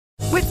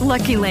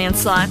Lucky Land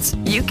Slots,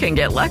 you can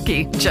get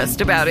lucky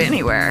just about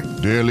anywhere.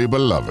 Dearly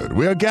beloved,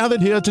 we are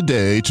gathered here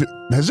today to...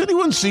 Has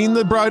anyone seen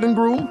the bride and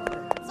groom?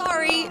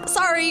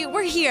 Sorry,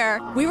 we're here.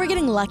 We were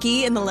getting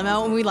lucky in the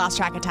limo and we lost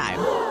track of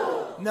time.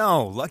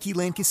 No, Lucky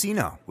Land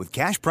Casino, with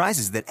cash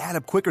prizes that add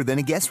up quicker than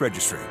a guest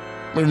registry.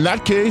 In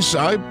that case,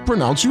 I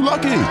pronounce you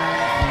lucky.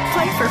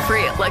 Play for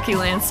free at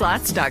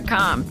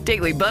LuckyLandSlots.com.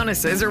 Daily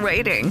bonuses are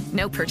waiting.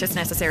 No purchase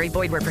necessary.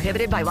 Void where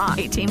prohibited by law.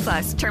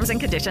 18+. Terms and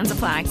conditions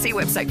apply. See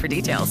website for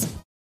details.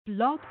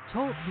 Blog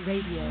Talk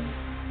Radio.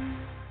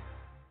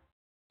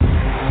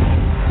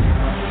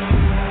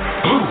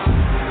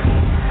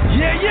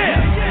 Yeah.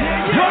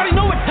 You already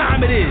know what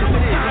time it is.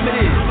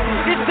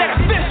 It's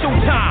that official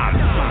time.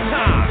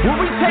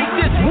 Where we take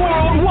this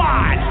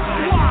worldwide.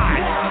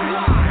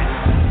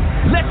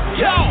 Let's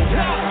go.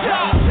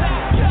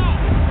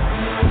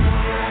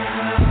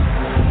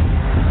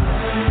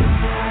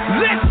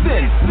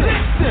 Listen.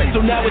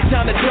 So now it's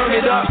time to turn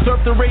it up.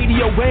 Surf the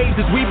radio waves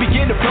as we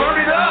begin to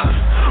burn it up.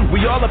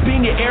 We all up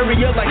in your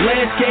area like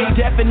landscape.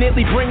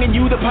 Definitely bringing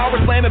you the Power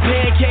Slam and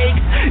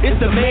Pancakes.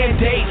 It's the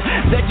mandate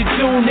that you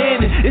tune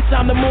in. It's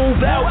time to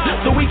move out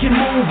so we can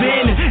move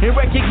in and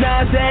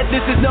recognize that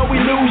this is no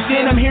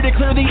illusion. I'm here to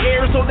clear the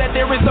air so that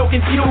there is no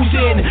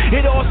confusion.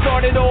 It all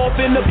started off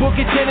in the book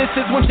of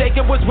Genesis when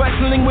Jacob was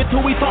wrestling with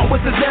who he thought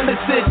was his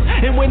nemesis.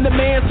 And when the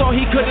man saw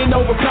he couldn't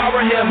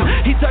overpower him,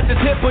 he touched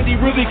his hip but he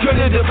really could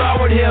have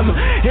devoured him.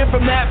 And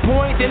from that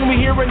point then we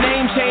hear a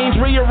name change,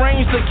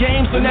 rearrange the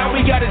game, so now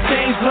we gotta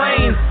change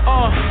lanes.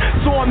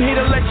 So I'm here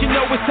to let you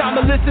know it's time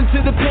to listen to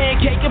the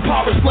Pancake and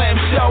Power Slam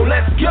show.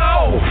 Let's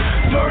go!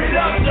 Turn it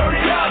up,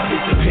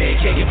 it's the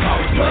Pancake and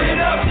Power Slam.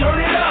 Turn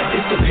it up,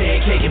 it's the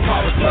Pancake and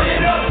Power Slam.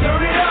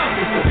 Turn it up,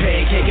 it's the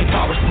Pancake and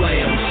Power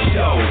Slam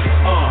show.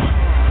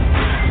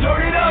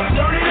 Turn it up,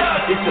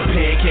 it's the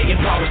Pancake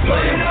and Power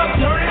Slam.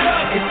 Turn it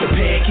up, it's the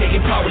Pancake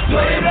and Power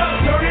Slam.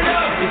 Turn it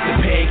up, it's the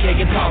Pancake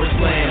and Power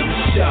Slam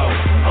show.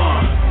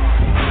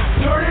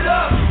 Turn it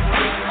up.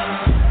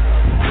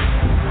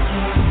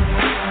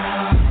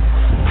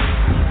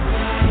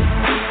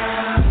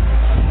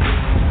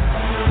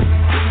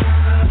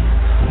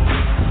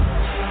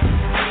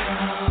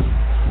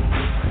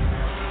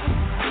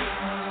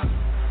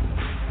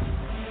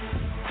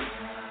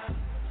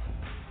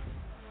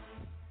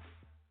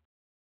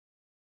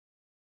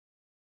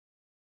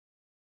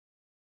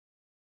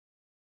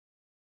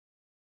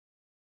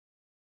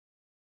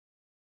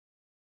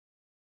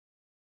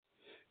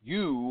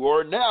 You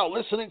are now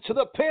listening to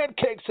the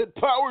Pancakes and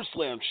Power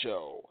Slam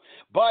show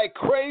by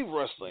Crave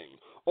Wrestling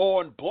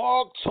on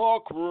Blog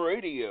Talk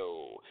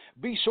Radio.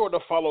 Be sure to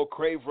follow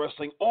Crave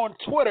Wrestling on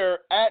Twitter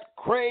at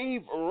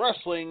Crave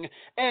Wrestling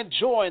and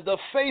join the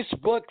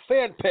Facebook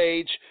fan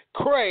page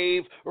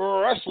Crave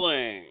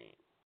Wrestling.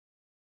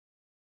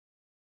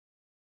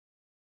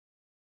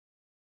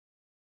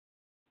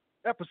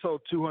 Episode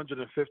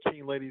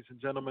 215, ladies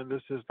and gentlemen.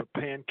 This is the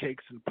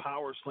Pancakes and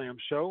Power Slam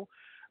show.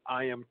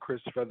 I am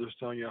Chris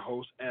Featherstone, your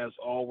host. As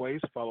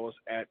always, follow us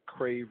at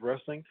Crave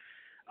Wrestling.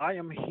 I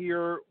am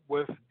here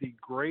with the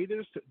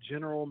greatest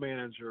general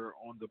manager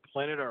on the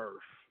planet Earth.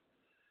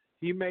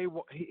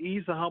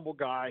 He's a humble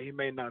guy. He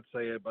may not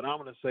say it, but I'm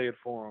going to say it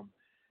for him.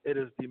 It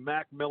is the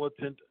Mac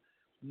Militant,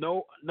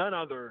 none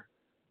other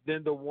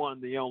than the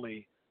one, the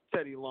only,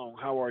 Teddy Long.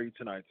 How are you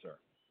tonight, sir?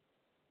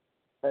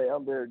 Hey,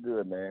 I'm very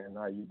good, man.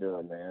 How you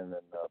doing, man?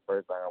 And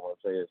first thing I want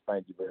to say is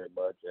thank you very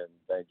much, and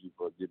thank you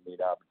for giving me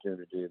the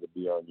opportunity to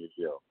be on your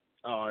show.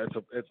 Oh,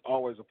 it's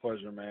always a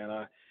pleasure, man.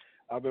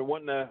 I've been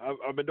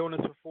doing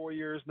this for 4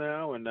 years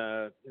now, and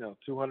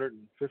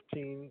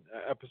 215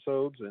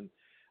 episodes, and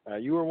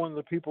you were one of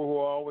the people who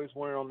I always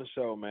wanted on the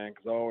show, man,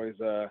 because I always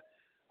I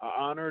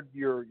honored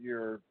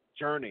your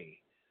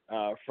journey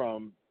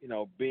from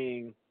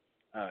being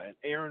an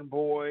errand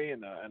boy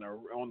and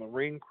on the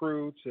ring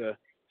crew to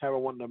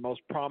having one of the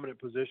most prominent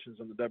positions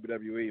in the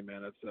WWE,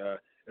 man.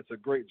 It's a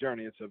great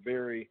journey. It's a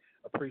very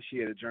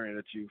appreciated journey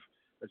that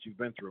you've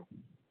been through.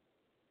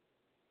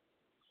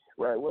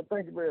 Right. Well,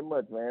 thank you very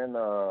much, man.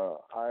 I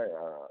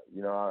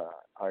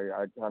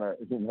kind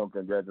of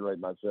congratulate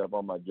myself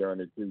on my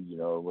journey too. It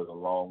was a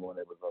long one.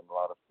 It was a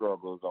lot of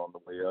struggles on the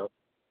way up.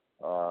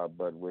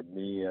 But with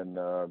me and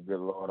good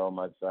Lord on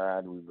my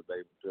side, we was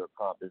able to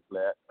accomplish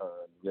that,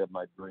 live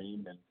my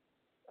dream, and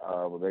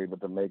was able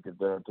to make it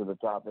to the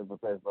top in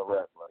professional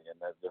wrestling, and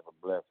that's just a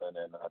blessing.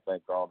 And I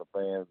thank all the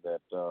fans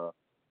that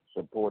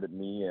supported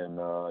me and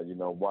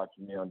watched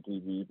me on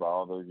TV for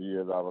all those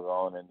years I was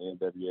on in the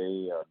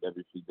NWA,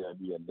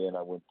 WCW, and then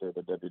I went to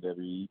the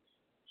WWE.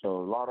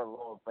 So a lot of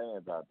loyal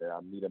fans out there.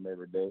 I meet them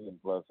every day,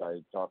 and plus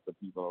I talk to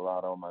people a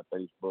lot on my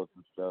Facebook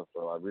and stuff.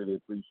 So I really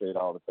appreciate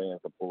all the fan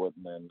support,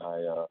 and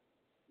I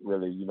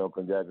really,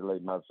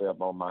 congratulate myself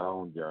on my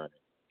own journey.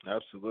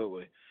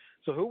 Absolutely.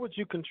 So who would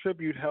you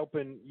contribute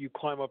helping you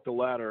climb up the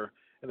ladder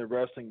in the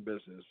wrestling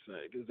business?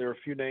 Is there a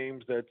few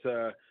names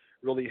that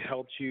really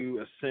helped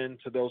you ascend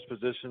to those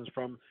positions,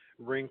 from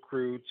ring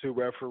crew to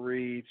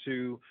referee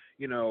to,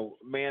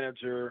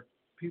 manager,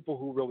 people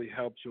who really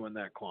helped you in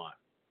that climb?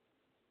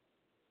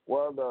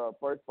 Well, the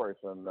first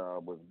person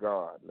was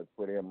God. Let's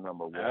put him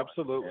number one.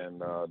 Absolutely.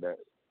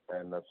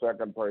 And the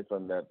second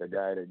person, that the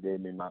guy that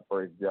gave me my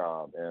first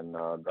job, and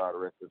God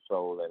rest his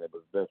soul, and it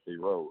was Dusty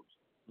Rhodes.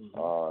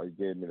 Mm-hmm. He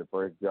gave me the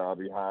first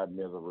job. He hired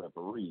me as a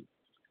referee.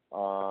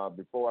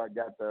 Before I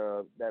got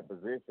that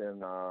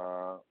position,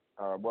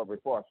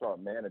 before I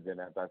started managing,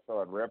 after I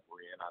started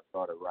refereeing, I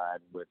started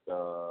riding with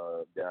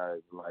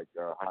guys like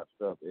Hot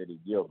Stuff Eddie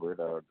Gilbert,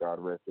 God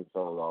rest his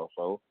soul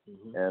also,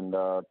 and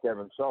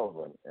Kevin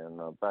Sullivan. And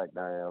in fact,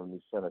 I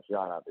sent a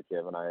shout out to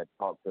Kevin. I had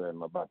talked to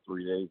him about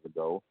 3 days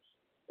ago.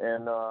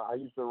 And I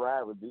used to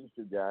ride with these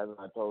two guys, and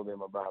I told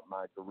them about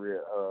my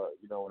career.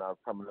 When I was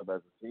coming up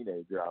as a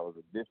teenager, I was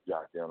a disc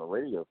jockey on a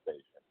radio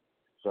station.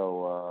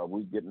 So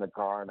we'd get in the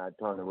car, and I'd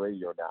turn the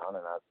radio down,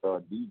 and I'd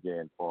start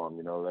DJing for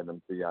them, letting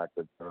them see I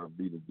could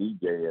be the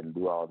DJ and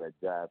do all that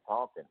jive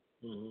talking.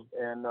 Mm-hmm.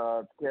 And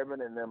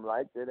Kevin and them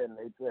liked it, and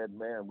they said,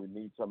 man, we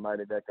need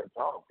somebody that can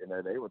talk. And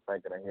they were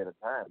thinking ahead of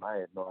time. I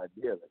had no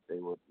idea that they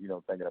were,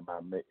 thinking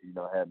about,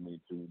 having me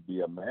to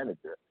be a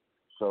manager.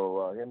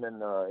 So him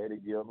and Eddie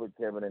Gilbert,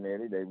 Kevin and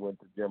Eddie, they went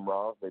to Jim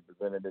Ross. They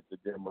presented it to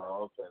Jim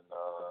Ross, and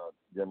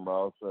Jim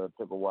Ross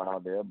took a while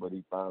there, but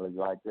he finally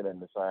liked it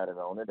and decided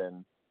on it.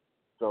 And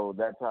so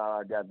that's how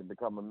I got to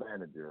become a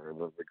manager. It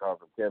was because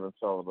of Kevin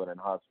Sullivan and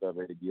Hot Stuff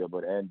Eddie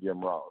Gilbert and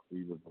Jim Ross.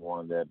 He was the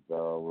one that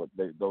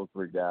those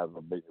three guys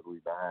were basically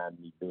behind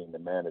me being the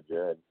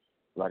manager. And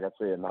like I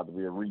said, not to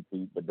be a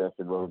repeat, but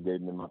Dustin Rhodes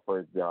gave me my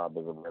first job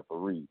as a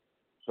referee.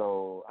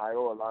 So I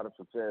owe a lot of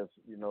success,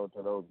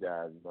 to those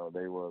guys.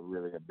 They were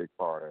really a big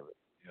part of it.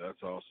 Yeah,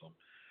 that's awesome.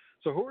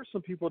 So who are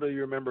some people that you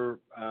remember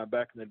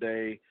back in the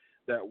day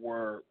that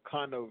were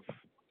kind of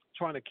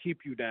trying to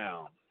keep you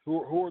down?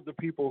 Who are the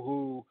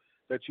people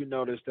that you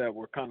noticed that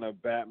were kind of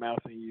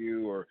bad-mouthing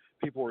you, or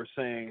people were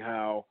saying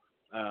how,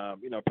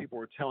 people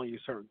were telling you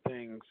certain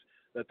things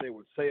that they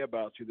would say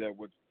about you that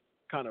would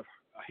kind of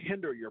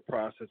hinder your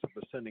process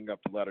of sending up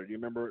the letter? Do you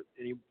remember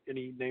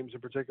any names in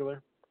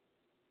particular?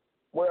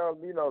 Well,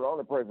 the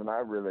only person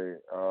I really,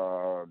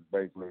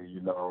 basically,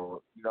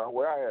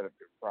 I had a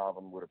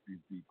problem with a few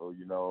people,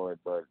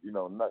 but,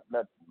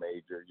 nothing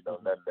major,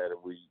 nothing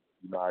that we,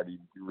 I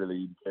didn't really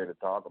even care to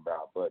talk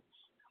about. But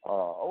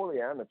Ole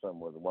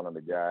Anderson was one of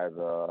the guys, he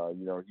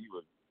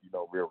was,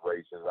 real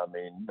racist. I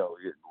mean,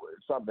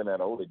 it's something that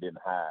Ole didn't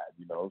hide,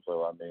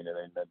 so, I mean, it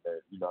ain't nothing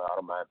that, I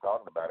don't mind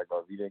talking about it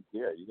because he didn't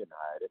care. He didn't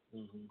hide it.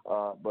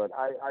 Mm-hmm. But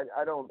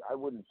I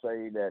wouldn't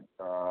say that,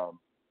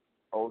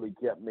 Ole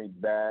kept me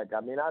back.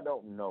 I mean, I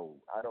don't know.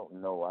 I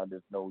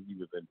just know he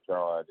was in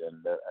charge,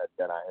 and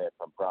that I had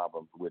some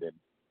problems with him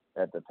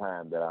at the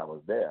time that I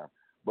was there.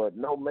 But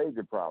no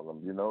major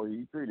problems,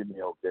 He treated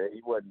me okay.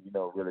 He wasn't,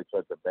 really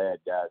such a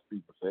bad guy as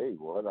people say he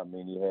was. I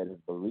mean, he had his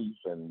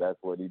beliefs, and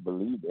that's what he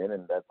believed in,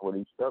 and that's what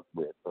he stuck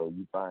with. So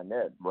you find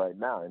that right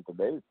now in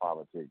today's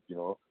politics,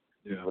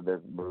 Yeah. People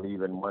that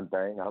believe in one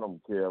thing, I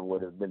don't care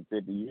what it's been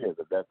 50 years.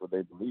 If that's what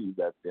they believe,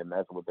 that's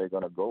what they're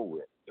going to go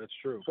with. That's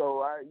true.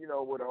 So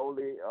with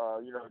Ole,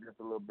 just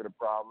a little bit of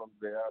problems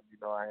there,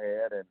 I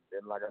had. And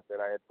then, like I said,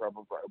 I had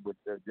trouble with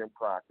Jim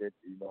Crockett.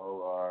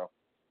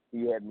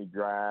 He had me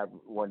drive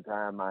one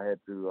time. I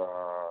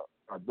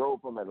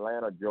drove from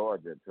Atlanta,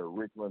 Georgia to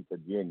Richmond,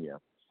 Virginia.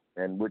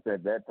 And which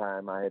at that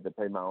time I had to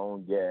pay my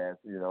own gas,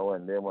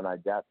 and then when I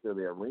got to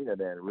the arena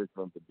there in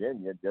Richmond,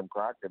 Virginia, Jim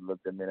Crockett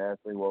looked at me and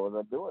asked me what was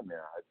I doing there.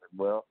 I said,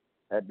 well,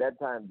 at that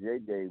time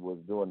J.J. was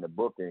doing the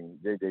booking,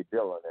 J.J.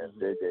 Dillon, and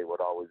J.J.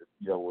 would always,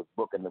 was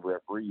booking the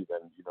referees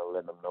and,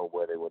 letting them know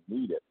where they would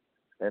need it.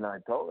 And I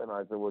told him,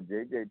 I said, well,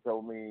 J.J.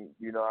 told me,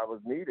 I was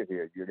needed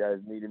here. You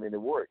guys needed me to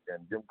work.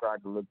 And Jim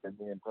Crockett looked at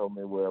me and told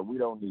me, well, we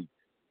don't need you.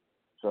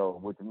 So,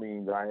 which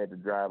means I had to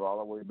drive all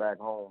the way back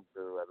home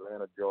to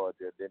Atlanta,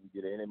 Georgia. Didn't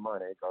get any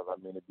money because,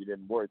 if you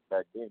didn't work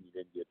back then, you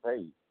didn't get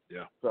paid.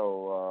 Yeah.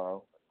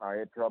 So I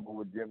had trouble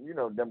with Jim,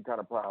 them kind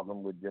of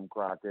problem with Jim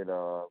Crockett,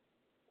 and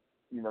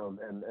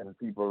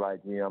people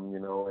like him,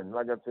 And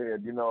like I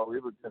said, it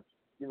was just,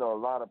 a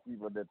lot of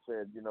people that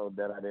said,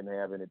 that I didn't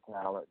have any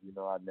talent,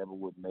 I never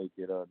would make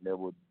it or never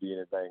would be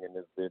anything in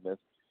this business.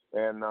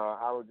 And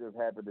I was just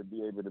happy to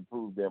be able to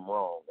prove them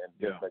wrong. And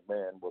Vince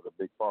McMahon was a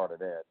big part of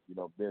that.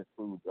 Vince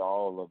proved to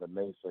all of the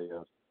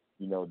naysayers,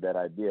 that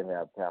I did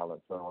have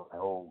talent. So I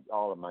owe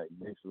all of my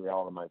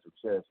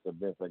success to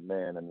Vince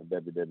McMahon and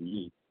the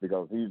WWE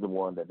because he's the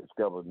one that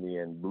discovered me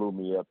and blew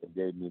me up and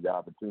gave me the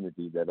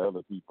opportunity that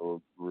other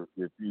people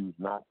refused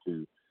not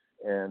to.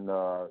 And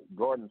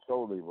Gordon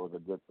Soley was a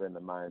good friend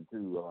of mine,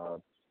 too.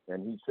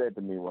 And he said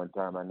to me one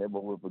time, I never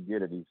will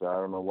forget it. He said, I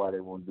don't know why they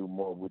won't do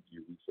more with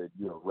you. He said,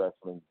 you're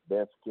wrestling's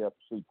best kept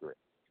secret.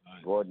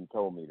 Nice. Gordon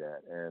told me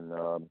that. And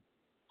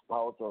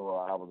also,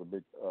 I was a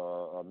big,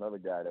 another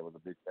guy that was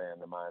a big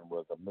fan of mine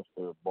was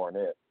Mr.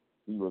 Barnett.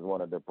 He was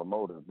one of the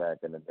promoters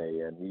back in the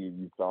day. And he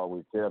used to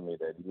always tell me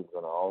that he was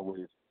going to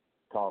always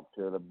talk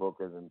to the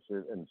bookers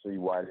and see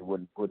why they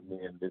wouldn't put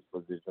me in this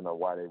position or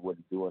why they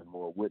wouldn't do it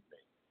more with me.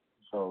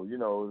 So,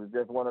 it's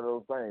just one of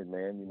those things,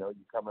 man. You're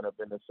coming up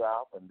in the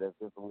South, and that's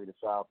just the way the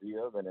South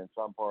is. And in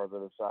some parts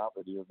of the South,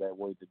 it is that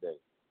way today.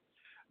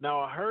 Now,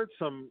 I heard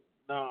some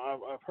Now,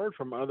 I've heard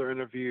from other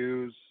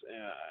interviews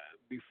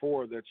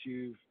before that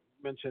you've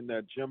mentioned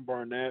that Jim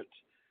Barnett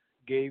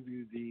gave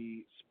you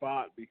the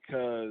spot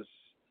because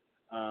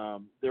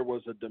there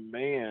was a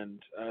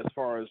demand as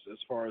far as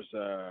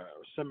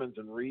Simmons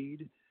and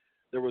Reed.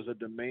 There was a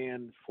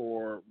demand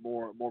for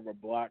more of a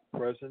black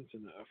presence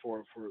and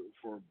for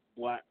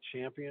black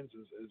champions.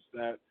 Is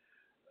that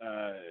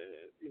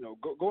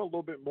go a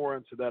little bit more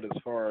into that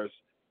as far as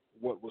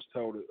what was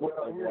told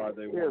why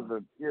they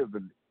won.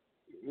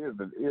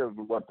 Here's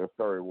what the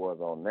story was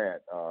on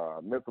that.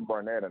 Mr.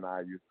 Barnett and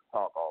I used to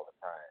talk all the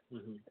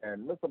time.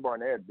 And Mr.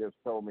 Barnett just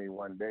told me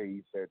one day,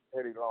 he said,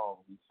 Teddy Long,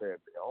 he said,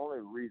 the only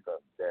reason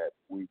that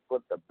we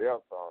put the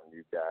belts on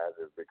you guys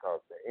is because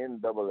the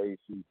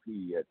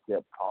NAACP had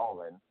kept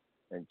calling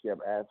and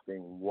kept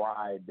asking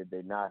why did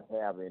they not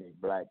have any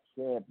black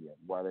champions,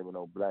 why there were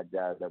no black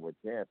guys that were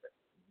champions.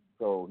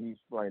 So he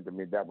explained to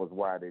me that was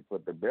why they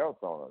put the belts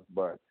on us.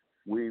 But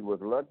we was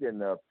lucky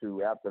enough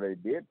to, after they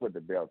did put the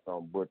belts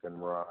on Butch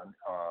and Ron,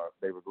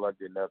 they was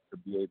lucky enough to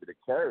be able to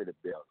carry the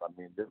belts. I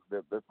mean, this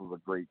was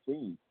a great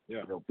team.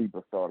 Yeah. You know,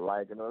 people started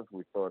liking us.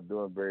 We started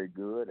doing very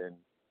good. And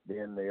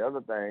then the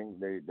other thing,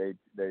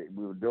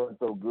 we were doing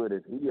so good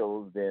as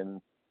heels,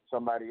 then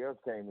somebody else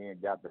came in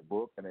and got the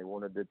book, and they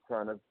wanted to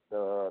turn us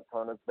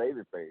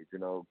babyface, you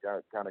know,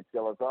 kind of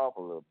kill us off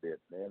a little bit.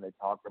 Man, they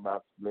talked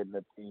about splitting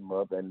the team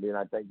up, and then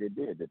I think they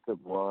did. They took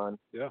Ron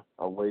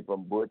away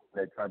from Butch.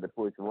 They tried to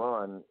push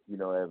Ron, you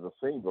know, as a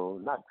single.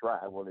 Not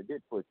try. Well, they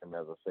did push him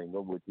as a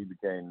single, which he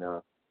became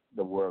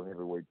the world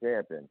heavyweight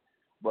champion.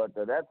 But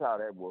that's how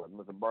that was.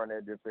 Mr.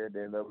 Barnett just said the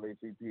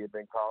NAACP had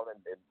been calling,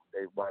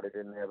 and why they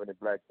didn't have any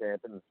black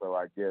champions. So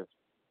I guess,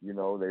 you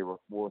know, they were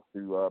forced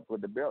to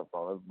put the belts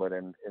on us. But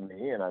in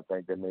the end, I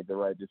think they made the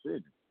right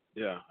decision.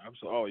 Yeah,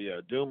 absolutely. Oh,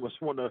 yeah. Doom was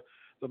one of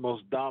the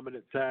most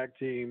dominant tag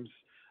teams.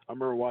 I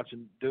remember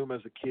watching Doom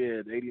as a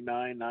kid,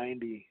 89,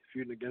 90,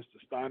 feuding against the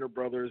Steiner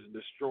brothers and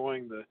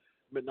destroying the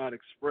Midnight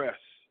Express.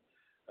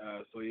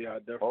 So, yeah,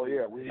 definitely. Oh,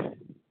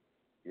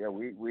 yeah.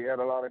 We had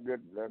a lot of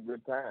good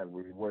times.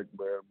 We worked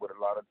with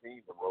a lot of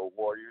teams, the Road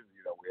Warriors.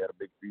 You know, we had a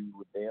big feud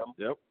with them.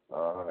 Yep.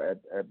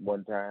 At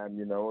one time,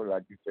 you know,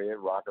 like you said,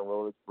 Rock and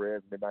Roll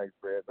Express, Midnight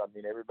Express. I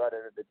mean, everybody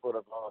that they put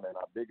us on, and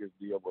our biggest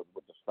deal was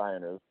with the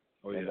Steiners.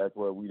 Oh, yeah. And that's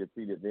where we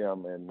defeated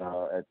them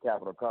at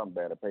Capital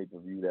Combat, a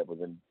pay-per-view that was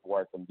in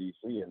Washington,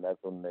 D.C., and that's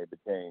when they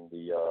became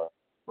the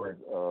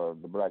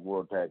Black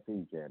World Tag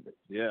Team Champions.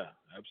 Yeah,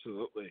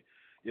 absolutely.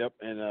 Yep,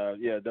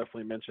 and,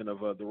 definitely mention of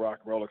the Rock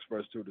and Roll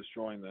Express, too,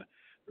 destroying the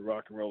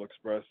Rock and Roll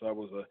Express. I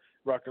was a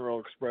Rock and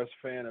Roll Express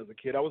fan as a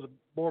kid. I was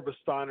more of a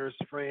Steiners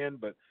fan,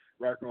 but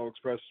Rock and Roll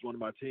Express was one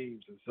of my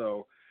teams. And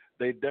so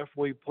they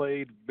definitely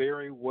played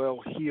very well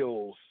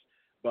heels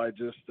by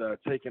just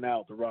taking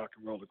out the Rock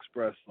and Roll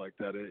Express like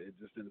that. It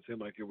just didn't seem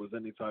like it was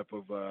any type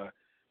of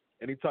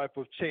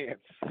chance.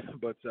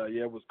 But,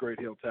 it was a great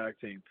heel tag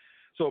team.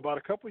 So about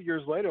a couple of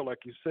years later, like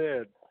you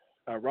said,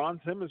 Ron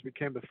Simmons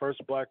became the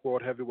first Black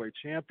World Heavyweight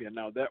Champion.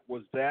 Now,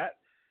 was that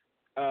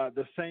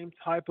the same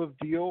type of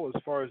deal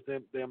as far as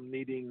them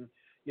needing,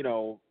 you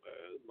know,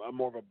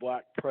 more of a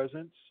black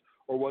presence,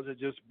 or was it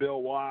just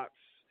Bill Watts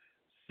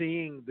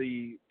seeing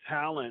the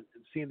talent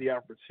and seeing the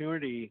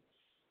opportunity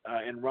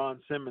in Ron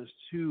Simmons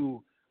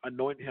to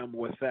anoint him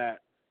with that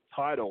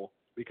title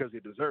because he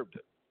deserved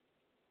it?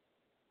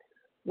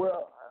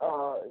 Well,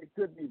 it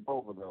could be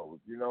both of those.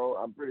 You know,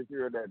 I'm pretty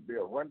sure that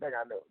Bill. One thing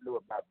I knew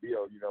about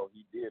Bill, you know,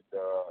 he did.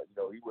 You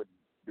know, he wouldn't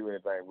do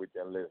anything with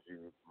you unless you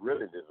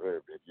really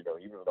deserved it. You know,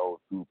 he was an old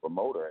school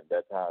promoter, and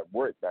that's how it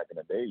worked back in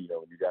the day. You know,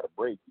 when you got a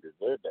break, you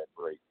deserve that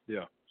break.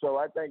 Yeah. So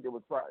I think it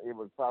was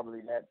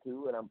probably that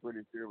too, and I'm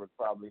pretty sure it was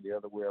probably the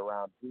other way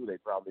around too. They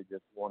probably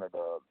just wanted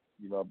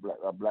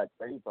a black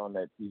face on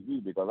that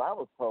TV, because I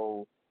was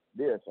told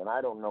this, and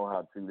I don't know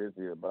how true this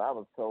is, but I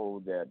was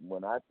told that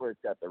when I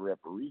first got the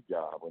referee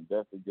job, when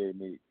Dusty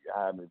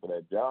hired me for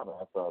that job, and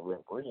I started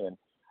refereeing,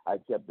 I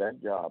kept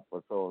that job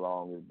for so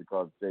long is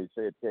because they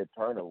said Ted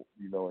Turner,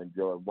 you know,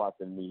 enjoyed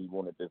watching me. He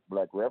wanted this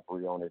black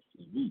referee on his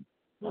TV.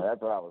 Now,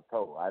 that's what I was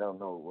told. I don't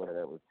know whether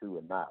that was true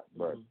or not,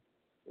 but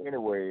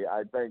anyway,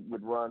 I think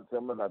with Ron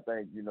Simmons, I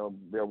think, you know,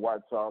 Bill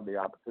Watts saw the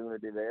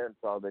opportunity there and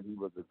saw that he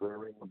was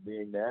deserving of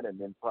being that, and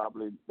then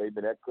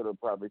maybe that could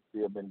have probably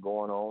still been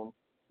going on,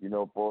 you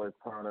know, Forrest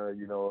Turner,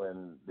 you know,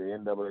 and the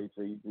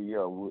NAACP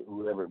or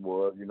whoever it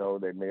was, you know,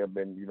 they may have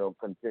been, you know,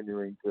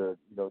 continuing to,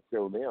 you know,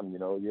 show them, you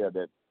know,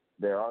 that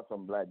there are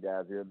some black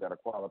guys here that are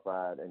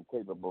qualified and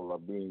capable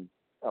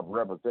of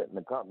representing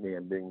the company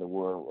and being the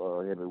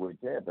world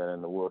heavyweight champion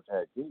and the world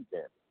tag team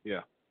champion.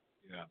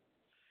 Yeah,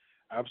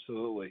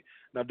 absolutely.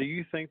 Now, do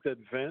you think that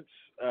Vince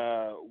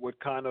would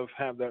kind of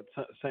have that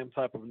same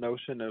type of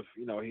notion of,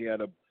 you know, he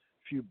had a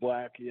few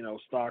black, you know,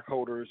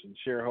 stockholders and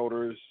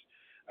shareholders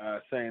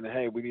saying,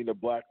 hey, we need a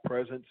black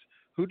presence?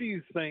 Who do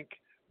you think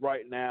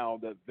right now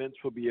that Vince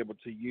will be able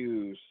to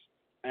use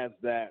as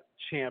that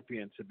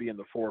champion to be in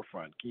the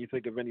forefront? Can you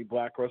think of any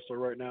black wrestler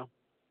right now?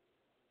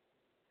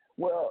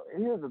 Well,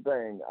 here's the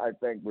thing. I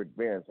think with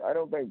Vince, I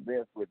don't think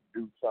Vince would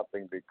do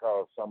something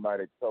because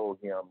somebody told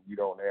him you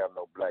don't have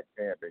no black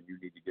champion. You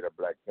need to get a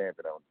black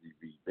champion on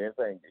TV.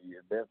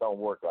 Vince don't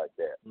work like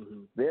that.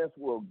 Mm-hmm. Vince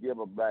will give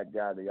a black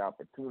guy the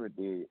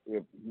opportunity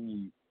if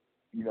he,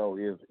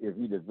 if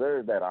he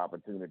deserves that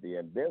opportunity.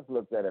 And Vince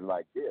looks at it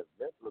like this.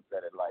 Vince looks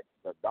at it like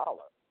the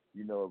dollar.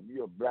 If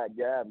you're a black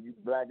guy, you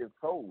black as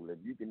coal. If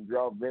you can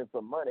draw Vince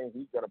some money,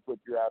 he's gonna put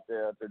you out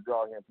there to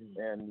draw him.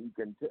 And you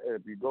can,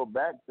 if you go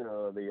back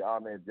to the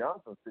Ahmed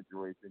Johnson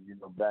situation,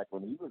 back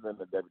when he was in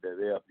the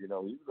WWF, he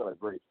was in a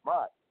great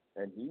spot.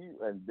 And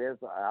Vince,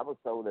 I was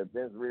told that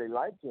Vince really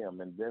liked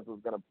him, and Vince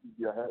was gonna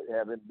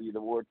have him be the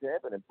world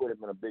champion and put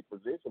him in a big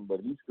position,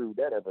 but he screwed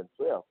that up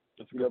himself.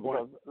 That's a good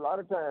point. Because a lot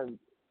of times,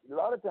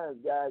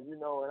 guys,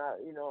 and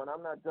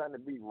I'm not trying to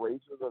be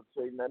racist or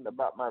say nothing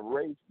about my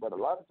race, but a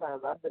lot of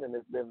times I've been in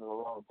this business a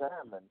long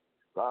time, and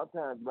a lot of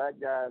times black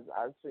guys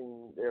I've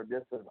seen, they're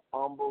just as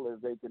humble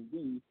as they can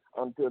be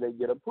until they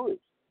get a push.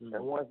 Mm-hmm.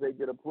 And once they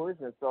get a push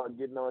and start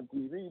getting on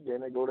TV,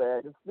 then they go to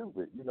acting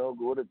stupid,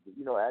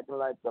 acting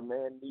like the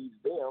man needs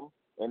them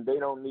and they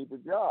don't need the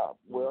job.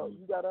 Mm-hmm. Well,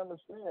 you got to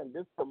understand,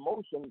 this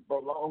promotion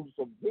belongs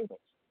to Vince.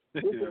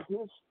 This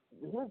is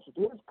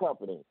his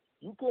company.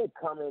 You can't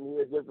come in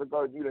here just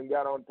because you done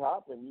got on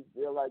top and you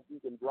feel like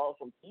you can draw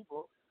some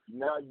people.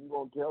 Now you're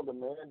going to tell the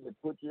man to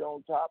put you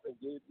on top and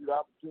give you the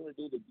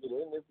opportunity to get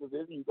in this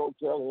position. You're going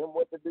to tell him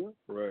what to do.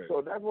 Right.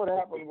 So that's what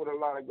happens with a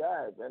lot of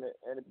guys. And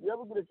if you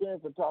ever get a chance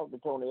to talk to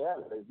Tony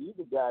Atlas, he's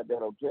the guy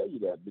that'll tell you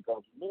that,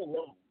 because me and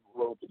him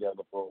rode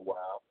together for a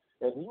while.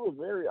 And he was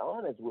very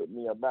honest with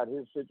me about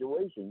his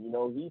situation.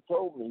 He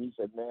told me, he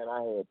said, man, I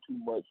had too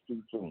much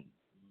too soon,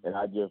 and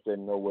I just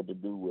didn't know what to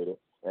do with it.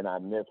 And I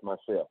messed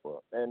myself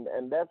up, and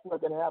that's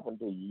what can happen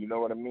to you. You know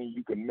what I mean?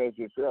 You can mess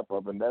yourself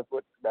up, and that's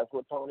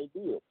what Tony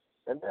did.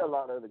 And there are a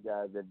lot of other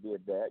guys that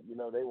did that.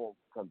 They won't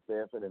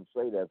confess it and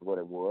say that's what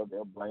it was.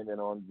 They'll blame it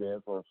on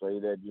Vince or say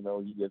that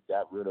he just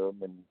got rid of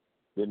them and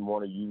didn't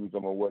want to use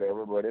them or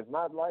whatever. But it's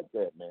not like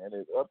that, man.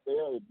 It's up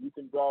there. If you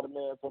can draw the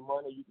man some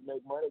money, you can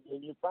make money,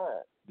 then you're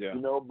fine. Yeah.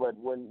 But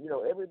when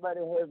everybody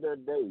has their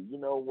day.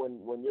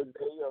 When your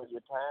day or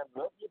your time's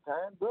up, your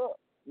time's up.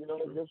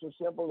 It's just as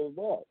simple as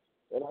that.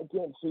 And I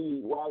can't see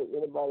why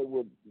anybody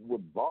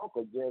would balk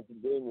against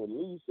being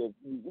released. If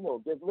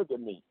just look at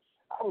me.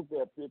 I was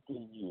there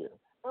 15 years.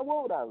 Now,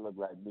 what would I look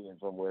like being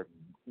somewhere,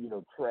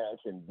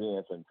 trashing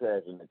Vince and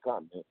trashing the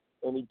company?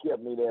 And he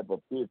kept me there for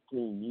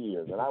 15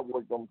 years. And I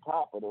worked on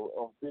top of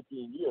on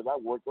 15 years. I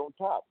worked on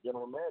top,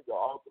 general manager,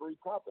 all three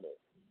companies.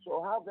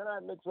 So how can I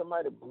make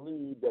somebody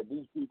believe that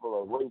these people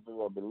are racist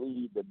or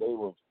believe that they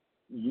were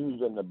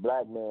using the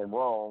black man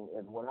wrong,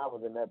 and when I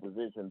was in that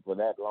position for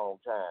that long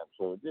time?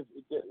 So it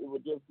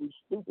would just be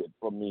stupid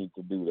for me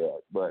to do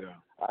that. But yeah.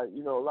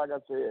 Like I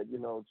said,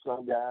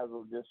 some guys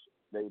will just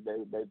they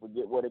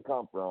forget where they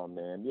come from,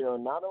 man.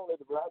 Not only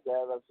the black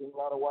guys, I've seen a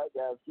lot of white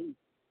guys too,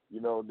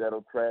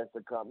 that'll trash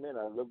the company. And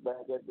I look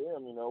back at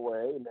them, well,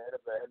 hey man,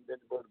 if I hadn't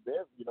been for the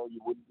best,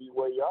 you wouldn't be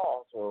where you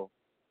are. So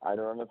I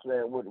don't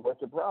understand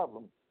what's the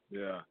problem.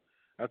 Yeah.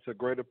 That's a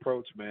great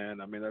approach, man.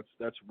 I mean,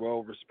 that's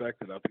well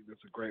respected. I think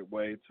that's a great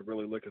way to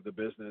really look at the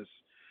business,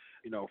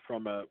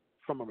 from a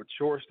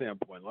mature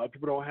standpoint. A lot of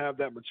people don't have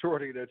that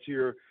maturity that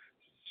you're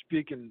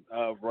speaking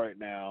of right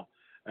now,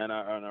 and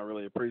I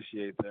really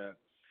appreciate that.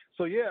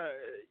 So yeah,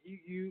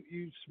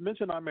 you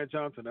mentioned Ahmed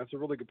Johnson. That's a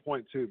really good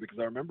point too, because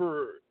I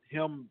remember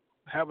him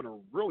having a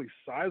really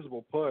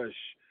sizable push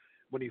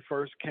when he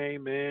first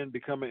came in,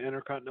 become an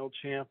Intercontinental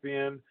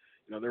Champion.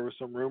 There were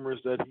some rumors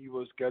that he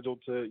was scheduled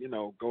to,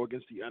 go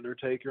against The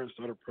Undertaker and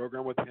start a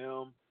program with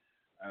him.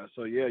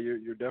 So, yeah,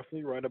 you're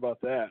definitely right about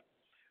that.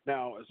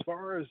 Now, as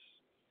far as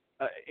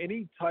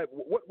any type,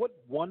 what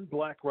one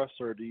black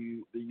wrestler do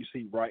you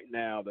see right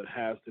now that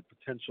has the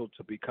potential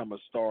to become a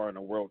star and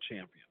a world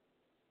champion?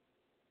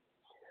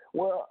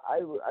 Well,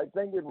 I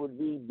think it would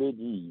be Big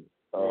E.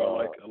 I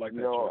like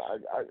that choice.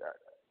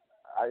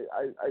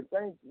 I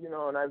think,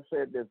 and I've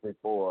said this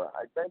before,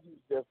 I think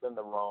he's just in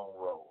the wrong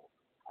role.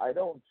 I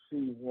don't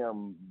see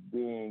him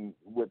being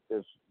with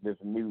this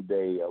New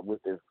Day or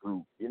with this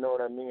group. You know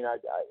what I mean?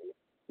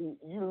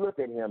 You look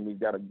at him, he's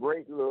got a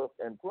great look,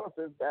 and plus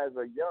this guy's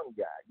a young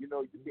guy. You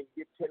can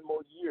get 10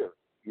 more years,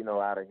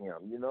 out of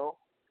him,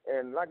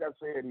 And like I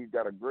said, he's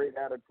got a great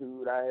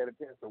attitude. I had a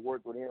chance to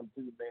work with him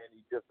too, man.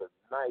 He's just as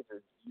nice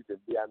as you could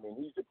be. I mean,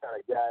 he's the kind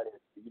of guy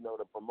that,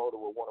 the promoter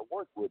would want to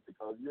work with,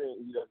 because he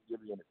doesn't give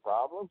you any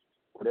problems.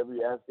 Whatever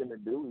you ask him to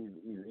do,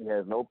 he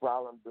has no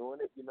problem doing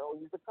it.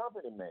 He's a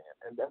company man,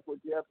 and that's what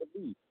you have to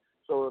be.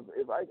 So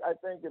I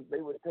think if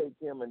they would take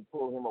him and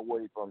pull him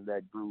away from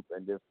that group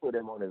and just put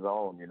him on his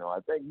own, I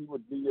think he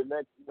would be your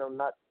next,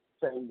 not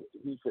saying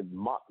he should,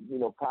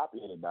 copy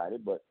anybody,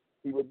 but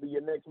he would be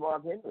your next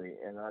Mark Henry.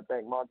 And I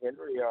think Mark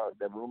Henry,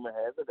 the rumor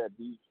has it that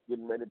he's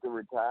getting ready to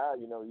retire.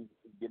 He's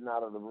getting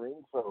out of the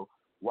ring. So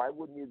why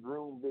wouldn't you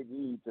groom Big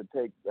E to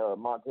take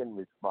Mark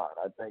Henry's spot?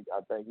 I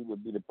think he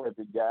would be the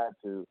perfect guy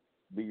to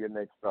be your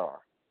next star.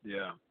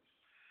 Yeah.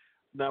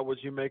 Now, would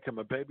you make him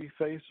a baby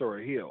face or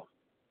a heel?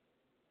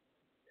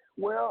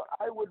 Well,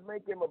 I would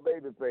make him a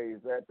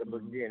babyface at the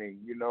beginning,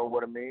 you know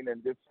what I mean,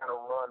 and this kind of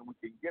run we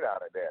can get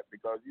out of that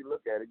because you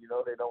look at it, you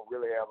know, they don't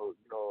really have a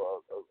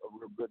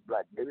real good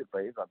black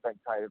babyface. I think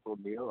Titus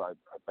O'Neil, I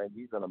think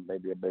he's in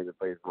maybe a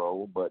babyface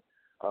role, but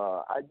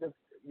I just,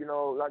 you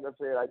know, like I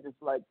said, I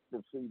just like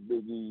to see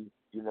Big E.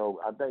 You know,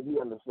 I think he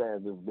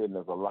understands this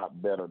business a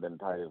lot better than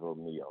Titus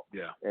O'Neil.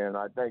 Yeah. And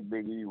I think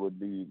Big E would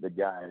be the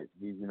guy,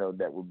 you know,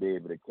 that would be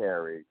able to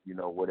carry, you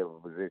know, whatever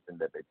position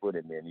that they put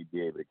him in, he'd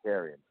be able to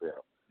carry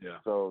himself. Yeah.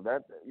 So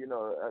that, you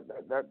know,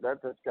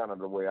 that's just kind of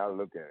the way I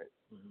look at it.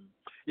 Mm-hmm.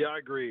 Yeah, I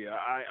agree.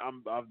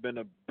 I've been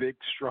a big,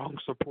 strong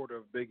supporter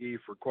of Big E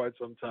for quite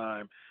some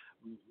time.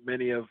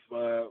 Many of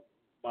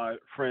my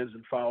friends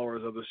and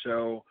followers of the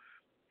show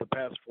the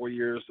past 4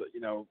 years,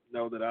 you know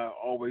that I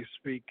always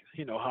speak,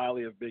 you know,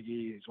 highly of Big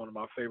E. He's one of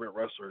my favorite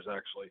wrestlers,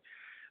 actually.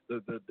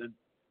 The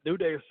New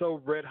Day is so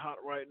red hot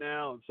right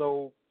now and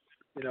so,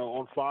 you know,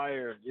 on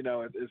fire. You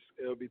know,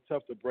 it'll be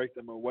tough to break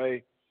them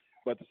away.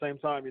 But at the same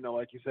time, you know,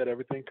 like you said,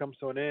 everything comes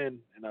to an end,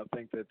 and I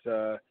think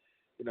that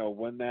you know,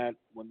 when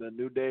the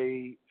New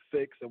Day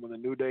fix and when the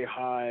New Day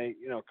high,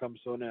 you know,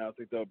 comes to an end, I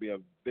think there'll be a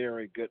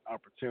very good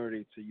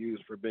opportunity to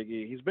use for Big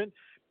E. He's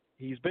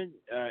been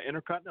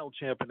Intercontinental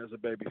Champion as a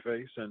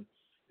babyface, and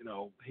you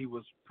know, he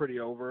was pretty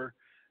over.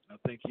 I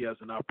think he has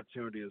an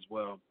opportunity as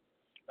well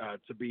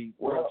to be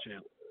world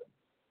champ.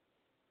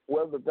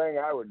 Well, the thing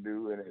I would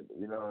do, and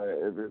you know,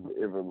 if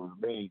it was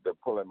me to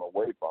pull him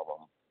away from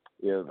him,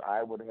 is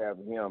I would have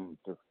him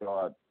to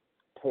start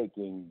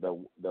taking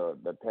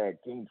the tag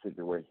team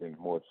situation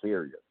more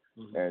serious.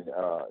 Mm-hmm. And,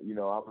 you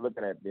know, I'm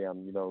looking at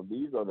them, you know,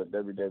 these are the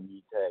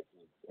WWE tag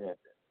team champions.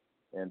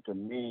 And to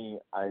me,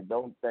 I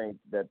don't think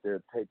that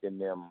they're taking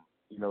them,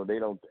 you know,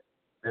 they're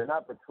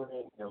not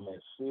portraying them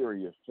as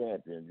serious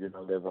champions. You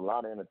know, there's a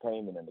lot of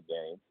entertainment in the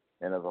game,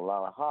 and there's a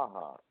lot of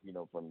ha-ha, you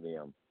know, from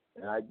them.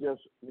 And I guess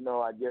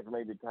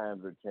maybe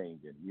times are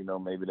changing. You know,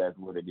 maybe that's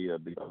what it is.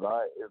 Because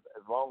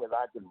as long as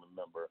I can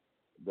remember,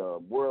 the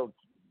World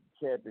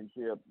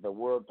Championship, the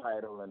World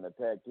title, and the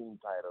Tag Team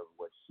titles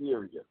were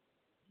serious.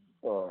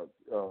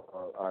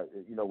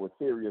 You know, with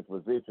serious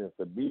positions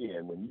to be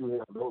in. When you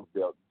have those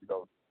belts, you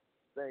know,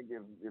 think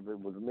if it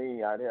was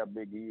me, I'd have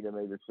Big E to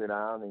maybe sit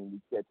down and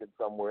be catching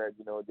somewhere,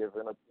 you know, just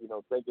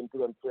thinking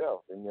to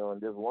himself, and you know,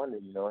 and just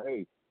wondering, you know,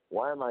 hey,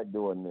 why am I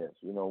doing this?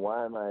 You know,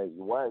 why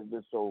is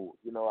this so?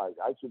 You know,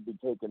 I should be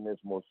taking this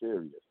more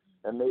serious.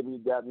 And maybe he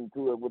got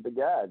into it with the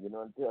guys, you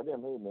know, and tell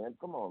them, hey man,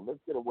 come on,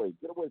 let's get away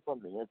from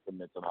the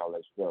instruments and all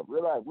that stuff.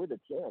 Realize we're the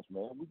champs,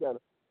 man. We got to,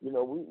 you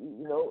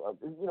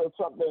know,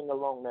 something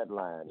along that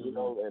line, you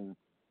know, and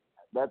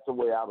that's the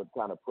way I would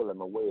kind of pull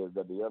him away, is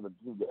that the other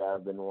two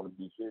guys didn't want to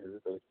be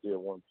serious. They still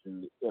want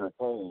to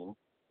entertain,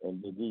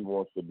 and Big E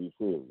wants to be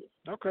serious.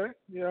 Okay.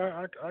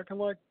 Yeah, I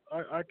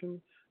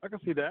can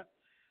see that.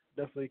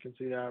 Definitely can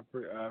see that.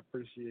 I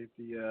appreciate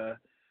the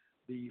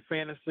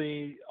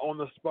fantasy on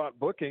the spot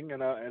booking,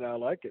 and I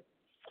like it.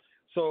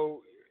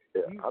 So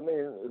yeah, I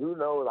mean, who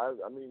knows?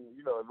 I mean,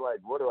 you know, it's like,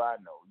 what do I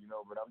know? You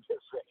know, but I'm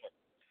just saying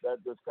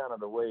that's just kind of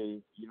the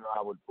way, you know,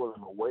 I would pull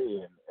him away,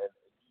 and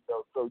you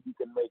know, so you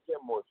can make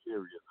him more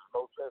serious. There's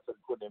no sense in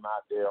putting him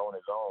out there on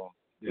his own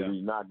if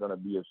he's not going to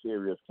be a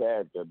serious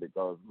character,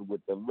 because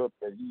with the look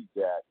that he's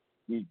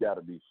got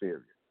to be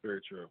serious.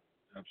 Very true.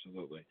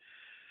 Absolutely.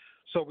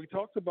 So we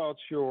talked about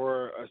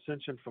your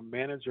ascension from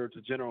manager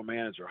to general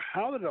manager.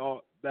 How did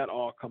that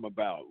all come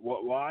about?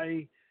 What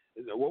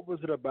was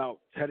it about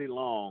Teddy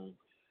Long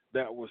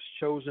that was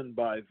chosen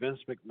by Vince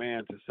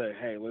McMahon to say,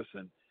 hey,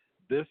 listen,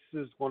 this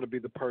is going to be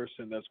the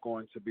person that's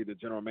going to be the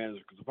general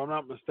manager? Because if I'm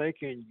not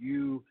mistaken,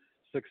 you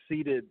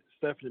succeeded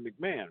Stephanie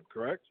McMahon,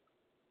 correct?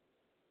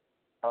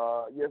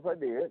 Yes, I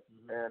did.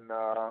 Mm-hmm. And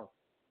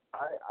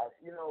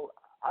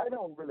I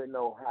don't really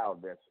know how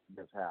this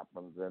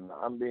happens, and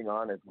I'm being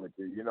honest with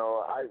you. You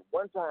know,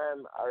 one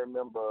time I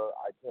remember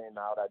I came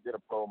out, I did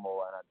a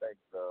promo, and I think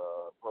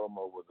the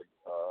promo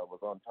was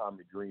on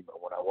Tommy Dreamer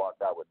when I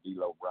walked out with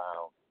D'Lo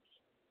Brown,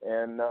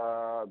 and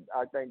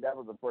I think that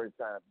was the first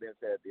time Vince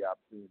had the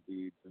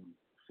opportunity to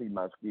see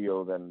my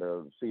skills and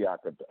to see I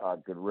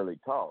could really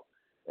talk.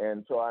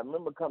 And so I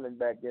remember coming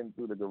back in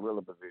through the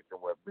gorilla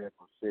position where Vince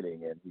was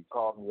sitting, and he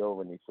called me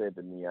over and he said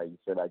to me, he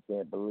said, I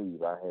can't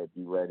believe I had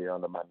you right here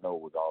under my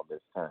nose all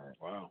this time.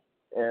 Wow.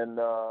 And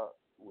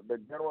the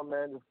general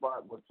manager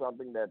spot was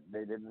something that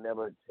they didn't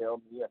never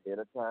tell me ahead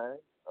of time,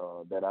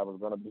 that I was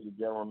going to be the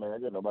general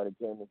manager. Nobody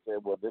came and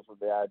said, well, this is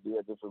the idea,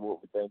 this is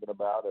what we're thinking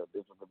about, or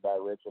this is the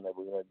direction that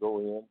we're going to go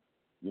in.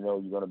 You know,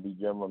 you're going to be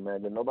general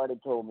manager. Nobody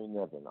told me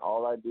nothing.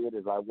 All I did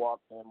is I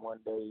walked in one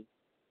day,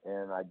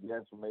 and I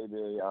guess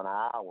maybe an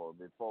hour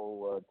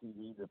before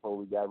before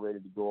we got ready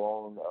to go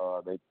on,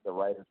 the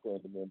writers came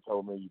to me and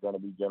told me, you're going to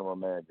be general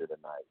manager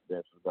tonight.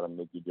 Vince is going to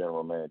make you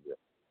general manager.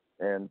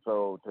 And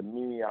so to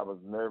me, I was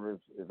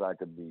nervous as I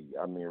could be.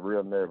 I mean,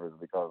 real nervous,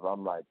 because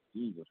I'm like,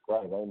 Jesus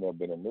Christ, I ain't never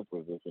been in this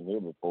position here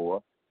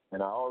before.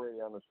 And I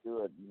already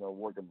understood, you know,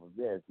 working for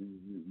Vince,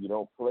 you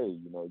don't play.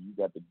 You know, you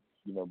got to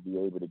be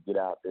able to get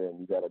out there and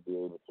you got to be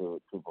able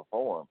to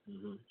perform.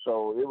 Mm-hmm.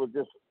 So it was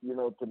just,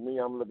 to me,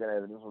 I'm looking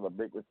at it, this is a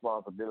big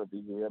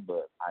responsibility here,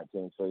 but I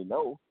can't say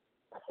no.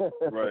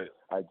 Right.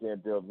 I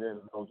can't tell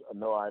Vince,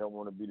 no, I don't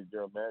want to be the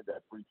general manager. I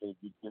appreciate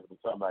you giving it to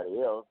somebody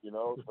else,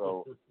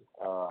 So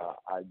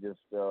I just,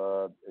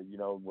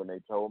 when they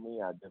told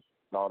me, I just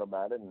thought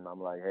about it, and I'm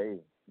like, hey,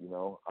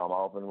 I'm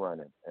off and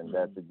running. And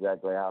that's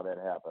exactly how that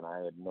happened.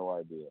 I had no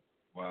idea.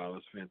 Wow,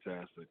 that's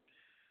fantastic.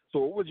 So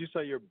what would you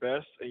say your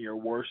best and your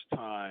worst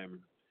time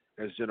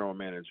as general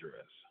manager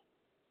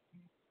is?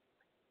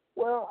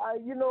 Well, I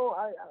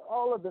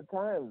all of the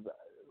times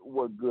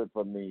were good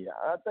for me.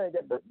 I think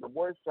at the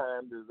worst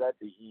times is at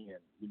the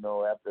end,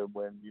 after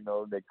when,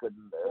 they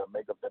couldn't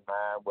make up their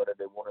mind whether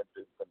they wanted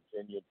to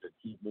continue to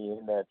keep me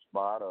in that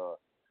spot, or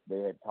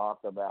they had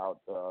talked about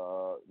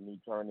me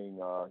turning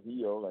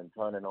heel and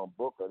turning on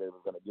Booker. They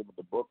was going to give it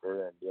to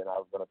Booker, and then I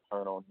was going to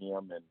turn on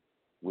him, and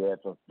we had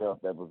some stuff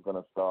that was going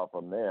to start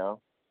from there.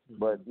 Mm-hmm.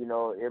 But,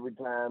 every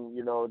time,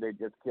 they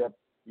just kept,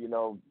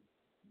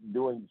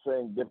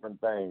 saying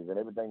different things, and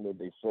everything that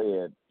they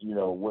said,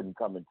 wasn't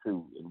coming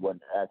true. It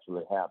wasn't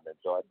actually happening.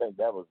 So I think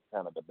that was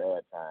kind of the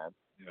bad time.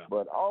 Yeah.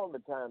 But all the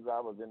times I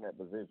was in that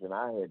position,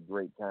 I had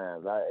great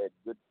times. I had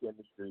good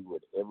chemistry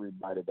with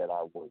everybody that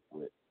I worked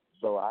with.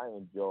 So I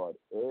enjoyed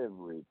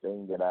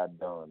everything that I'd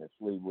done,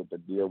 especially with the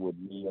deal with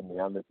me and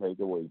The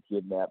Undertaker where he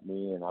kidnapped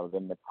me and I was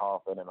in the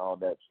coffin and all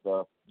that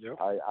stuff. Yep.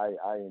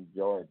 I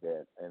enjoyed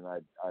that, and I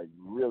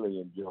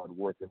really enjoyed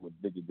working with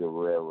Vicky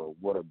Guerrero.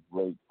 What a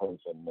great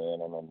person,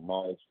 man, and a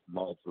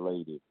nice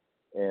lady.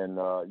 And,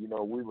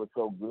 we were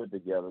so good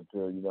together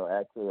to,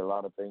 actually a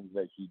lot of things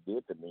that she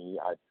did to me,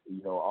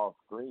 off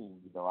screen,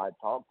 I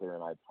talked to her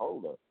and I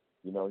told her,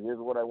 here's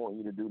what I want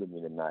you to do to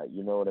me tonight.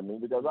 You know what I mean?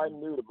 Because I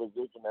knew the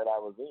position that I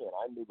was in.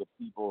 I knew that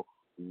people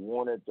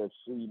wanted to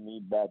see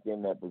me back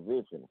in that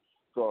position.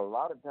 So a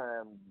lot of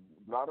times,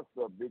 a lot of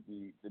stuff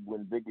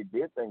when Vicky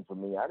did things for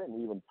me, I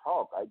didn't even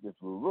talk. I just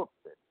looked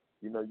at.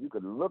 You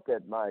could look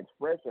at my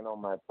expression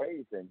on my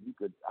face, and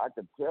I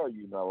could tell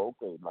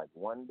okay, like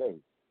one day,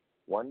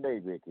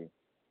 Vicky.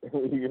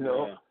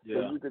 Yeah.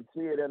 So you could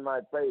see it in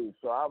my face.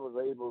 So I was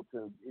able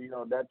to,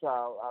 that's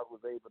how I was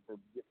able to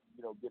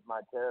get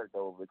my character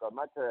over, because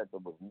my character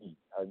was me.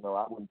 I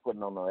wasn't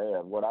putting on no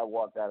air. What I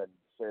walked out and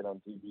said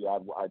on TV,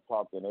 I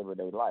talked in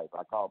everyday life.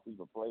 I call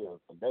people players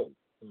today.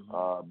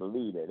 Mm-hmm.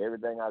 Believe it.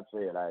 Everything I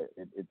said,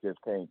 it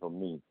just came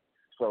from me.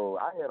 So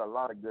I had a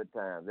lot of good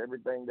times.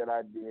 Everything that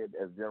I did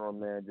as general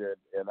manager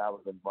and I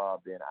was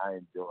involved in, I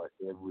enjoyed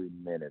every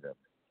minute of it.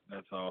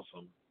 That's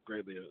awesome.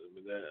 Greatly,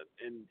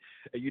 and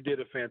you did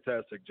a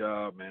fantastic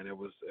job, man. It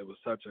was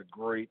such a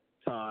great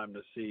time to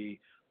see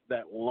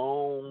that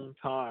long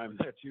time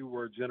that you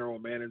were general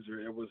manager.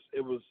 It was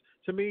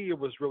to me, it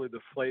was really the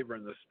flavor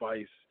and the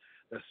spice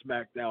that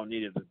SmackDown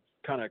needed to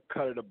kind of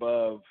cut it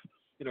above,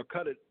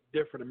 cut it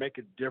different and make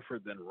it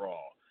different than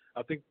Raw.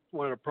 I think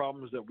one of the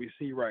problems that we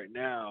see right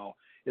now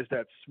is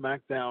that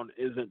SmackDown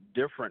isn't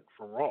different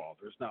from Raw.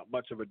 There's not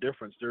much of a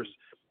difference.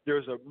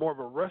 There's a more of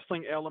a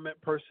wrestling element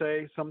per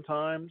se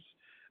sometimes,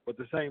 but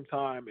at the same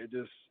time,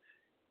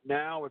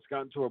 now it's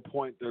gotten to a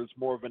point there's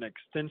more of an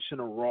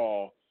extension of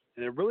Raw,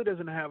 and it really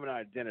doesn't have an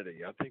identity.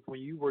 I think when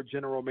you were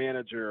general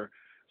manager,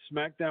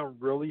 SmackDown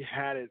really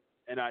had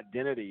an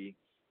identity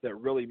that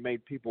really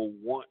made people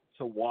want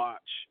to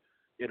watch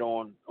it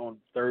on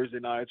Thursday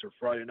nights or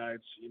Friday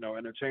nights,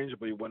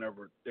 interchangeably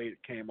whenever date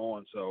came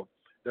on. So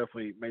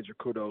definitely major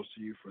kudos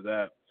to you for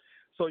that.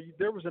 So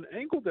there was an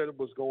angle that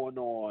was going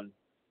on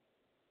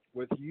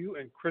with you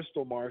and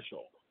Crystal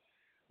Marshall.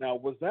 Now,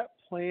 was that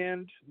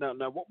planned?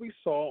 Now, what we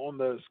saw on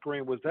the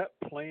screen, was that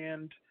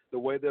planned the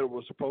way that it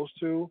was supposed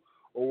to,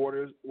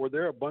 or were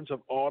there a bunch of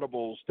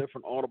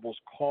different audibles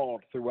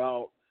called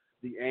throughout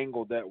the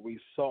angle that we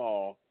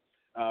saw?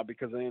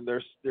 Because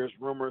there's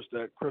rumors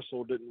that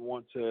Crystal didn't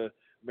want to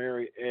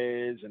marry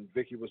Edge, and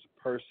Vicky was a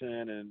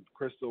person, and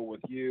Crystal with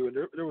you, and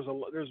there's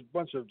a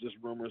bunch of just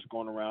rumors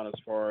going around as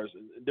far as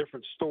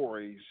different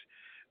stories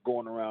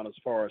going around as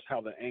far as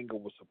how the angle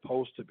was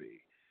supposed to be.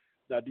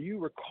 Now, do you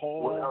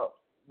recall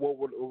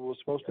what it was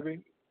supposed to be?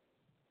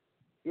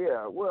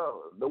 Yeah,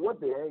 well, what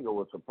the angle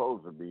was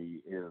supposed to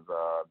be is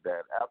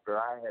that after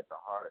I had the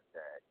heart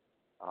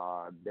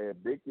attack, that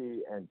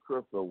Vicky and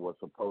Crystal were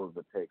supposed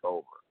to take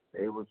over.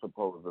 They were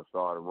supposed to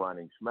start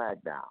running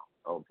SmackDown,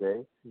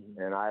 okay?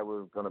 Mm-hmm. And I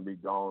was going to be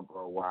gone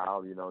for a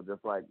while,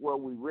 just like,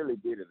 we really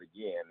did it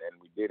again, and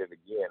we did it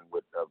again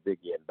with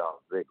Vicky and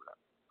Dolph Ziggler.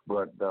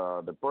 But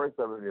the first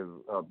of it is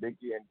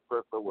Vicky and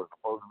Crystal were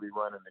supposed to be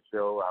running the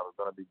show. I was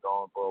going to be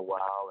gone for a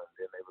while, and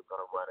then they were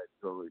going to run it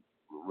till we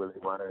really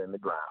run it in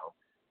the ground.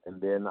 And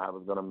then I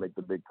was going to make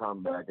the big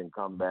comeback and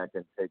come back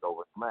and take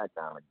over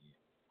SmackDown again.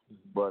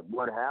 But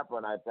what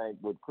happened, I think,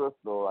 with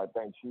Crystal, I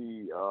think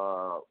she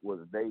was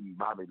dating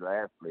Bobby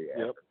Lashley at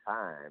the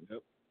time.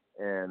 Yep.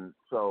 And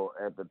so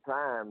at the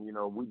time,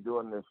 we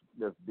doing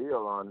this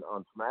deal on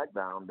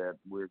SmackDown that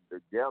we're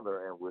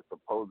together and we're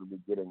supposed to be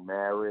getting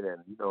married, and,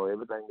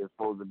 everything is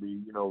supposed to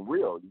be,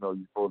 real. You're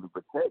supposed to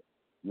protect,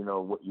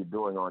 what you're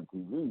doing on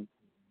TV.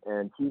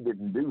 And she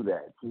didn't do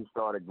that. She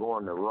started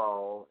going to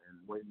Raw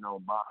and waiting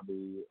on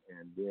Bobby.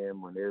 And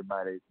then when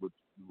everybody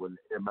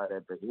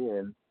at the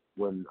end,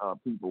 when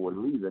people were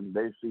leaving,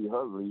 they see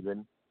her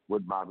leaving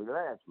with Bobby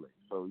Lashley.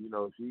 So,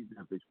 she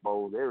just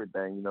exposed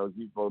everything.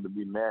 She's supposed to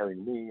be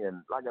marrying me.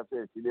 And like I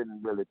said, she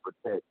didn't really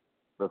protect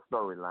the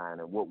storyline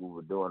and what we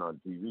were doing on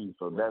TV.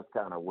 So that's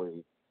kind of where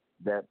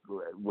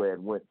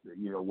it went,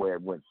 where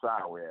it went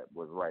sour at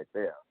was right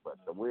there. But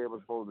the way it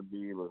was supposed to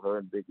be was her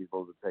and Vicky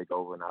supposed to take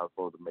over, and I was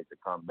supposed to make the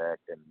comeback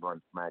and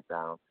run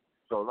SmackDown.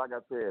 So like I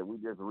said, we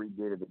just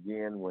redid it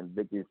again when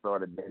Vicky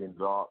started dating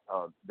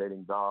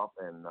Dolph,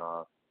 and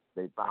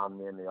they found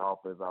me in the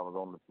office. I was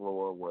on the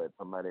floor where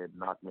somebody had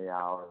knocked me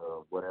out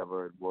or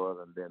whatever it was,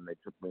 and then they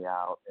took me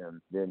out,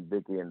 and then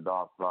Vicky and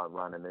Dolph started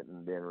running it,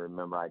 and then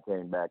remember I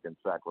came back in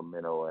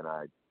Sacramento and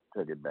I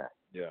took it back.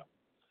 Yeah,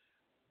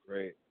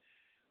 great.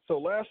 So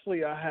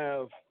lastly, I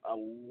have a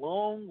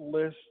long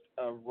list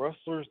of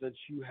wrestlers that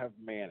you have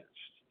managed,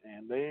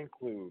 and they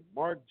include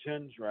Mark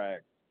Jindrak,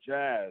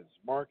 Jazz,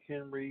 Mark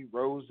Henry,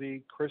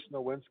 Rosie, Chris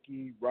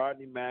Nowinski,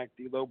 Rodney Mack,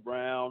 D'Lo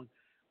Brown,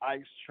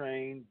 Ice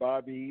Train,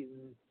 Bobby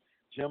Eaton,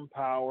 Jim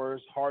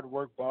Powers, Hard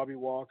Work Bobby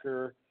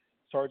Walker,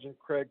 Sergeant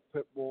Craig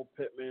Pitbull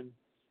Pittman,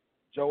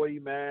 Joey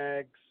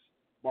Maggs,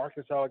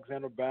 Marcus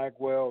Alexander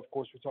Bagwell. Of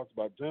course, we talked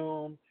about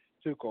Doom,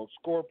 Too Cold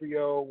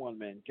Scorpio, One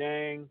Man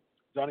Gang,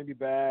 Johnny B.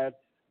 Bad,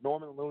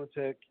 Norman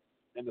Lunatic,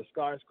 and the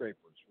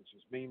Skyscrapers, which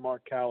is Mean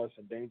Mark Callis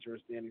and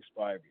Dangerous Danny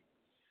Spivey.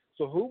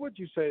 So who would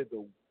you say is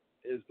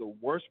the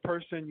worst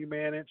person you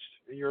managed,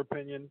 in your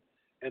opinion,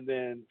 and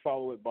then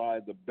follow it by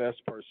the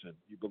best person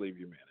you believe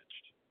you managed?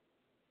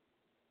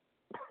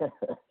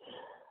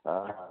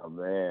 Oh,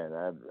 man,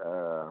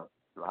 a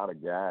lot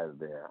of guys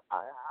there.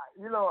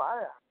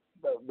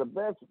 The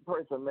best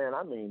person, man,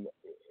 I mean,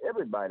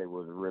 everybody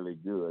was really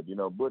good.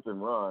 Butch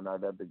and Ron,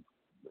 I'd have to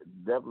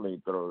definitely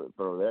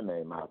throw their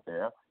name out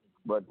there.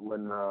 But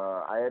when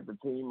I had the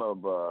team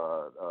of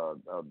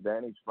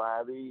Danny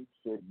Spivey,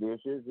 Sid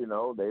Vicious,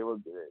 they were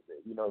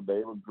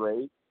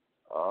great.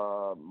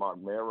 Mark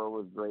Mero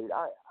was great.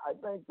 I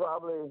think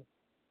probably,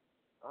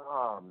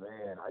 oh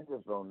man, I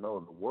just don't know,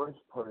 the worst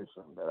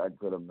person that I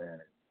could have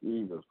managed.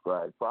 Jesus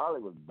Christ,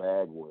 probably was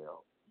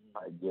Bagwell.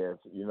 I guess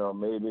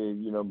maybe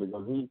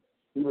because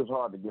he was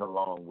hard to get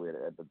along with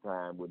at the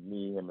time with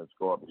me, him, and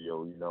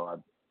Scorpio.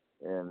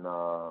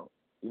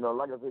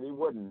 Like I said, he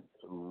wasn't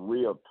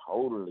real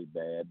totally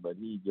bad, but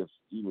he was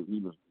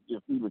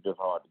just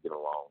hard to get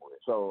along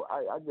with. So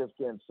I just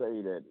can't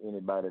say that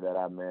anybody that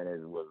I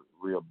managed was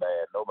real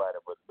bad. Nobody,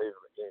 but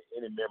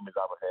any memories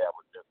I would have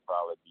would just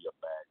probably be a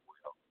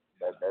Bagwell.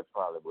 That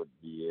probably would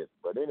be it.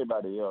 But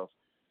anybody else,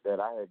 that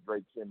I had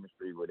great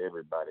chemistry with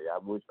everybody. I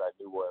wish I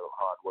knew what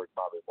Hard Work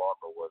Bobby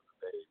Walker was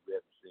today. We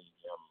haven't seen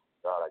him,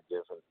 God, I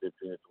guess in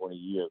 15 or 20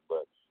 years,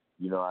 but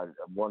I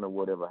wonder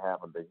whatever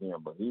happened to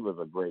him, but he was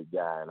a great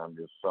guy, and I'm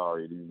just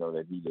sorry,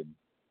 that he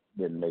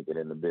didn't make it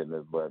in the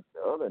business. But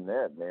other than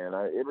that, man,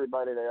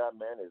 everybody that I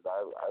managed,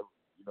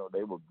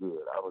 they were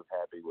good. I was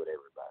happy with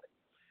everybody.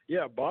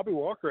 Yeah, Bobby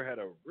Walker had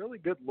a really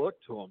good look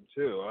to him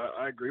too.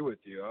 I agree with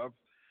you.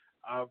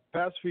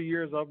 Past few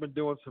years, I've been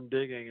doing some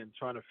digging and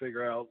trying to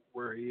figure out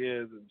where he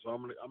is, and so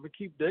I'm gonna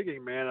keep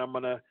digging, man. I'm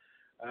gonna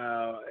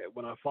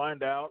when I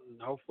find out,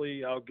 and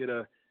hopefully I'll get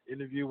a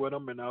interview with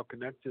him, and I'll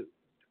connect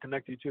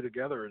you two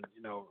together, and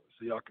so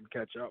y'all can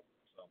catch up.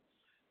 So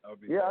that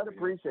would be I'd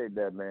appreciate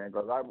that, man,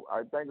 because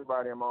I think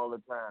about him all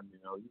the time. He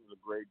was a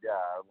great guy.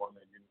 I wonder,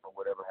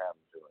 whatever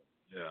happened to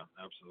him. Yeah,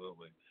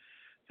 absolutely.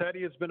 Teddy,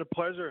 it's been a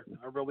pleasure.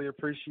 I really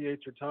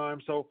appreciate your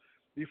time. So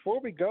before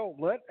we go,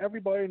 let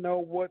everybody know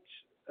what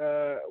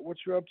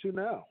you're up to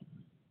now.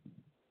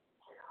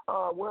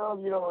 Well,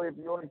 if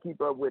you want to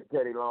keep up with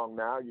Teddy Long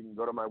now, you can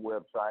go to my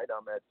website.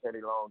 I'm at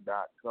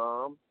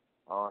teddylong.com.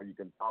 You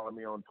can follow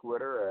me on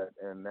Twitter,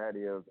 and that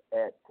is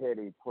at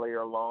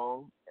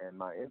TeddyPlayerLong, and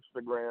my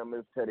Instagram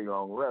is Teddy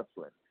Long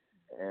Wrestling.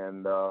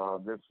 And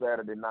this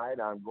Saturday night,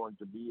 I'm going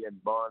to be in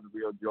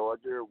Barnesville,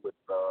 Georgia, with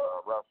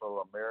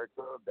Wrestle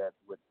America. That's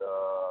with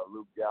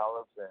Luke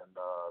Gallows and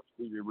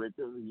Stevie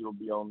Richards. He'll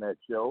be on that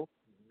show.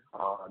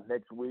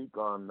 Next week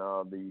on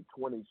the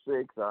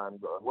 26th,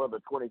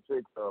 the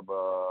 26th of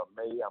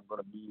May, I'm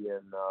going to be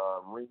in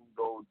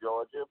Ringo,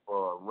 Georgia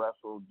for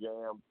Wrestle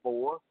Jam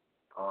 4.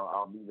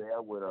 I'll be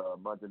there with a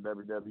bunch of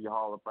WWE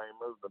Hall of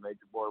Famers. The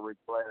Nature Boy Ric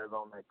Flair is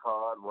on that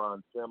card.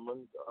 Ron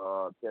Simmons,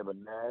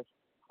 Kevin Nash,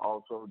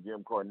 also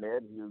Jim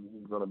Cornette.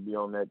 He's going to be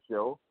on that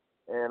show.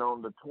 And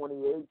on the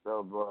 28th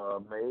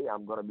of May,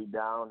 I'm going to be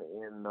down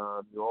in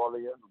New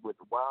Orleans with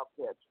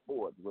Wildcat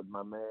Sports with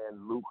my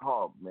man Luke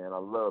Hawk. Man, I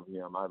love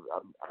him. I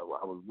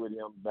was with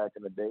him back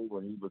in the day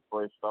when he was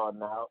first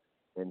starting out,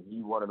 and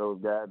he one of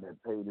those guys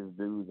that paid his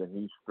dues, and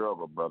he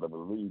struggled, brother.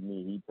 Believe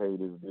me, he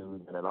paid his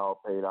dues, and it all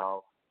paid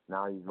off.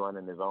 Now he's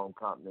running his own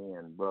company,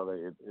 and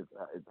brother,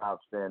 it's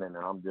outstanding,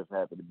 and I'm just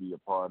happy to be a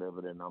part of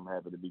it, and I'm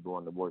happy to be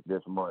going to work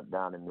this month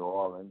down in New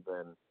Orleans.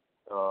 And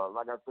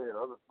like I said,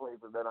 other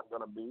places that I'm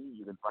going to be,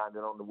 you can find it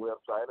on the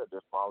website, or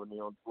just follow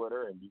me on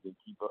Twitter, and you can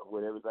keep up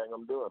with everything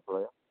I'm doing,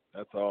 player.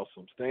 That's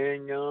awesome.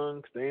 Staying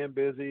young, staying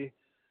busy,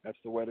 That's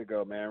the way to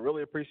go, man.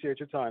 Really appreciate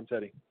your time,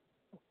 Teddy.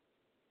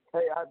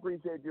 Hey, I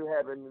appreciate you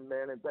having me,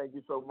 man, and thank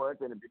you so much.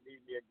 And if you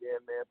need me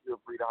again, man, feel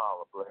free to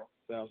holler, player.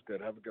 Sounds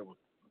good. Have a good one.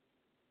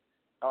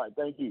 All right,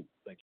 thank you.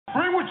 Thank you.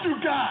 Bring what you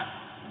got.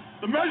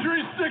 The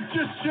measuring stick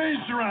just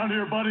changed around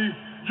here, buddy.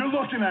 You're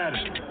looking at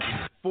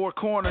it. Four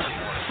corners,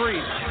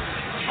 free.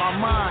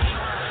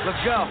 Armand,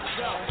 let's go.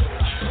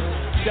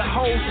 The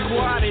whole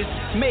squad is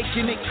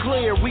making it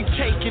clear we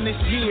taking this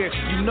year.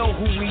 You know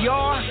who we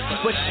are,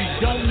 but you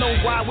don't know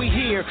why we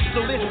here.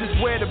 So this is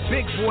where the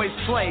big boys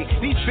play.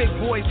 These big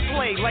boys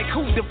play like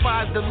who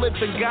defies the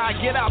living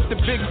God? Get out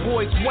the big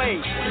boys' way.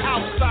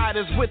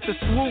 Outsiders with the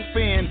swoop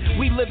in.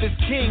 We live as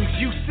kings.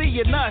 You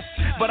see in us,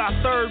 but our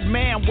third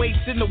man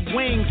waits in the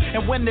wings.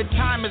 And when the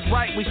time is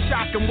right, we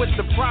shock him with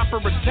the proper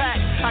attack.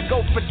 I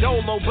go for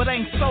Dolo, but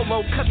ain't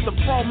solo. Cut the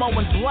promo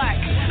in black.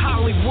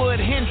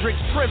 Hollywood,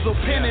 Hendrix, Frizzle,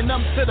 pinning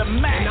them to the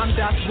max. And I'm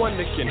Doc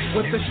Wonderkin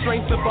with the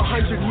strength of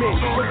 100 men,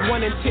 with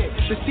one intent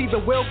to see the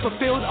will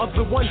fulfilled of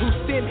the one who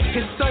sent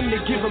his son to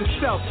give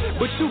himself.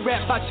 But you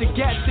rap about your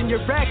gats and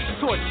your rags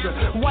torture.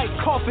 White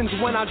coffins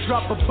when I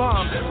drop a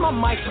bomb. My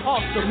mic's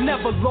awesome,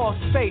 never lost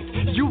faith.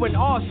 You in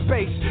our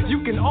space, you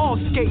can all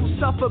skate,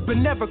 suffer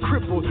but never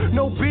crippled.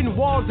 No bin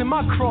walls in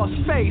my cross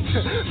face.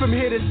 From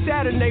here to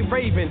Saturn they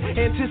raving,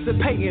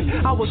 anticipating.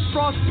 I was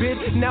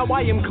frostbit, now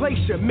I am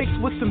glacier, mixed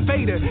with some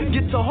Vader.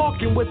 Get to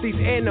hawking with these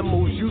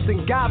animals,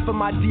 using God for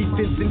my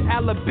defense. In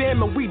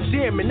Alabama we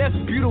jamming, that's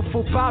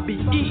beautiful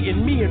Bobby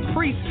Eaton. Me and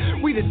Priest,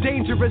 we the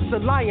dangerous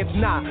alliance.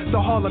 Nah, the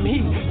Harlem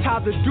Heat, tie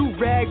the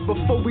do-rag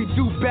before we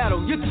do battle.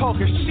 You're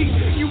talking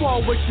shit, you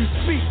all what you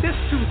speak, this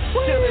too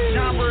sweet. Till the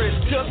genre is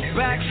took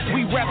back,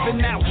 we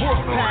reppin' that wolf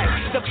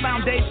pack. The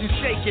foundation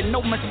shaking, no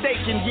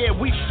mistaking, yeah,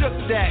 we shook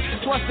that.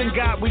 Trust in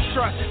God we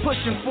trust,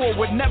 pushing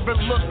forward, never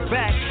look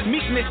back.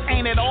 Meekness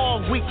ain't at all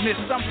weakness,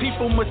 some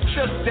people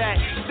mistook that.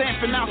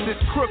 Stamping out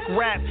this crook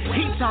rap,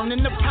 he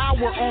turning the power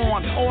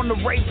on the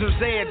razor's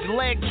edge.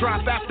 Leg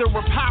drop after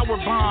a power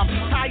bomb.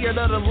 Tired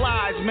of the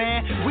lies,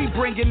 man, we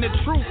bringing the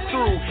truth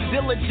through.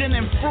 Diligent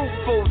and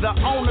fruitful, the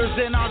owners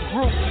in our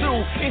group too.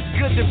 It's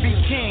good to be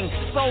king,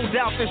 sold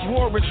out, this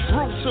war is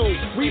brutal.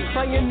 We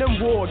playing them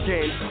war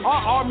games,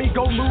 our army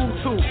go lose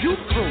too. You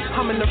through,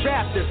 I'm in the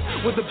rafters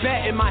with a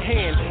bat in my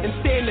hand, and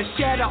stand to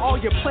shatter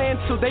all your plans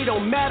till they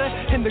don't matter.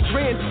 In the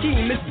grand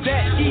scheme, it's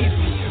that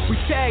easy. We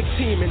tag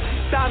teaming,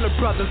 Steiner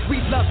brothers,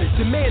 we love it.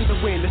 Demand the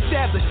win,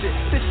 establish it.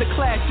 This the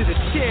clash of the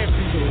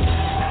champions.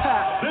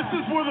 This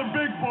is where the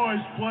big boys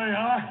play,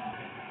 huh?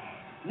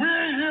 We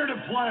ain't here to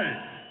play.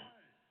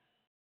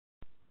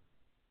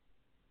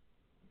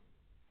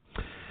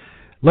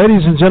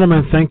 Ladies and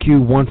gentlemen, thank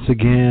you once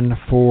again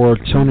for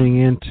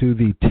tuning in to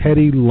the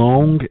Teddy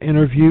Long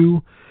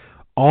interview.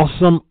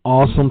 Awesome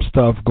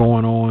stuff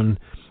going on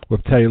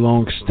with Teddy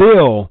Long.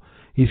 Still,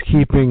 he's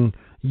keeping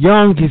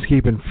young, he's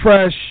keeping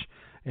fresh,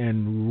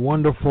 and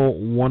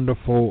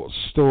wonderful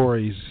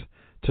stories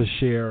to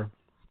share,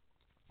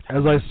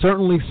 as I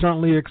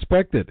certainly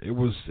expected. It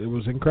was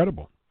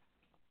incredible.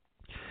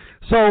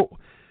 So,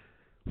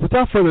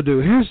 without further ado,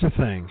 here's the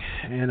thing,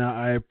 and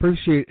I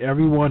appreciate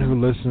everyone who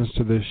listens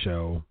to this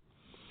show,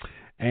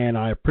 and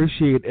I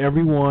appreciate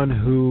everyone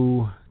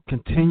who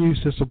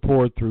continues to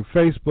support through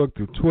Facebook,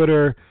 through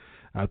Twitter,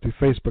 through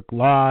Facebook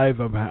Live.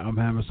 I'm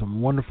having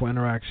some wonderful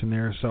interaction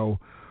there. So,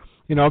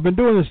 I've been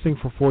doing this thing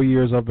for 4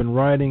 years. I've been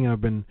writing.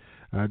 I've been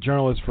a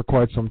journalist for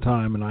quite some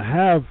time, and I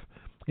have,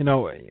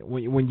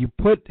 when you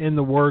put in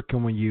the work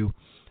and when you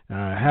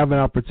have an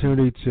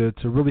opportunity to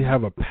really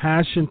have a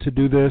passion to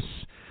do this,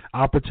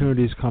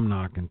 opportunities come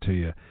knocking to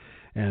you.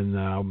 And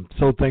I'm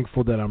so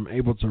thankful that I'm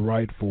able to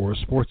write for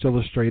Sports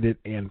Illustrated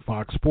and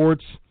Fox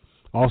Sports.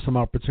 Awesome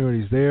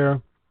opportunities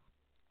there.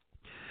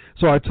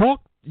 So I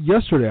talked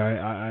yesterday.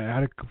 I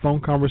had a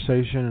phone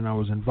conversation, and I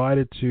was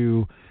invited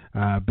to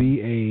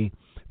be a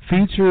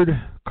featured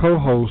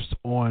co-host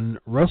on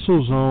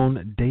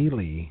WrestleZone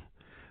Daily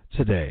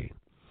today.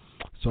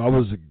 So I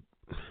was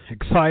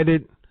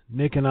excited.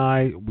 Nick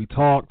and we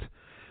talked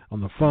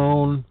on the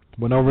phone,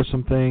 went over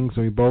some things,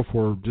 and we both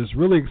were just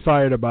really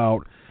excited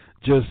about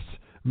just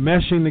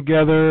meshing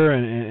together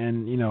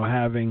and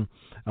having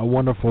a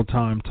wonderful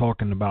time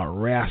talking about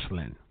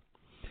wrestling.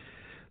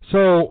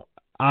 So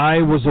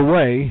I was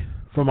away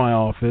from my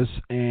office,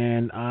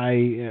 and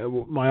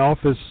my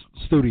office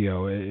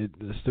studio.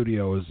 The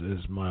studio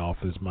is my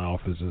office. My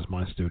office is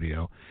my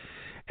studio.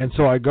 And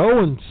so I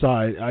go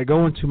inside. I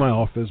go into my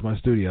office, my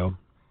studio,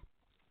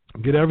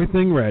 get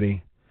everything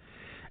ready,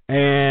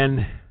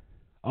 and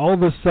all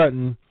of a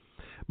sudden,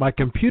 my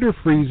computer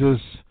freezes.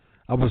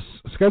 I was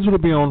scheduled to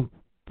be on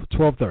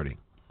 12:30.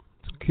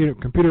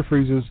 Computer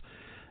freezes.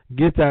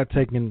 Get that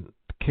taken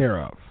care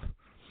of.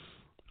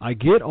 I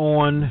get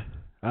on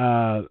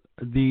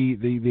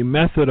the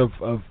method of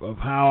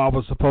how I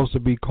was supposed to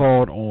be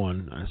called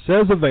on. It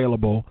says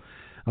available.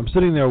 I'm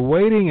sitting there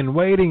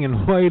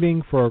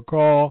waiting for a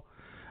call.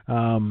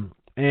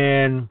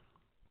 And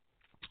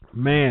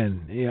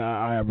man,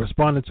 I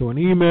responded to an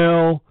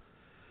email,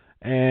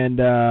 and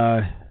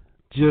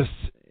just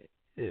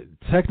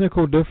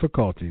technical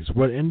difficulties.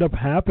 What ended up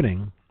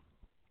happening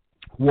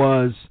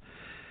was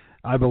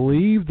I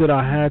believe that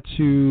I had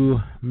to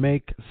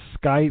make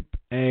Skype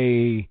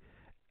a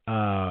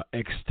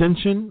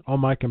extension on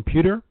my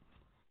computer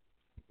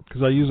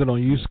because I use it on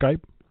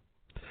Skype.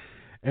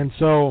 And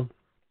so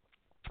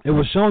it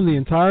was showing the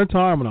entire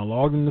time when I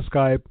logged into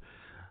Skype.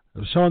 It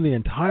was showing the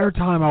entire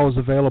time I was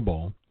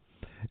available.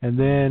 And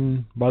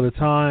then by the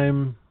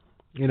time,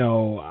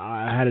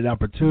 I had an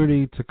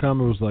opportunity to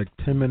come, it was like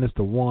 10 minutes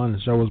to 1. The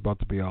show was about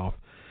to be off.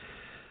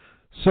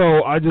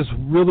 So I just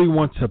really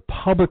want to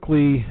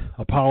publicly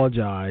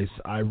apologize.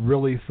 I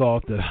really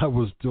thought that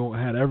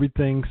I had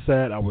everything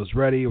set. I was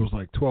ready. It was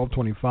like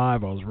 12:25. I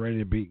was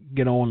ready to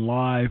get on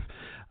live.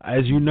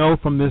 As you know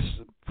from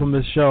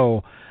this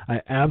show,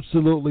 I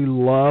absolutely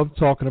love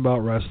talking about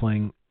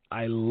wrestling.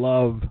 I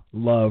love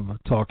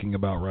talking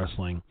about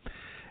wrestling.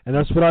 And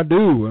that's what I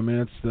do. I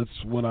mean,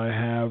 that's what I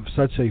have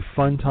such a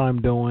fun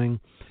time doing.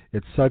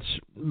 It's such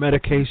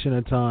medication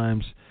at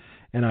times,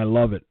 and I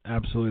love it.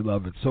 Absolutely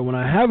love it. So when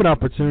I have an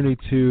opportunity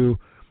to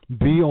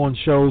be on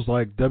shows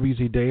like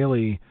WZ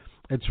Daily,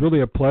 it's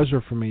really a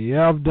pleasure for me.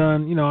 Yeah, I've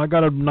done, I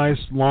got a nice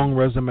long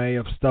resume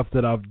of stuff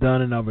that I've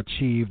done and I've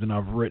achieved and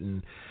I've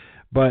written.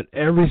 But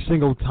every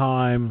single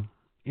time,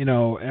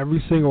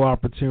 every single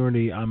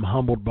opportunity I'm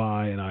humbled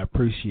by and I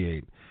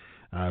appreciate.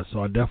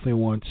 So I definitely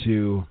want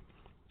to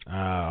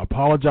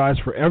apologize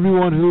for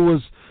everyone who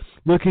was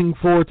looking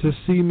forward to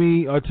see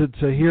me or to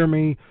hear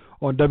me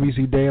on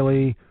WZ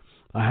Daily.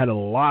 I had a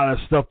lot of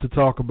stuff to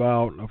talk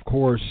about, of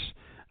course,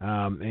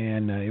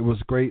 and it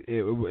was great.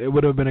 It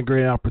would have been a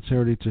great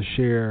opportunity to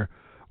share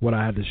what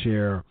I had to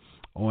share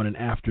on an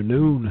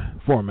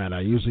afternoon format. I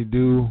usually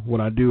do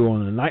what I do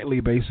on a nightly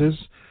basis,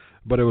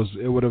 but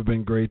it would have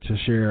been great to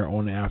share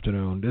on the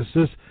afternoon. This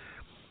is,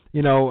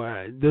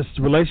 this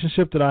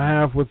relationship that I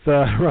have with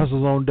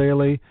WrestleZone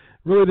Daily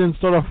really didn't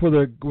start off with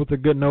a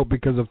good note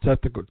because of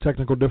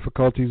technical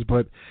difficulties,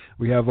 but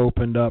we have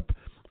opened up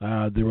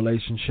the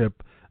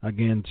relationship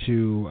again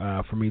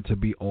for me to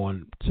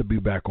be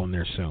back on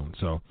there soon.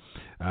 So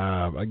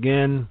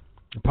again,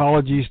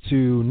 apologies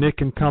to Nick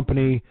and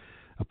company.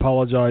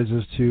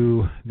 Apologizes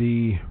to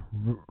the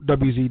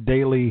WZ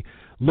Daily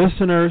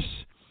listeners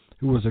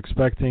who was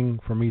expecting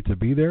for me to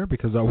be there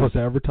because I was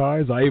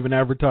advertised. I even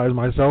advertised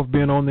myself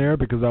being on there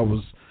because I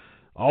was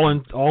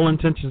all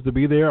intentions to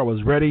be there. I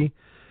was ready.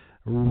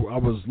 I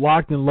was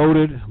locked and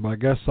loaded, but I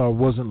guess I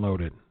wasn't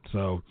loaded.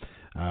 So,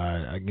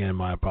 again,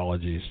 my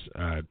apologies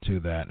to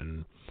that.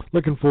 And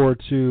looking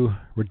forward to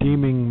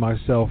redeeming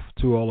myself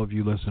to all of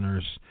you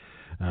listeners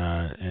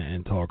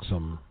and talk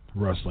some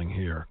wrestling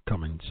here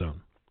coming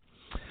soon.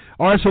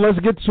 All right, so let's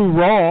get to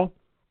Raw.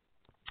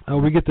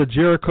 We get the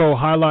Jericho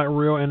highlight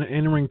reel and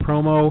in-ring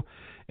promo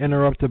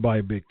interrupted by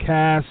Big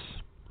Cass.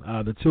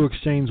 The two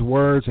exchange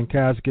words, and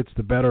Cass gets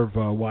the better of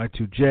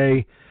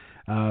Y2J.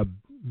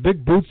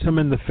 Big boots him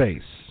in the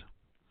face.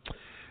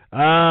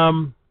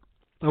 I'm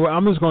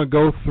just going to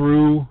go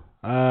through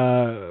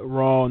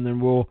Raw, and then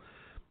we'll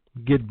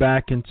get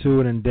back into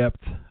it in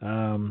depth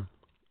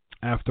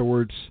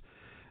afterwards.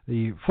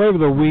 The flavor of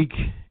the week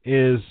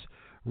is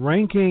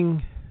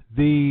ranking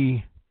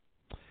the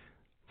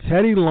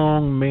Teddy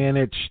Long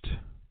managed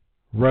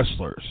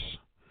wrestlers.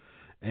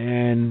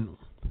 And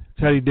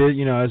Teddy did,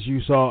 as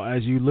you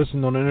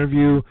listened on the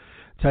interview,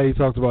 Teddy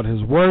talked about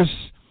his worst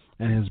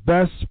and his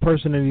best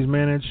person that he's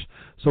managed.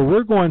 So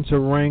we're going to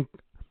rank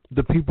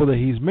the people that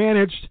he's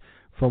managed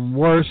from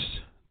worst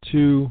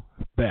to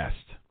best.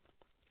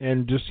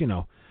 And just,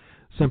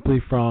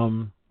 simply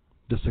from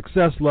the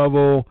success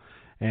level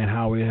and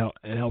how it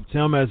helped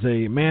him as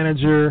a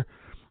manager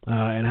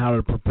and how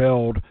it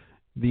propelled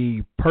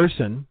the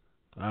person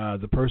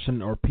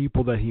or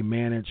people that he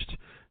managed,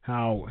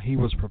 how he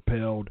was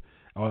propelled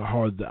or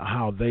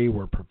how they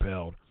were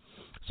propelled.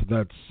 So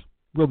that's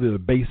really the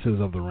basis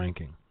of the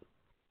ranking.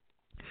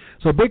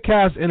 So Big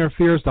Cass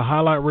interferes the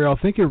highlight reel.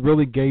 I think it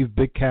really gave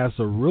Big Cass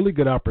a really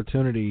good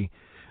opportunity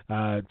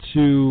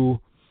to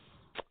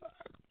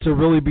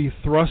really be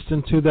thrust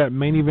into that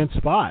main event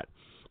spot.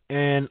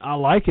 And I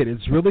like it.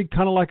 It's really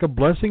kind of like a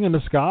blessing in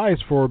disguise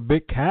for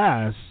Big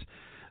Cass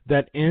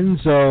that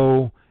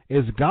Enzo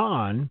is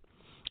gone.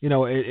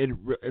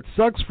 It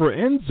sucks for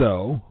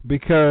Enzo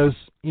because,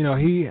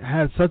 he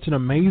had such an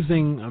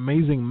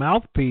amazing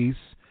mouthpiece.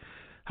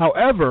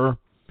 However,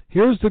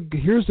 here's the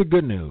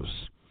good news.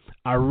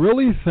 I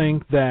really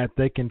think that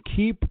they can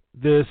keep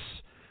this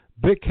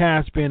Big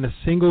Cass being a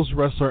singles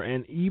wrestler,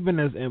 and even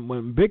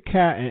when Big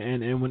Cass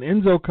and when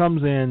Enzo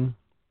comes in,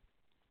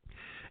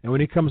 and when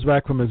he comes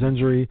back from his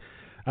injury,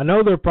 I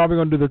know they're probably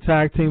going to do the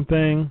tag team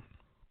thing,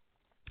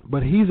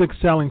 but he's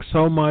excelling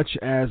so much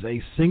as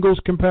a singles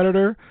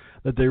competitor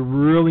that they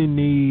really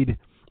need.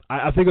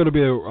 I think it'll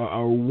be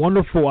a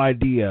wonderful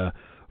idea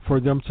for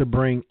them to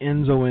bring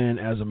Enzo in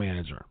as a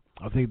manager.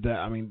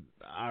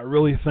 I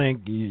really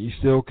think you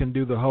still can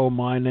do the whole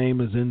 "my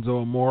name is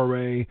Enzo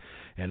Amore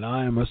and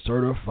I am a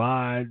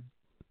certified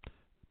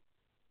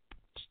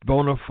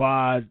bona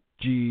fide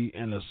G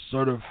and a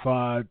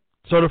certified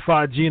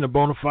G and a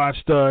bona fide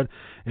stud,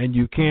 and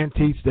you can't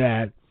teach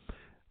that,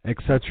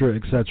 etc.,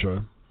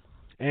 etc."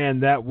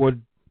 and that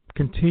would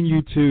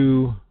continue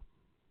to,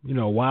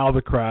 wow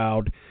the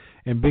crowd,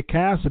 and Big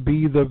Cass would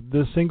be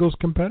the singles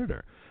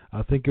competitor.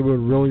 I think it would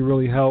really,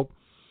 really help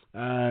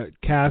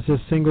Cass's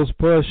singles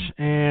push,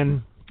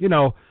 and,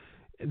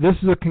 this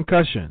is a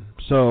concussion.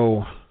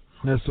 So,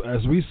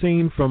 as we've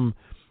seen from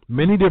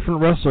many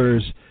different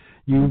wrestlers,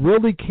 you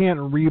really can't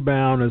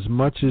rebound as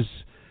much as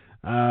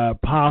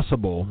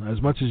possible,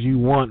 as much as you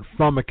want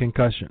from a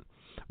concussion.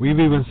 We've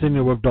even seen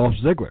it with Dolph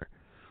Ziggler.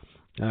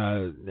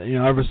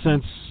 Ever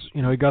since,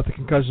 he got the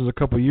concussions a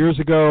couple years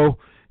ago,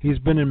 he's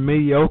been in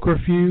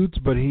mediocre feuds,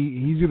 but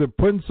he's either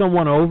putting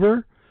someone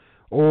over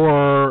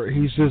or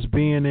he's just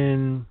being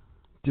in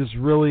just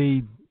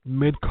really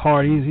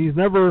mid-card. He's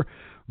never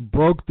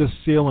broke the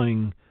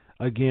ceiling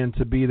again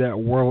to be that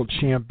world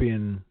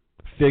champion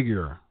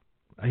figure.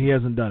 He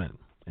hasn't done it.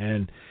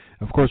 And,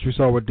 of course, we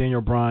saw with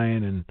Daniel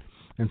Bryan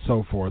and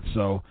so forth.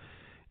 So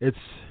it's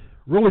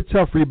really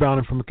tough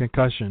rebounding from a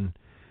concussion,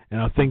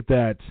 and I think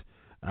that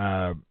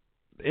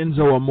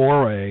Enzo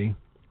Amore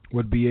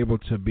would be able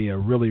to be a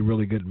really,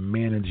 really good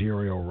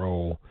managerial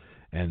role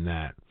in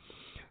that.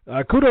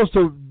 Kudos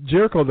to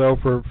Jericho, though,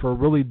 for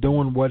really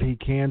doing what he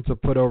can to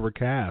put over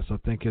Cass. I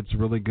think it's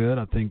really good.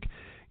 I think,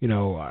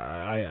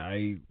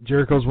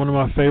 Jericho's one of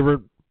my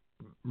favorite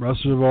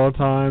wrestlers of all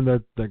time.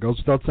 That goes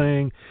without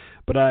saying.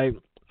 But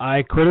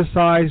I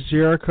criticize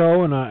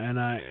Jericho, and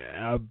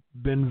I've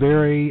been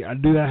I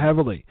do that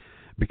heavily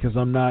because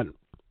I'm not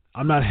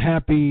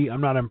happy.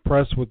 I'm not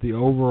impressed with the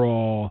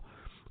overall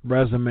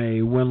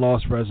resume,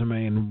 win-loss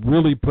resume, and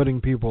really putting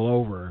people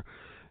over.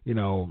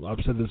 I've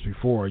said this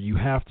before. You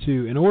have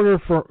to, in order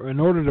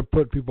to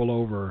put people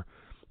over,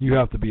 you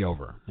have to be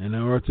over. And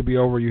in order to be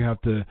over, you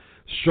have to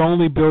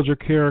strongly build your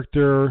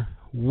character,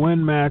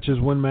 win matches,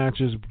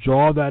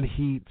 draw that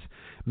heat,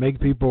 make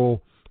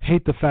people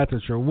hate the fact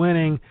that you're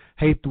winning,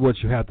 hate what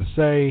you have to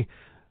say.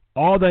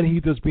 All that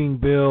heat that's being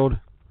built,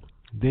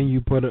 then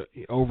you put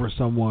over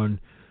someone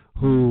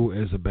who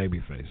is a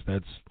babyface.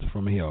 That's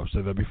from a heel. I've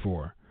said that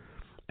before.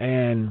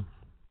 And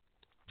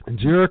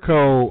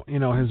Jericho,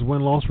 his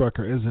win-loss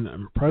record isn't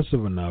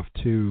impressive enough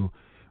to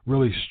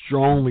really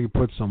strongly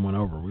put someone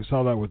over. We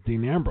saw that with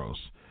Dean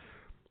Ambrose.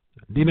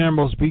 Dean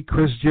Ambrose beat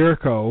Chris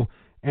Jericho,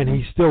 and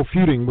he's still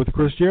feuding with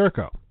Chris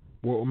Jericho.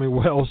 Well,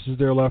 what else is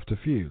there left to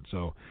feud?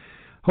 So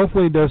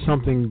hopefully he does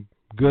something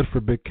good for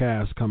Big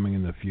Cass coming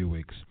in a few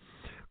weeks.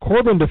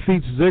 Corbin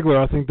defeats Ziggler.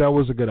 I think that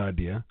was a good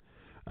idea.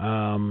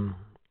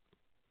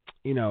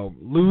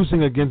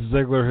 Losing against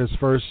Ziggler, his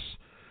first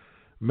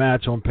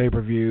match on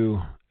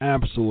pay-per-view,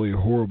 absolutely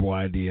horrible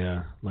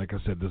idea. Like I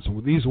said,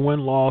 these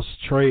win-loss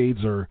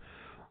trades are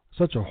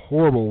such a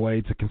horrible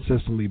way to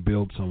consistently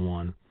build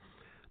someone.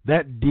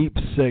 That deep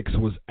six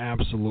was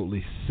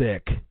absolutely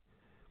sick.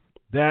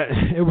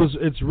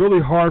 It's really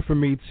hard for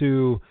me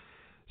to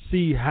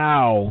see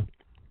how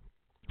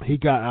he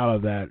got out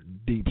of that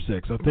deep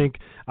six. I think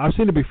I've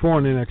seen it before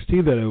in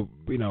NXT that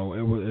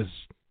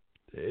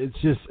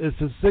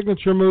it's a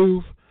signature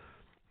move,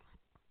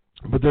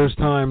 but there's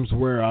times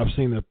where I've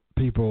seen that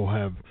people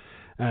have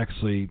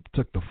actually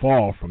took the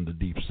fall from the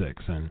deep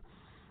six, and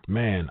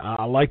man,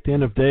 I like the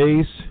end of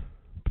days,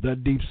 but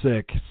that deep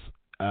six,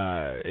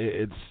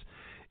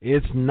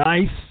 it's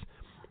nice,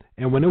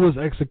 and when it was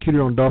executed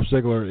on Dolph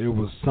Ziggler, it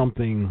was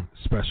something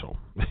special.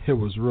 It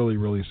was really,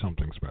 really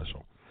something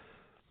special.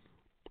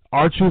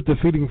 R-Truth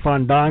defeating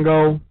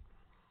Fandango.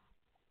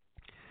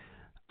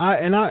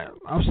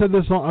 I've said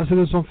this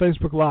on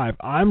Facebook Live.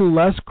 I'm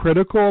less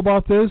critical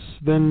about this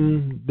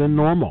than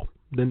normal,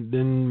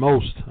 than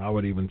most, I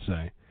would even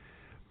say.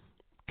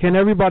 Can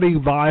everybody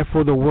vie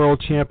for the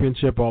world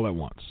championship all at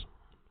once?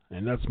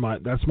 And that's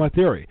my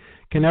theory.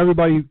 Can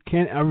everybody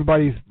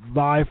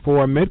vie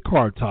for a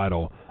mid-card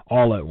title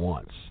all at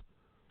once?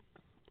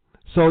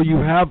 So you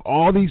have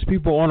all these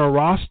people on a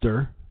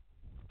roster,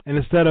 and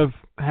instead of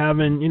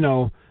having,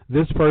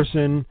 this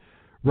person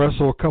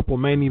wrestle a couple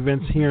main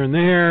events here and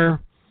there,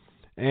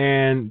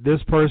 and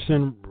this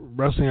person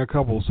wrestling a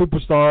couple of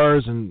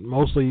superstars, and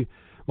most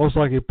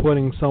likely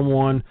putting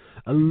someone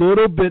a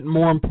little bit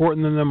more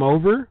important than them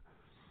over,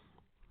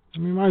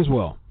 might as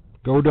well.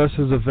 Goldust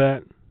is a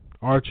vet.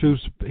 R-Truth,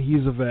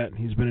 he's a vet.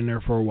 He's been in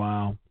there for a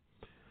while.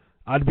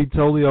 I'd be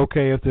totally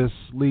okay if this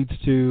leads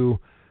to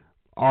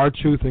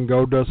R-Truth and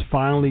Goldust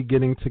finally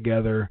getting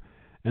together,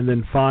 and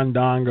then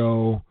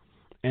Fandango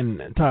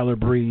and Tyler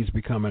Breeze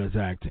becoming a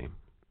tag team.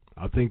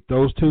 I think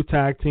those two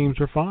tag teams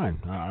are fine.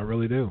 I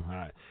really do.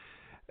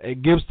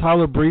 It gives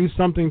Tyler Breeze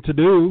something to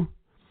do.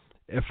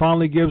 It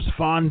finally gives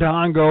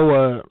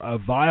Fandango a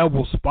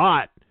viable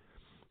spot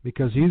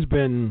because he's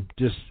been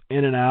just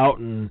in and out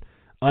and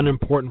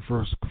unimportant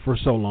for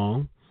so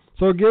long.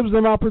 So it gives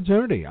them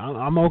opportunity.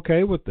 I'm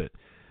okay with it.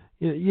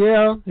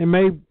 Yeah, it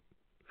may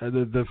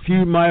the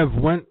feud might have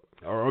went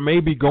or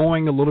maybe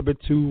going a little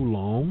bit too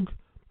long.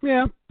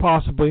 Yeah,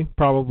 possibly,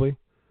 probably.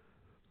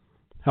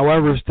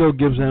 However, it still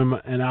gives them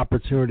an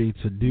opportunity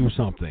to do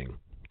something,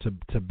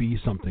 to be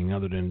something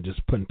other than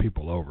just putting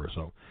people over.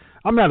 So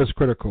I'm not as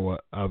critical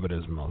of it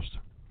as most.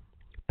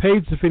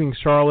 Paige defeating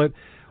Charlotte.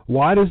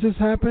 Why does this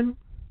happen?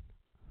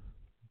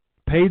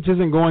 Paige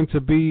isn't going to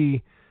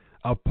be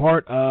a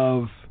part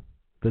of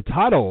the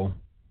title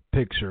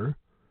picture.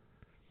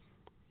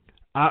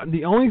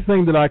 The only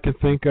thing that I can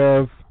think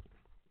of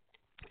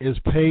is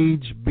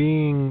Paige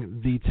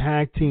being the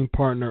tag team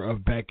partner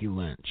of Becky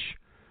Lynch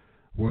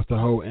with the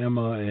whole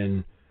Emma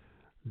and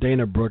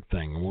Dana Brooke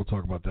thing, and we'll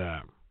talk about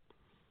that.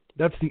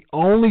 That's the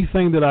only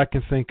thing that I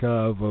can think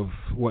of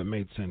what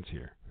made sense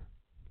here.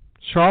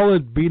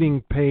 Charlotte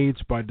beating Paige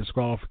by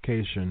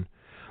disqualification,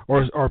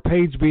 or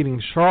Paige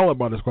beating Charlotte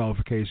by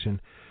disqualification,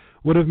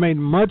 would have made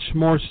much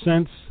more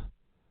sense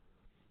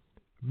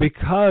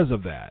because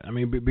of that. I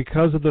mean,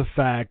 because of the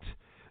fact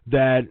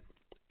that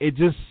it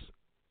just,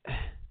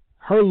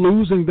 her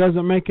losing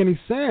doesn't make any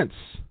sense.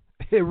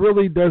 It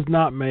really does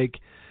not make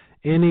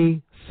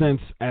any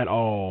sense at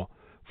all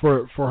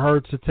for her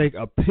to take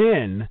a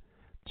pin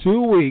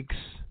 2 weeks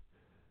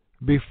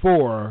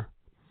before.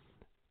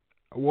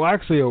 Well,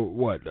 actually,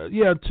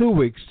 2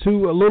 weeks, a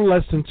little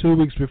less than 2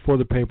 weeks before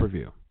the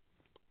pay-per-view,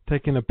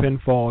 taking a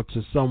pinfall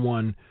to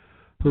someone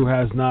who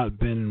has not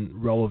been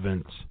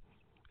relevant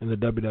in the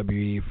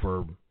WWE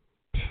for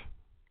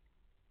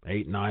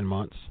 8-9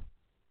 months.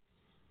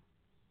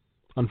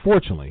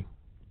 Unfortunately,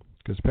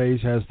 because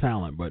Paige has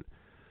talent, but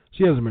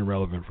she hasn't been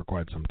relevant for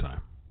quite some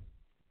time.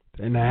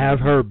 And to have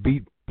her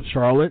beat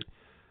Charlotte,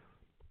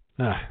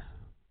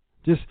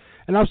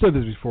 and I've said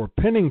this before,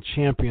 pinning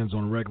champions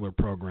on regular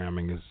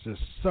programming is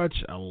just such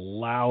a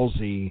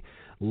lousy,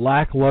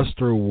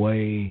 lackluster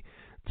way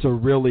to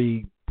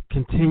really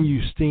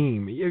continue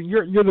steam.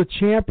 You're the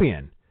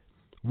champion.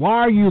 Why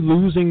are you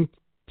losing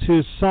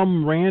to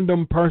some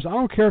random person? I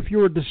don't care if you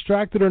were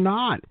distracted or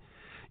not.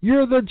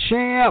 You're the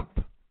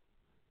champ.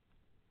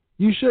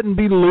 You shouldn't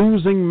be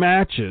losing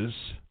matches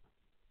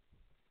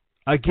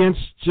against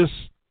just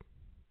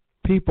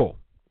people.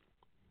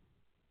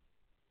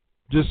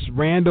 Just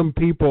random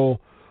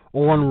people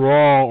on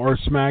Raw or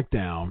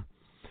SmackDown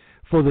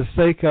for the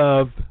sake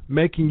of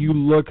making you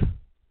look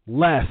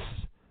less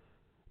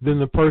than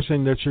the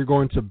person that you're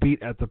going to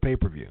beat at the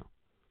pay-per-view.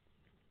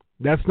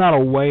 That's not a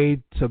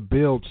way to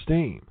build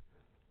steam.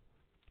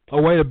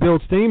 A way to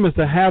build steam is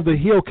to have the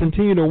heel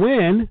continue to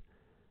win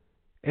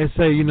and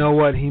say, you know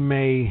what,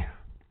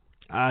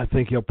 I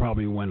think he'll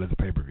probably win at the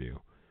pay-per-view.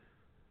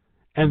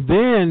 And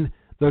then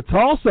the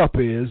toss-up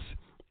is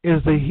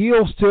the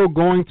heel still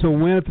going to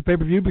win at the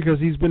pay-per-view because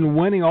he's been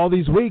winning all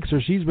these weeks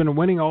or she's been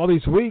winning all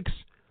these weeks?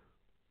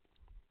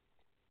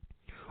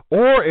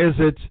 Or is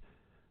it,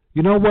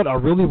 you know what, I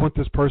really want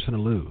this person to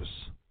lose.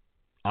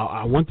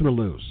 I want them to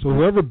lose. So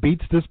whoever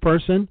beats this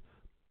person,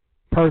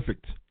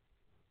 perfect.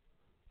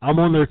 I'm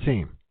on their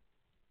team.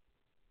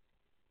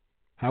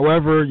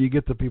 However, you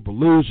get the people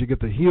lose, you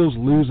get the heels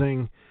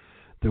losing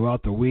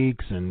throughout the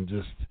weeks, and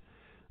just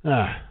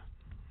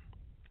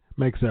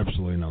makes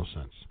absolutely no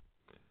sense.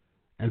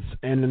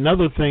 And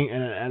another thing,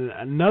 and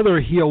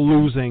another heel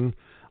losing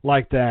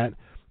like that,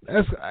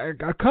 that's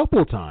a couple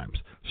of times.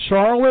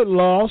 Charlotte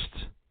lost,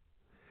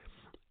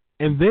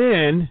 and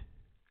then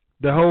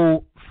the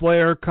whole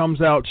Flair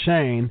comes out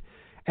Shane,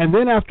 and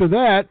then after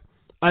that,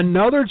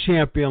 another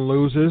champion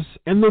loses,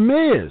 and The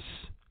Miz.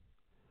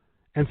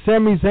 And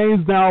Sami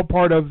Zayn's now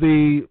part of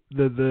the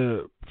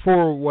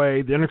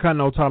four-way, the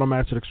Intercontinental title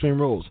match at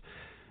Extreme Rules.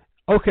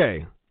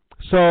 Okay,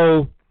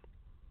 so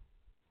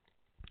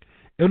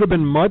it would have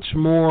been much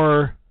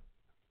more.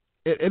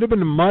 It would have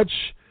been much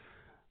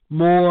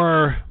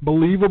more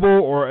believable,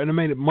 or it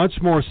made it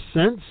much more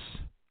sense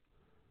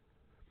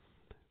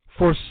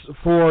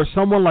for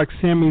someone like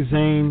Sami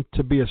Zayn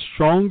to be a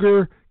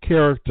stronger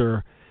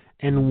character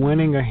and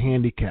winning a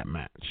handicap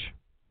match.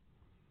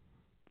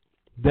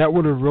 That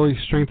would have really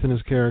strengthened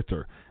his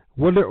character.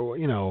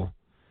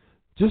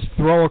 Just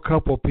throw a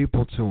couple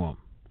people to him.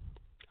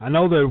 I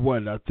know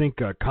that I think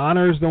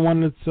Connor's the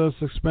one that's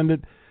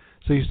suspended.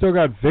 So you still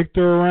got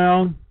Victor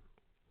around.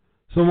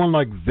 Someone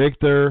like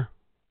Victor.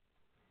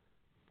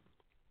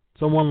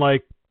 Someone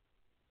like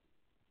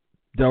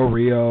Del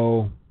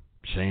Rio,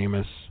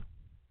 Sheamus.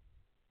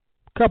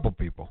 A couple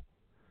people.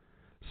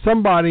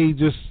 Somebody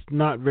just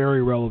not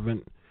very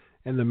relevant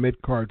in the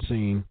mid-card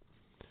scene.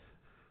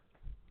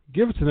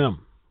 Give it to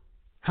them.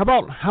 How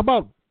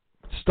about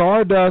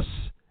Stardust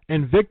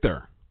and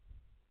Victor?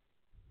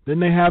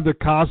 Didn't they have the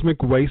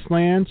Cosmic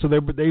Wasteland? So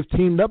they've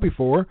teamed up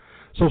before.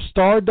 So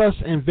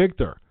Stardust and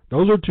Victor,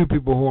 those are two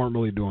people who aren't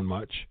really doing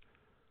much.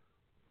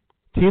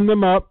 Team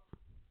them up.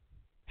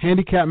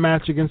 Handicap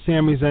match against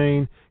Sami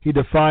Zayn. He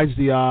defies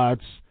the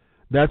odds.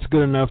 That's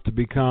good enough to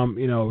become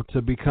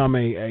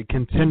a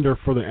contender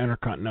for the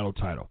Intercontinental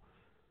title.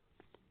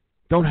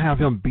 Don't have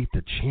him beat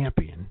the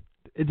champion.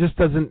 It just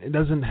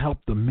doesn't help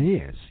The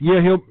Miz.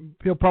 Yeah,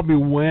 he'll probably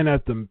win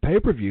at the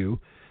pay-per-view,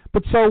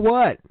 but so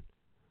what?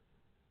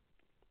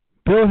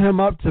 Build him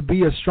up to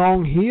be a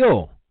strong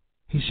heel.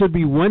 He should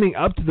be winning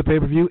up to the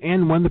pay-per-view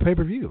and win the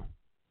pay-per-view.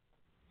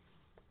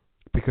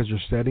 Because you're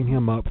setting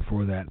him up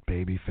for that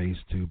babyface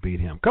to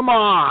beat him. Come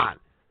on!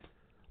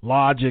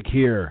 Logic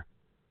here.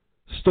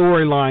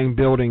 Storyline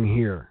building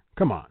here.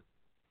 Come on.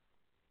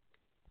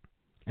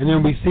 And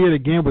then we see it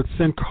again with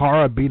Sin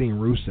Cara beating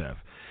Rusev.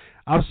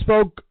 I've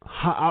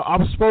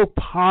spoke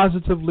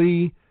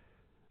positively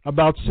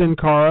about Sin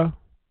Cara,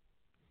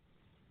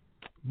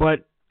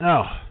 but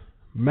oh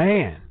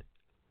man,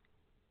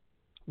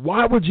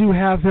 why would you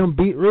have him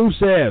beat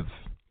Rusev?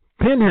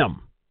 Pin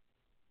him.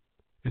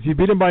 If you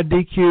beat him by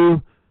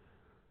DQ,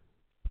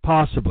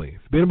 possibly.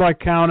 If you beat him by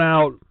count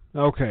out,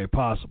 okay,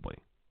 possibly.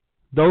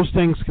 Those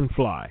things can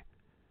fly.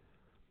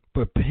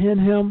 But pin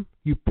him?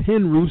 You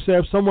pin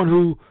Rusev, someone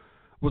who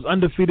was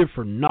undefeated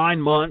for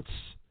 9 months,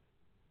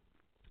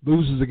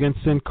 loses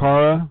against Sin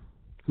Cara,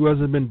 who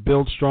hasn't been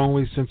built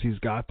strongly since he's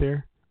got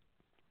there.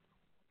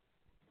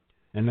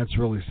 And that's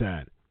really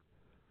sad.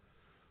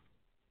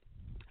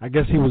 I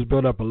guess he was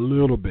built up a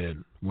little bit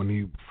when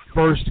he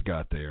first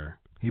got there.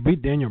 He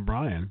beat Daniel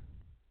Bryan,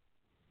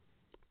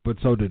 but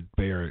so did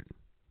Barrett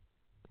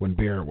when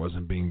Barrett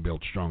wasn't being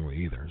built strongly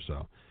either.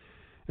 So,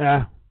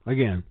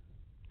 again,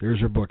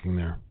 there's your booking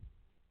there.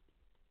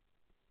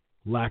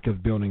 Lack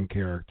of building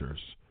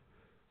characters.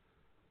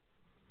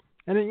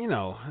 And then,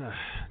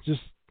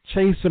 just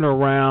chasing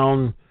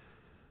around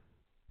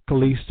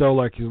Kalisto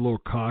like he's a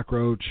little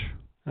cockroach.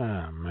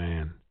 Ah,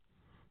 man.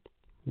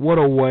 What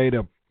a way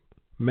to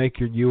make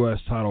your U.S.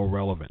 title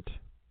relevant.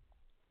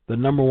 The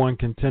number one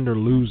contender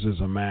loses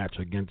a match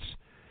against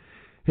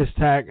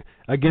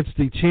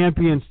the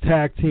champion's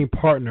tag team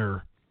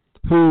partner,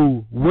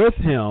 who with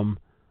him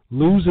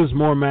loses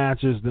more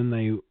matches than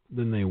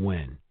they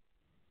win.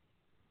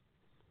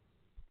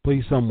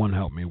 Please, someone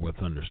help me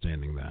with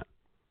understanding that.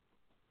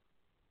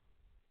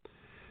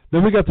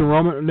 Then we got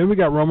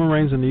Roman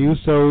Reigns and the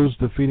Usos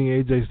defeating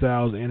AJ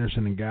Styles,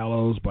 Anderson, and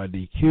Gallows by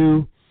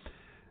DQ.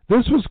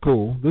 This was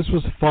cool. This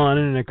was fun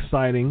and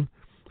exciting.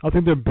 I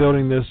think they're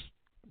building this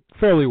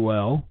fairly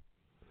well.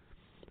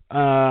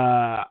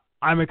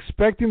 I'm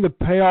expecting the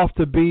payoff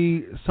to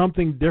be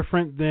something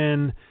different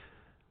than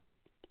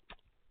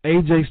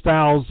AJ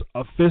Styles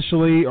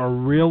officially or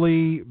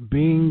really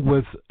being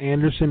with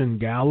Anderson and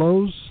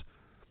Gallows.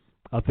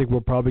 I think we'll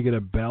probably get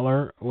a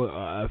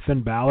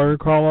Finn Balor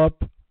call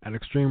up at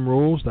Extreme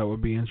Rules. That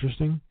would be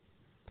interesting.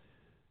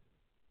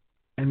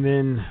 And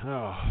then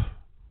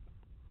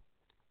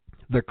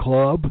the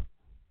club.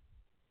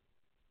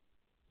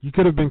 You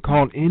could have been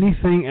called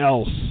anything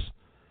else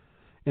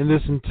in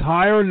this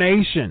entire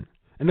nation,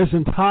 in this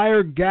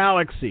entire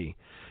galaxy.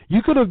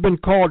 You could have been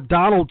called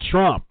Donald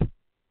Trump.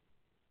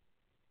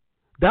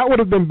 That would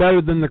have been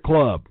better than the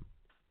club.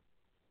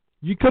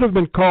 You could have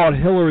been called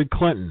Hillary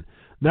Clinton.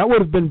 That would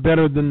have been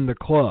better than the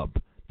club.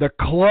 The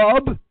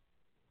club?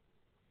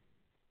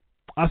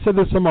 I said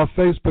this on my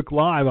Facebook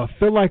Live. I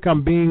feel like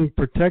I'm being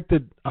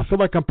protected. I feel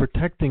like I'm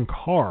protecting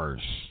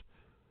cars.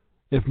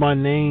 If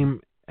I'm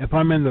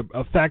in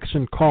a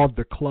faction called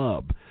the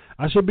club.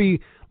 I should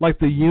be like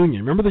the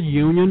Union. Remember the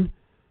Union?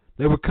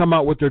 They would come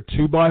out with their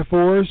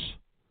 2x4s.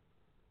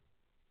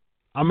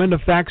 I'm in a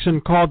faction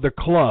called the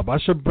club. I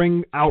should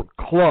bring out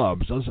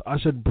clubs. I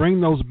should bring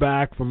those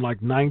back from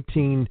like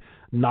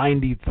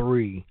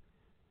 1993.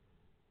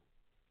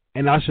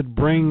 And I should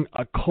bring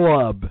a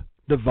club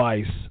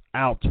device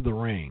out to the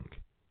ring.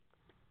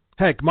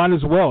 Heck, might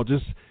as well.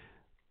 Just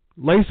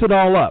lace it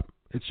all up.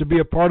 It should be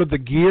a part of the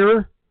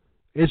gear.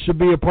 It should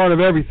be a part of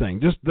everything.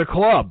 Just the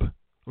club.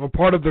 I'm a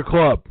part of the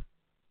club.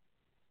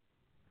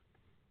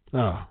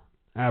 Oh,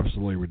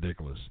 absolutely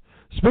ridiculous.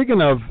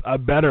 Speaking of a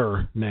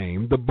better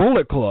name, the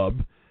Bullet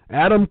Club,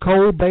 Adam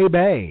Cole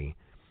Baby,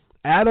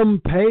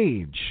 Adam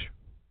Page.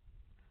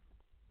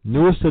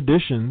 Newest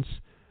additions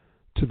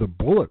to the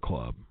Bullet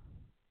Club.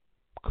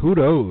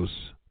 Kudos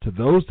to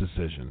those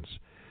decisions.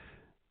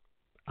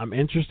 I'm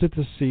interested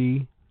to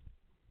see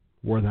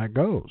where that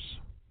goes.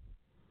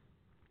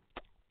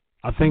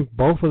 I think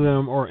both of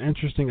them are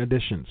interesting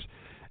additions.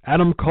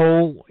 Adam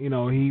Cole,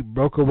 he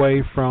broke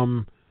away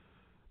from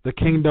the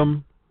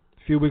Kingdom a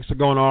few weeks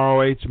ago in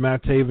ROH.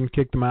 Matt Taven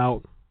kicked him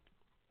out.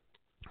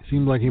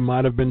 Seemed like he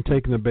might have been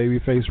taking the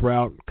babyface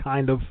route,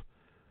 kind of.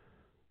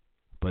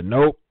 But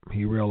nope,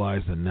 he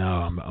realized that no,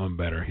 I'm a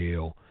better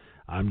heel.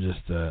 I'm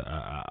just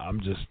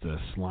a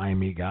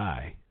slimy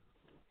guy.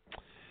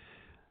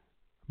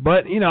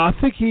 But I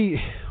think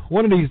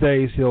one of these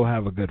days he'll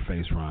have a good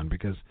face run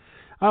because,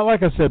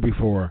 like I said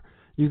before,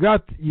 you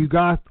got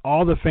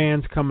all the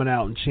fans coming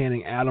out and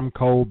chanting Adam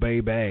Cole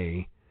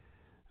Baby.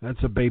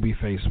 That's a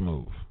babyface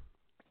move.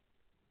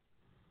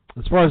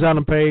 As far as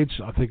Adam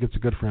Page, I think it's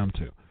good for him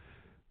too.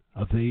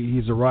 I think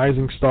he's a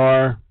rising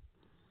star.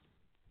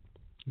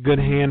 Good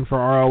hand for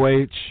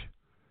ROH.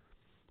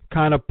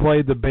 Kind of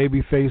played the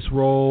babyface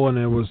role, and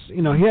it was,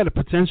 he had a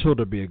potential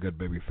to be a good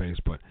babyface,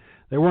 but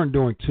they weren't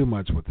doing too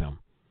much with him.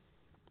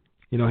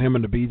 Him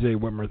and the BJ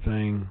Whitmer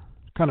thing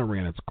kind of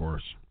ran its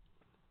course.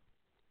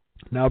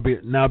 Now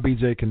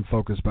BJ can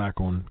focus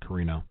back on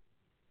Carino.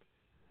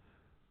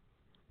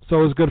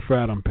 So it was good for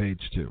Adam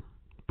Page too.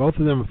 Both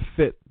of them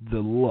fit the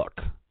look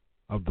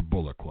of the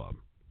Bullet Club.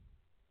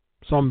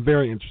 So I'm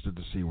very interested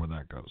to see where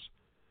that goes.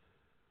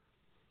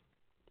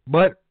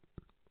 But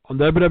on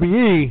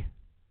WWE,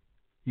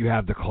 you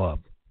have the club.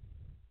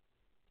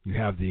 You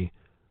have the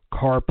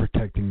car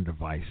protecting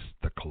device,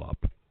 the club.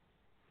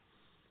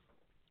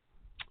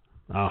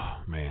 Oh,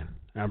 man.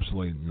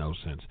 Absolutely no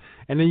sense.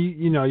 And then,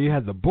 you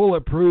had the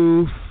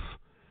Bulletproof.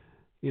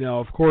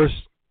 Of course,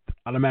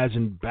 I'd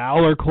imagine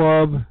Balor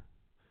Club.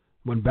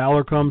 When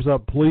Balor comes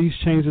up, please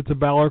change it to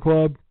Balor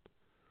Club.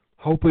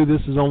 Hopefully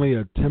this is only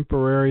a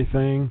temporary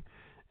thing,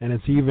 and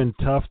it's even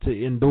tough to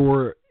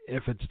endure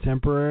if it's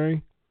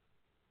temporary.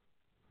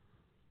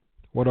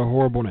 What a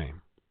horrible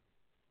name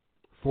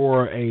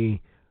for a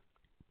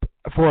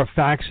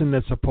faction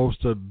that's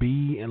supposed to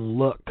be and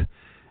look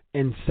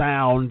and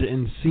sound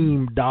and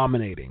seem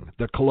dominating,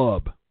 the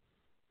Club.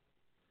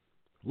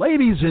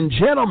 Ladies and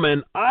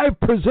gentlemen, I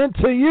present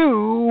to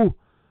you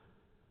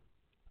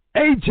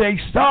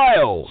AJ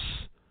Styles,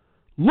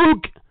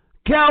 Luke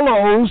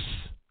Gallows,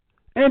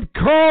 and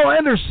Carl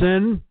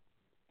Anderson,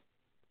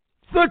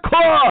 the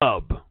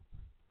Club.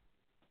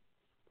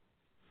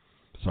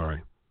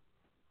 Sorry.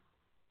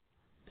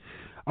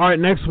 All right,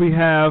 next we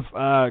have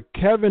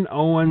Kevin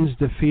Owens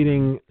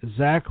defeating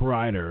Zack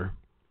Ryder.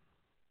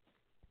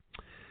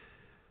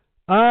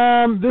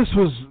 This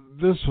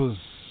was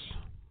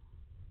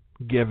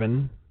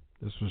given.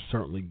 This was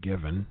certainly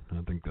given.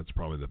 I think that's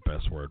probably the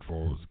best word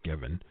for it, was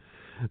given,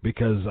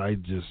 because I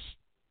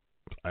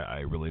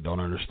really don't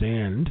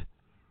understand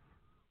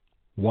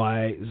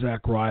why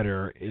Zack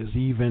Ryder is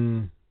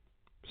even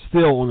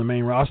still on the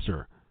main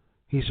roster.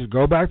 He should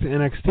go back to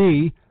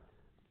NXT.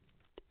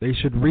 They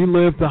should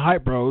relive the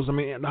Hype Bros. I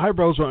mean, the Hype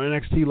Bros were on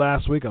NXT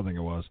last week, I think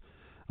it was,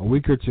 a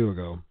week or two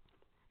ago.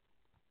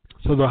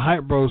 So the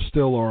Hype Bros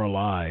still are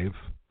alive.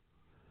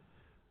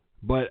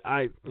 But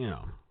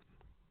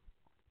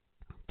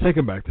take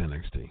him back to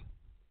NXT.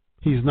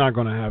 He's not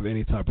going to have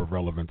any type of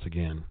relevance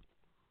again.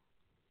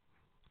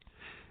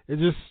 It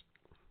just,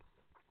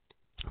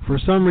 for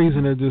some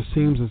reason, it just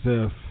seems as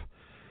if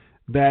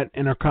that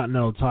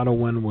Intercontinental title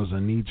win was a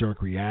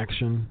knee-jerk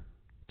reaction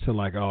to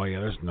like, oh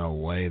yeah, there's no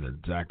way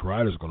that Zack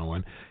Ryder's going to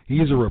win.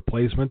 He's a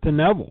replacement to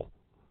Neville.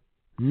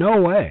 No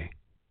way.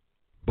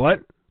 But,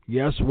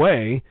 yes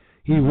way,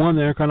 he won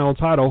the Intercontinental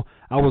title.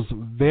 I was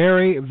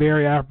very,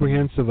 very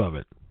apprehensive of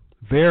it.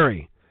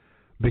 Very.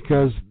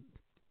 Because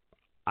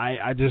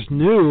I just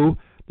knew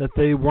that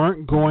they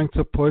weren't going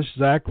to push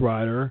Zack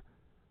Ryder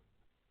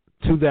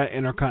to that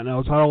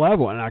Intercontinental title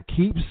level. And I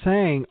keep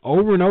saying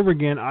over and over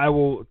again, I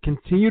will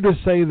continue to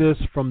say this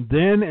from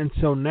then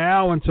until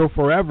now, until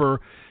forever.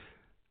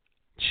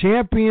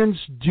 Champions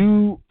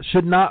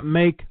should not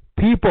make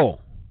people.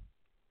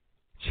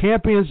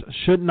 Champions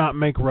should not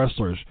make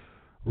wrestlers.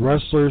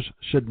 Wrestlers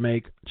should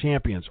make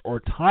champions. Or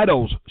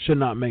titles should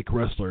not make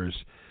wrestlers.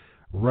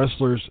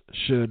 Wrestlers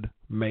should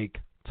make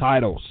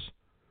titles.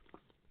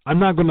 I'm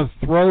not going to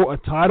throw a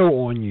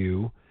title on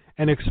you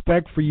and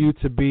expect for you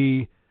to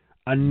be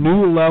a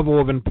new level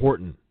of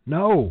important.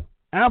 No,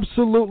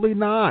 absolutely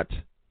not.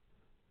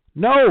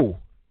 No.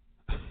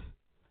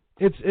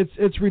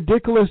 It's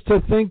ridiculous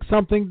to think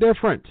something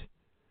different.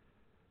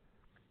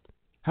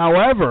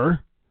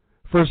 However,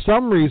 for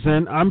some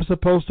reason, I'm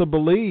supposed to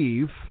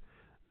believe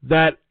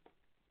that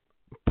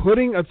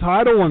putting a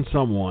title on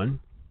someone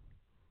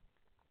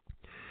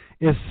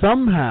is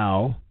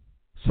somehow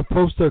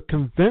supposed to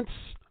convince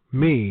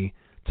me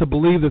to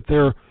believe that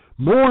they're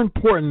more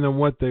important than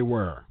what they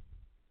were.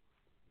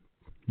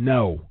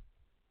 No.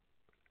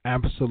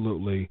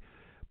 Absolutely,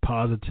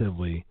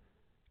 positively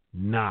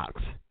not.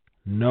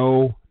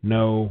 No,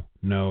 no,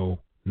 no,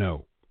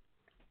 no.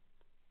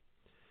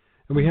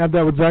 And we have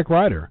that with Zack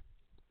Ryder.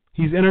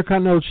 He's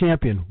Intercontinental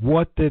Champion.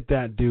 What did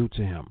that do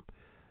to him?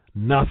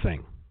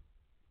 Nothing.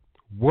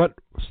 What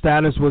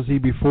status was he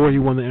before he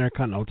won the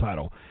Intercontinental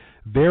title?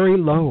 Very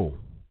low.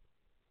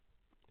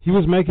 He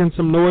was making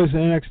some noise in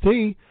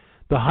NXT.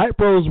 The Hype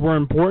Bros were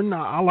important.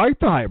 I like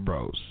the Hype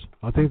Bros.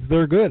 I think that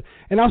they're good.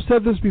 And I've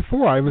said this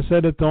before. I even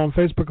said it on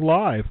Facebook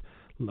Live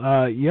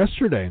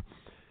yesterday.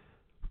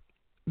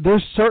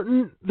 There's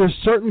certain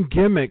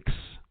gimmicks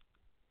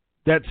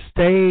that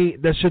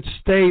should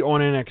stay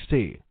on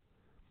NXT,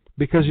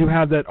 because you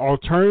have that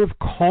alternative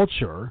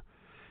culture,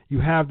 you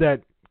have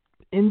that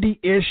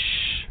indie-ish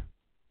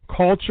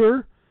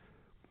culture,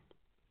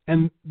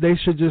 and they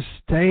should just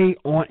stay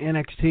on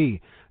NXT.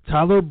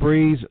 Tyler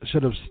Breeze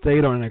should have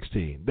stayed on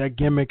NXT. That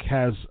gimmick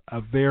has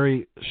a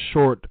very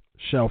short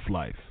shelf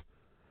life.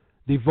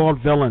 The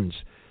Vaudevillains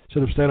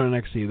should have stayed on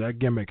NXT. That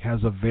gimmick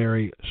has a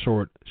very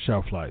short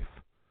shelf life.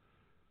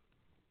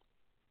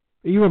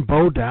 Even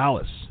Bo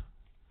Dallas.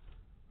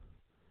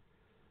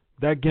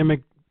 That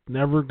gimmick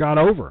never got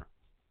over.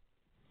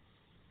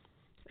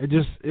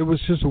 It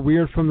was just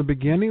weird from the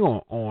beginning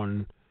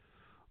on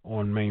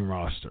main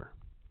roster.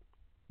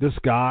 This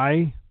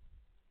guy,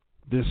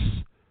 this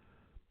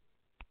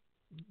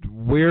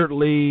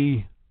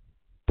weirdly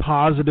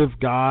positive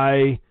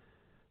guy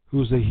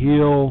who's a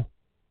heel,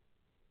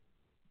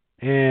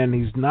 and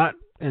he's not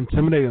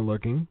intimidating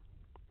looking,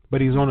 but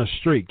he's on a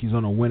streak. He's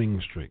on a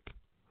winning streak.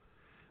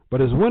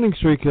 But his winning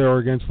streak are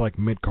against like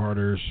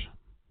mid-carders,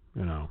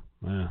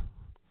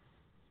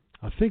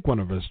 I think one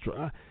of his...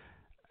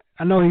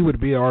 I know he would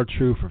be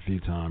R-Truth a few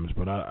times,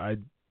 but I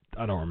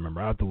don't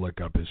remember. I have to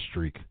look up his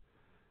streak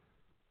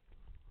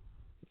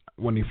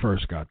when he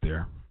first got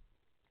there.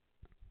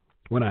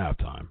 when I have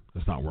time.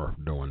 It's not worth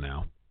doing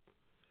now.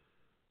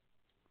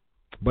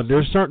 But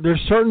there's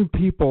certain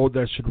people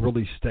that should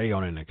really stay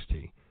on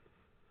NXT.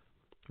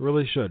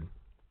 Really should.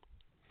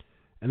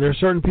 And there's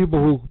certain people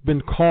who've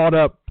been caught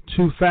up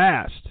too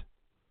fast.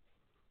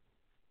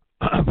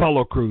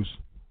 Apollo Crews,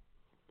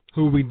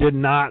 who we did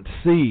not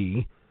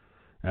see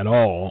at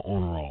all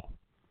on Raw.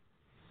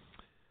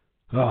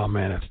 Oh,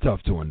 man, it's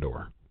tough to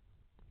endure.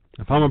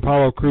 If I'm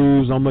Apollo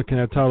Crews, I'm looking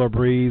at Tyler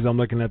Breeze, I'm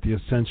looking at the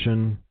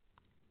Ascension,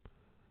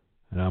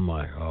 and I'm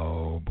like,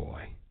 oh,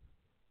 boy.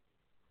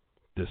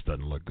 This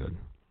doesn't look good.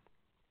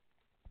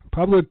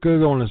 Probably look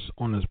good on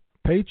his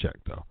paycheck,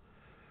 though.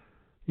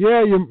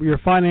 Yeah, you're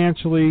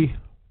financially...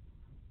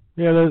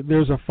 Yeah,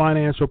 there's a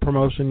financial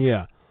promotion,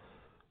 yeah.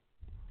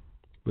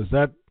 Does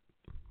that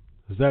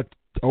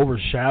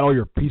overshadow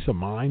your peace of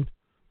mind?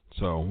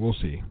 So, we'll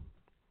see.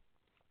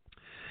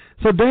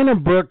 So, Dana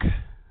Brooke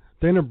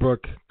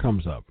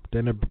comes up.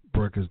 Dana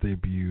Brooke is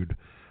debuted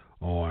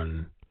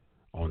on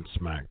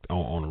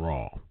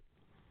Raw.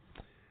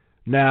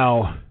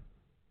 Now,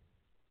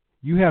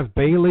 you have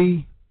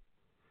Bayley,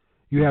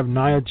 you have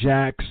Nia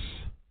Jax,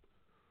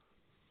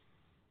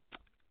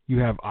 you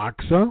have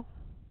Asuka,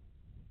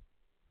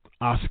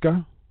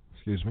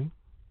 excuse me.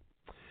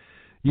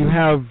 You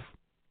have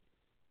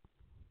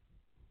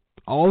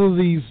all of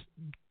these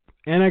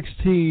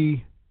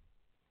NXT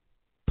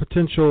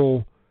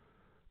potential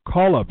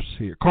call-ups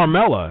here.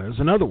 Carmella is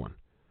another one.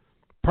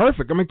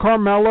 Perfect. I mean,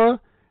 Carmella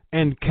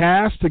and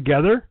Cass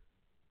together,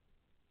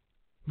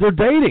 they're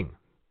dating.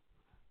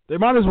 They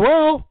might as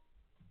well.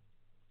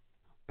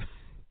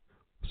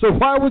 So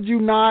why would you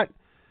not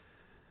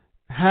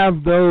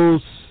have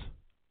those?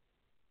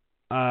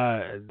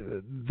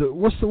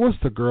 What's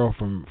the girl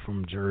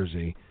from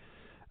Jersey?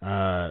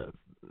 I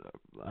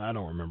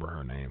don't remember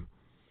her name.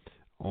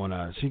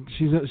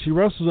 She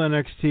wrestles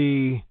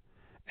NXT,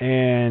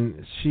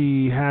 and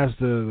she has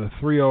the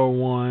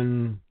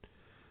 301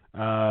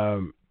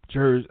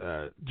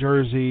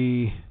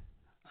 Jersey.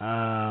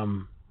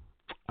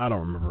 I don't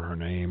remember her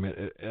name.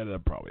 It'll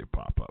probably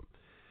pop up.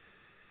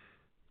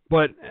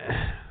 But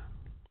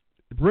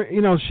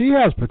she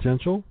has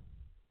potential.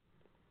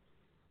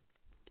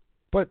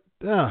 But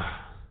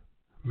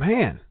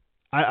man,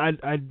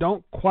 I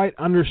don't quite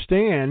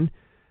understand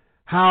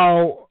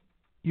how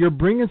you're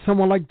bringing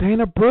someone like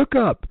Dana Brooke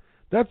up.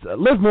 That's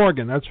Liv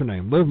Morgan. That's her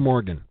name, Liv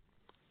Morgan.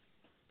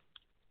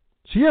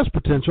 She has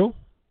potential.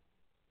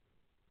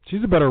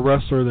 She's a better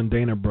wrestler than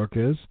Dana Brooke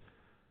is.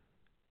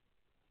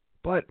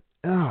 But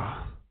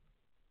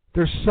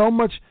there's so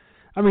much.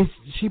 I mean,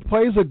 she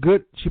plays a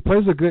good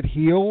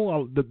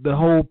heel. The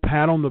whole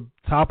pat on the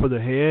top of the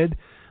head.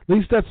 At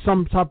least that's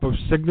some type of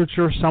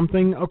signature or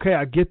something. Okay,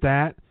 I get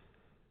that.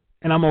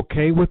 And I'm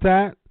okay with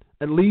that.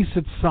 At least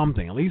it's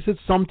something. At least it's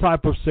some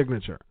type of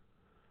signature.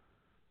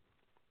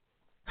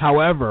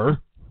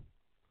 However,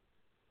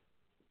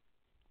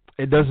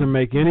 it doesn't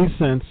make any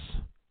sense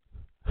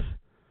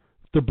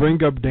to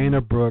bring up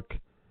Dana Brooke,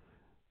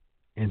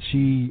 and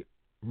she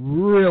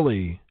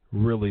really,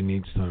 really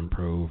needs to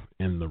improve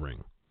in the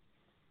ring.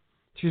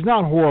 She's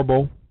not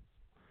horrible,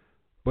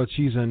 but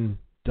she's in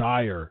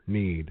dire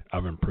need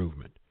of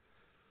improvement.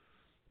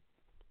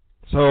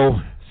 So,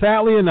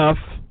 sadly enough,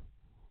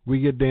 we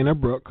get Dana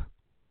Brooke,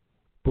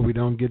 but we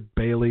don't get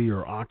Bayley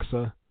or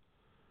Asuka.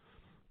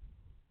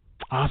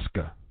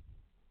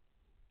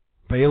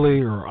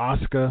 Bayley or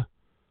Asuka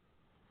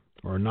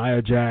or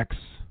Nia Jax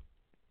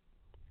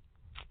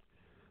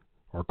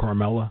or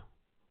Carmella.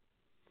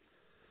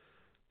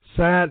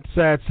 Sad.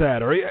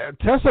 Or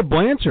Tessa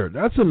Blanchard.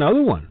 That's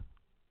another one.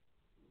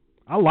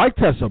 I like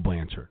Tessa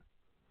Blanchard.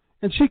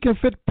 And she can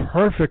fit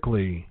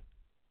perfectly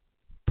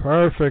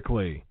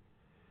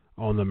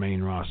on the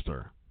main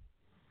roster.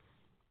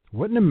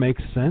 Wouldn't it make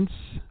sense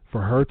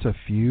for her to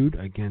feud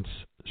against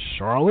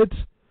Charlotte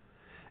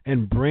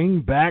and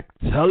bring back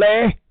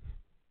Tully?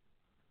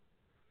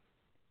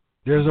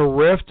 There's a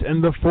rift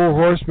in the Four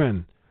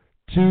Horsemen.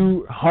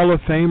 Two Hall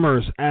of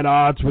Famers at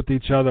odds with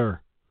each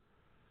other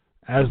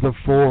as the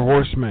Four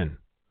Horsemen.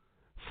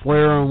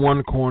 Flair in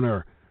one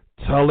corner,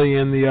 Tully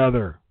in the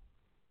other.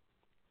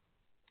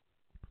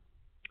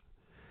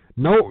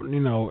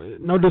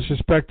 No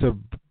disrespect to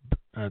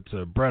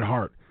Bret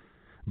Hart,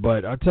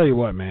 but I tell you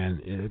what,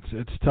 man,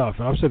 it's tough.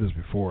 I've said this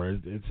before.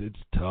 It's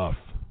tough.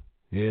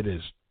 It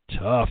is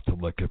tough to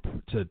look at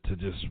to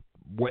just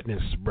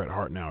witness Bret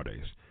Hart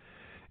nowadays.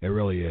 It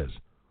really is.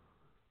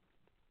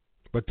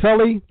 But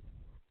Tully,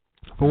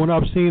 from what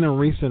I've seen in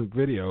recent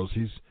videos,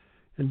 he's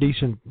in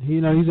decent.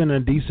 He's in a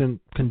decent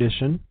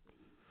condition.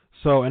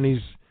 So he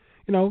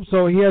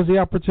has the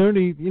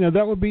opportunity.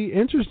 That would be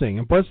interesting.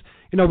 And plus,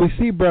 we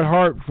see Bret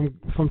Hart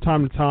from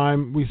time to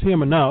time. We see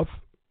him enough.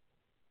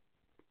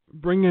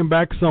 Bringing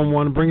back a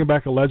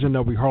legend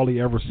that we hardly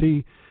ever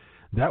see,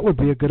 that would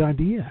be a good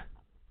idea.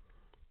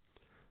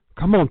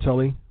 Come on,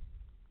 Tully.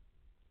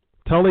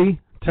 Tully,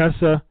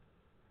 Tessa,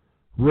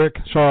 Rick,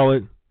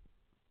 Charlotte,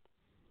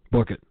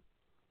 book it.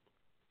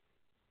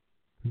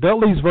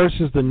 Dudley's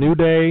versus the New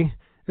Day.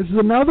 This is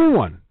another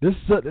one.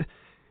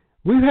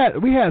 We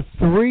had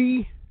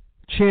 3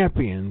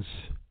 champions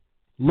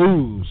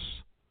lose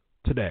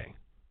today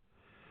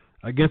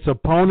against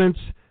opponents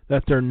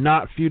that they're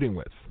not feuding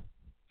with.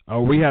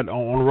 We had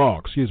on Raw,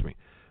 excuse me.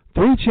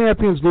 3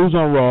 champions lose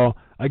on Raw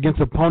against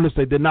opponents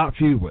they did not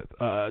feud with.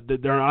 That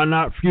they're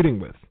not feuding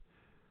with.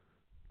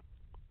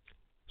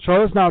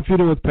 Charlotte's not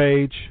feuding with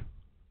Paige.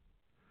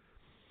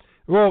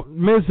 Well,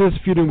 Miz is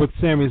feuding with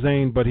Sami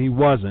Zayn, but he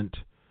wasn't.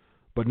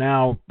 But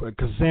now,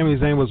 because Sami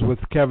Zayn was with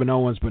Kevin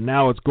Owens, but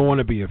now it's going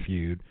to be a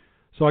feud.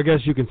 So I guess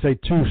you can say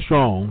 2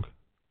 strong.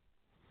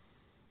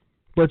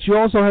 But you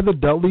also have the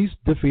Dudleys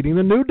defeating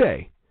the New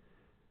Day.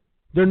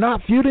 They're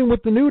not feuding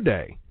with the New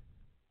Day.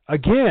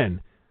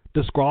 Again,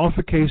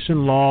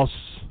 disqualification, loss,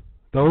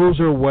 those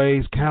are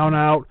ways, count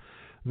out,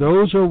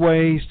 those are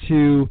ways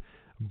to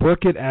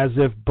book it as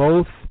if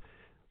both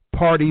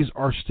parties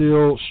are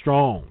still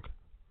strong.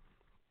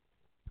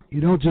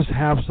 You don't just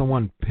have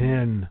someone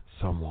pin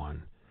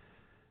someone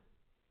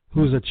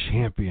who's a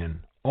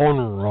champion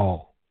on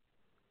Raw.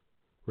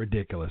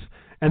 Ridiculous.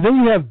 And then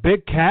you have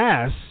Big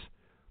Cass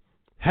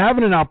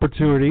having an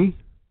opportunity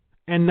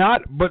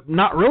but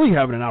not really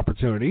having an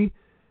opportunity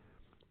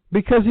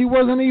because he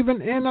wasn't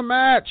even in a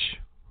match.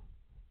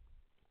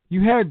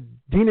 You had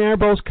Dean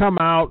Ambrose come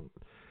out,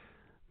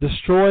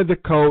 destroy the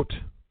coat.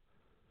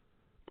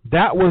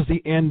 That was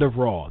the end of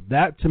Raw.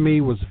 That, to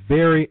me, was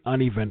very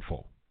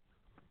uneventful.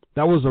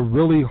 That was a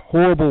really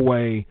horrible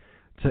way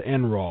to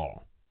end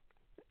Raw.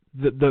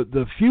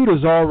 The feud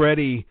is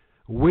already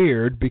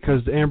weird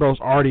because Ambrose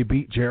already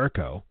beat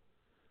Jericho.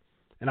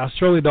 And I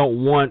certainly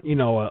don't want,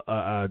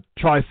 a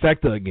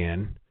trifecta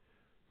again.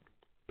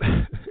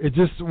 It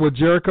just, with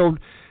Jericho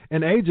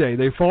and AJ,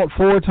 they fought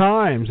 4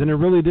 times, and it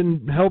really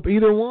didn't help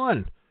either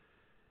one.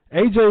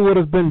 AJ would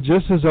have been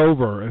just as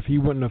over if he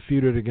wouldn't have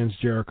feuded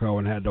against Jericho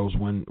and had those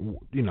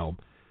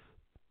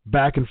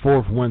back and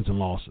forth wins and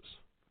losses.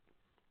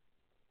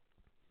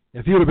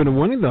 If he would have been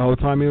winning the whole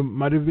time, he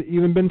might have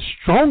even been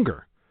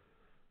stronger.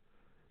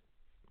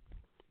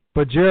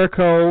 But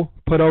Jericho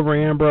put over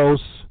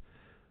Ambrose.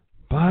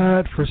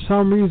 But for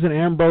some reason,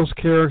 Ambrose's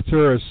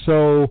character is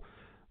so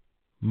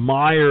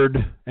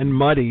mired and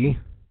muddy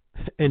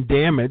and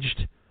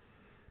damaged.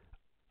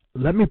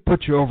 Let me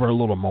put you over a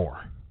little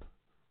more.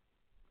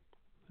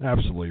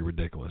 Absolutely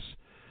ridiculous.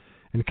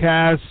 And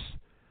Cass,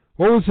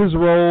 what was his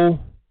role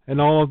in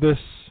all of this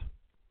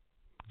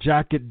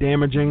jacket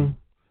damaging?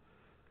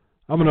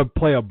 I'm going to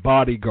play a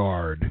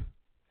bodyguard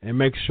and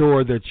make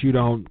sure that you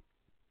don't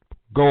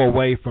go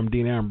away from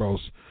Dean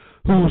Ambrose,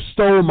 who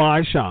stole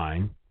my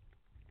shine.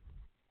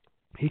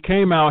 He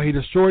came out, he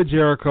destroyed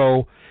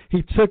Jericho.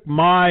 He took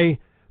my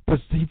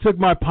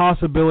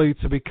possibility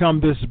to become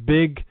this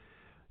big,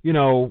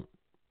 main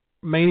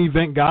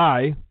event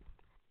guy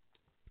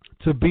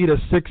to beat a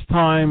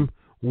 6-time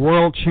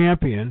world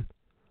champion.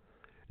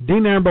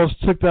 Dean Ambrose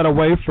took that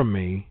away from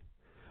me,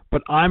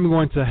 but I'm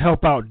going to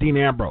help out Dean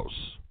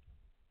Ambrose.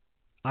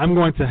 I'm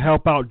going to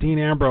help out Dean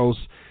Ambrose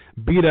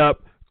beat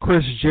up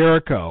Chris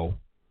Jericho,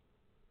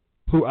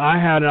 who I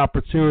had an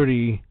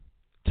opportunity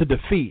to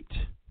defeat.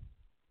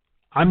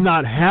 I'm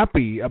not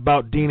happy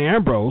about Dean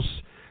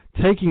Ambrose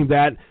taking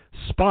that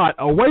spot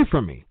away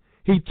from me.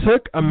 He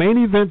took a main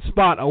event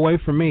spot away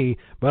from me,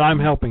 but I'm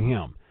helping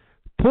him.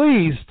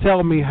 Please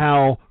tell me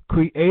how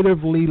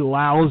creatively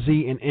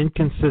lousy and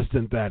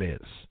inconsistent that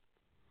is.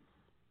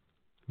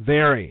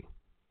 Very.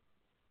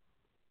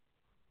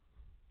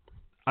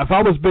 If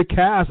I was Big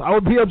Cass, I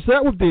would be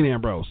upset with Dean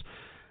Ambrose.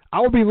 I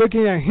would be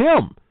looking at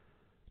him.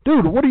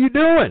 Dude, what are you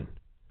doing?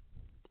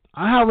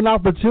 I have an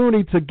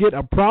opportunity to get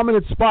a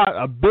prominent spot,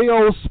 a big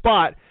old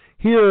spot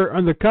here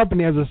in the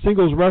company as a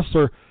singles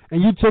wrestler,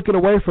 and you took it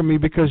away from me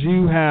because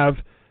you're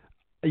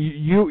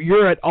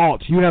at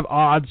odds. You have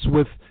odds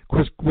with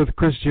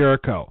Chris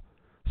Jericho.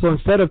 So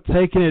instead of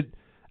taking it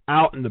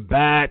out in the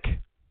back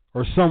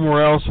or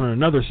somewhere else or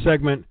another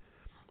segment,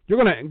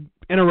 you're going to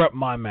interrupt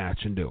my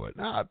match and do it.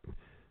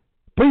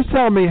 Please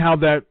tell me how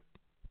that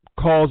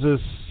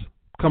causes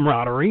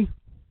camaraderie.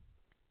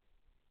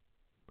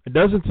 It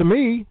doesn't to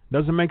me.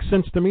 Doesn't make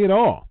sense to me at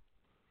all.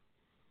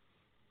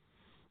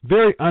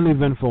 Very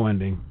uneventful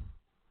ending.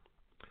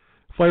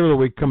 Flavor of the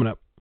week coming up.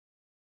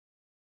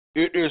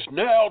 It is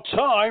now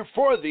time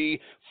for the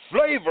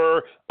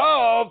flavor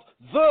of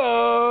the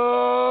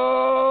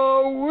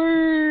week.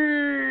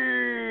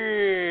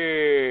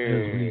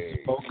 As we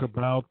spoke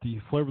about, the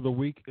flavor of the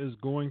week is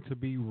going to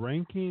be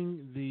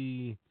ranking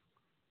the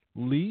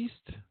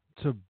least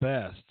to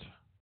best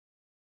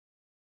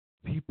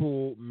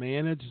people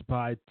managed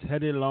by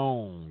Teddy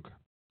Long,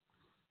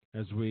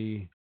 as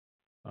we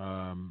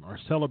are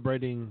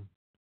celebrating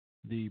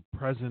the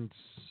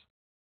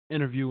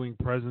interviewing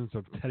presence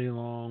of Teddy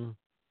Long.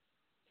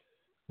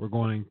 We're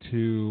going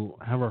to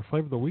have our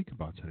flavor of the week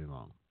about Teddy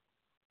Long.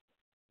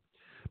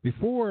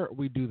 Before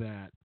we do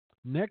that,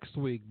 next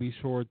week, be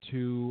sure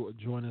to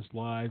join us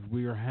live.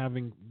 We are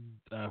having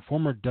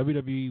former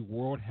WWE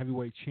World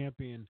Heavyweight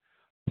Champion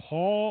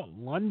Paul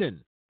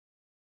London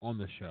on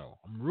the show.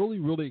 I'm really,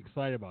 really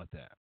excited about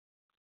that.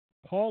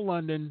 Paul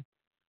London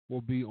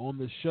will be on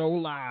the show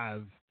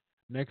live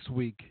next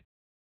week.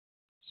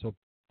 So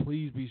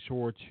please be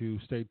sure to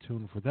stay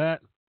tuned for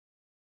that.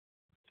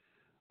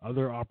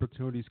 Other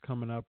opportunities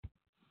coming up,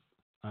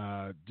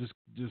 just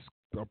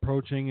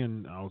approaching,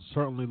 and I'll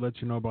certainly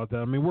let you know about that.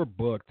 I mean, we're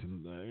booked,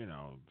 and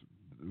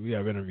we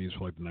have interviews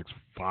for like the next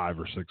 5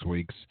 or 6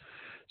 weeks.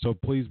 So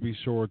please be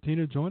sure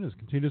to join us.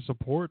 Continue to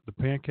support the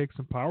Pancakes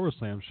and Power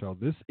Slam show.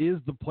 This is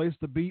the place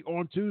to be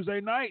on Tuesday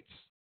nights.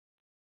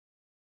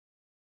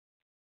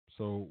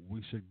 So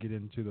we should get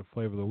into the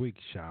flavor of the week,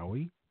 shall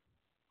we?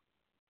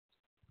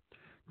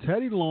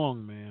 Teddy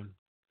Long, man.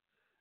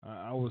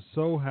 I was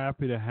so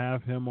happy to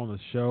have him on the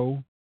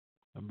show.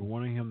 I've been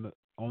wanting him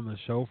on the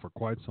show for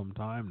quite some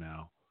time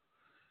now,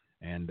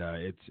 and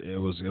it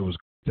was good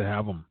to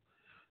have him.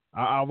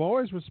 I've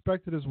always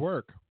respected his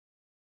work.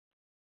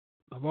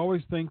 I've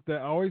always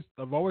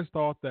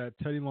thought that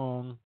Teddy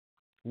Long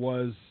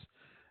was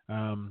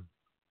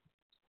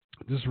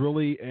just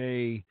really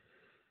a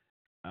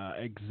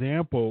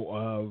example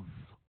of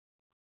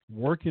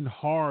working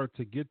hard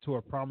to get to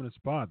a prominent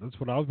spot. That's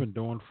what I've been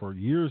doing for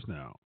years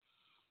now.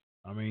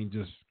 I mean,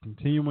 just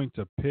continuing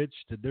to pitch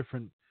to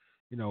different,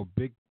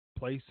 big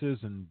places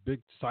and big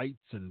sites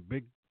and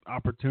big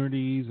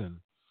opportunities, and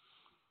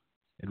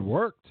it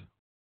worked.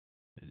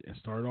 It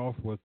started off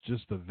with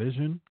just a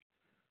vision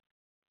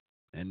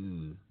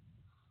and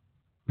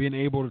being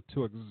able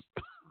to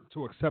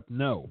accept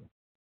no.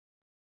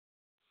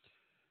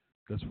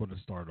 That's what it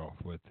started off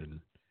with,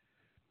 and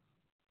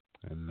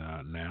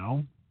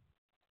now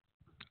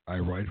I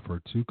write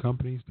for 2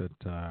 companies that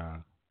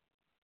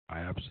I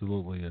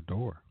absolutely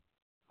adore.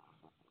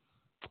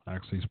 I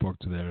actually spoke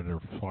to the editor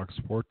of Fox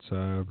Sports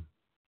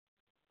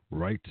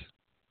right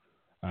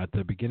at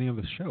the beginning of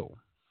the show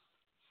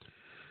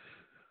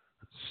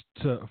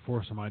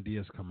for some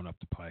ideas coming up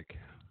the pike.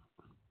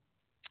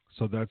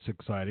 So that's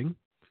exciting.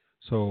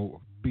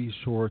 So be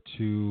sure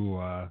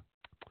to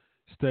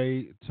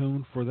stay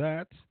tuned for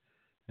that.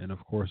 And,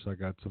 of course, I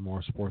got some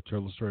more Sports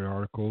Illustrated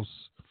articles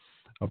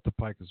up the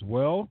pike as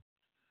well.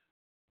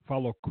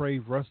 Follow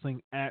Crave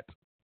Wrestling at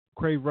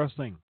Crave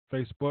Wrestling.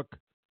 Facebook,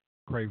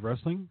 Crave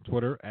Wrestling.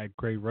 Twitter, at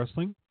Crave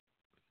Wrestling.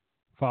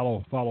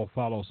 Follow.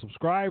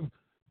 Subscribe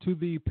to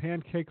the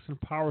Pancakes and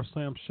Power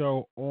Slam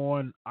show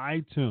on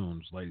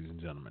iTunes, ladies and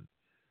gentlemen.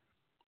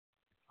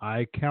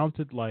 I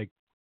counted like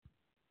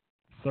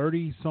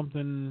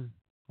 30-something,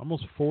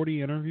 almost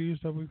 40 interviews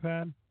that we've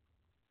had.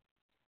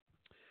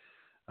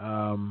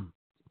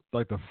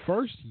 Like the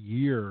first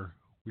year,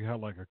 we had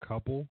like a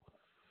couple.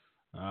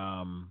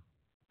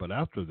 But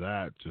after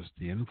that, just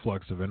the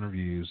influx of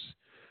interviews.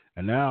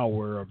 And now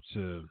we're up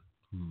to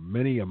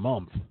many a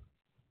month.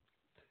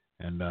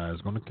 And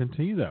it's going to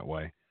continue that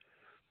way.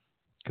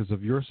 Because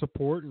of your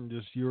support and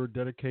just your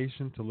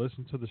dedication to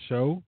listen to the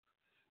show,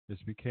 this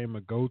became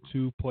a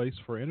go-to place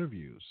for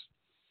interviews.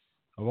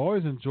 I've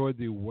always enjoyed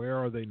the "Where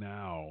Are They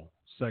Now"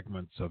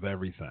 segments of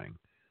everything.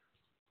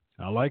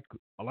 I like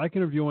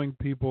interviewing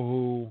people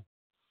who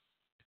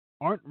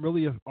aren't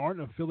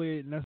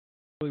affiliated necessarily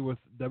with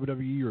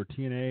WWE or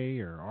TNA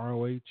or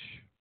ROH.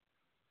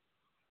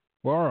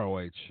 Well,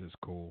 ROH is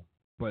cool,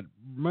 but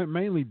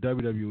mainly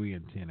WWE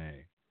and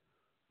TNA.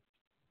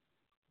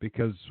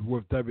 Because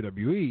with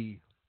WWE,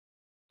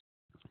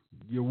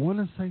 you want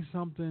to say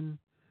something,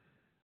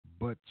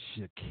 but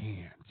you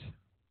can't.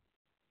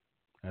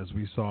 As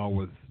we saw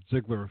with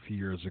Ziggler a few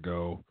years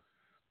ago,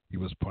 he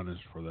was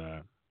punished for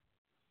that.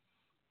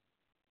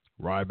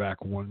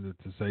 Ryback wanted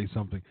to say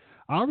something.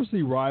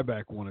 Obviously,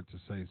 Ryback wanted to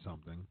say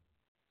something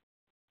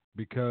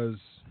because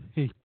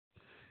he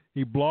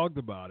blogged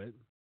about it,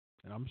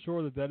 and I'm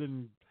sure that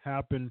didn't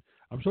happen.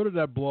 I'm sure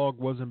that blog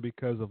wasn't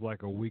because of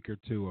like a week or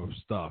two of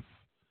stuff.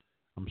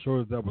 I'm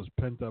sure that was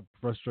pent-up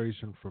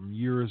frustration from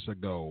years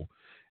ago,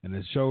 and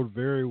it showed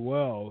very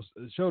well.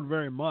 It showed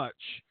very much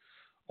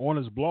on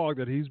his blog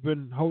that he's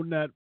been holding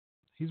that.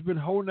 He's been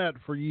holding that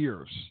for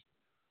years.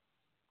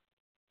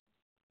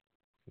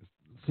 It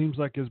seems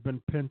like it's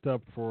been pent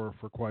up for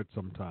quite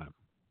some time.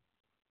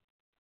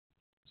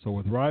 So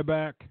with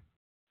Ryback,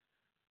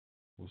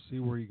 we'll see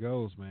where he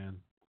goes, man.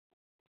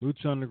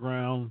 Lucha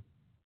Underground,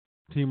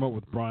 team up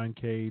with Brian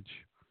Cage,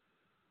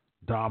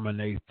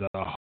 dominate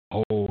the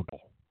whole.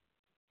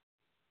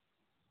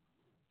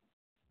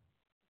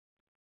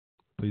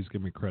 Please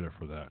give me credit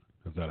for that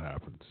if that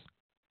happens.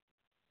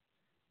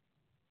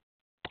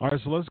 All right,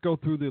 so let's go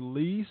through the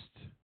least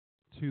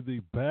to the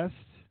best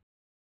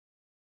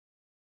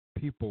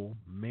people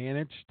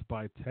managed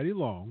by Teddy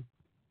Long.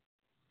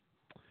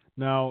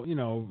 Now,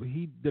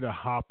 he did a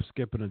hop,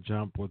 skip, and a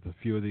jump with a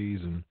few of these,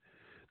 and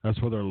that's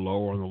why they're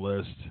lower on the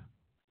list.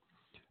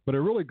 But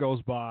it really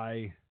goes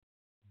by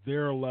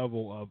their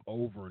level of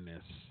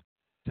overness,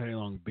 Teddy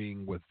Long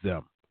being with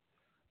them.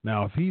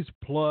 Now, if he's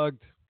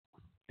plugged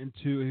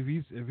into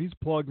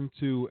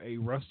a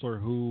wrestler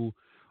who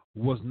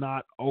was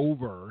not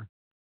over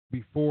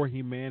before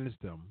he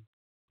managed them,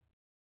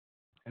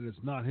 and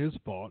it's not his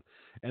fault,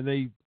 and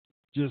they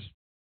just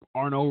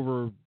aren't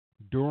over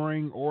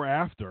during or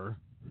after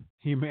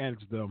he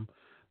managed them,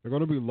 they're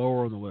going to be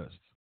lower on the list.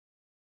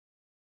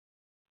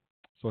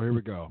 So here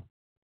we go.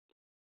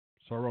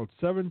 So I wrote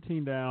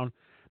 17 down.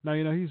 Now,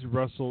 he's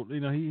wrestled,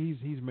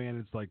 he's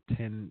managed like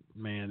 10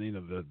 man,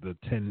 the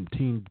 10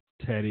 Team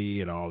Teddy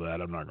and all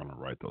that. I'm not going to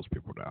write those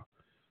people down.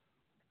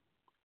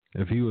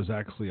 If he was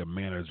actually a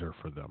manager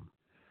for them,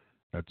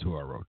 that's who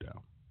I wrote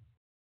down.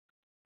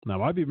 Now, I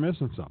might be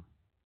missing some.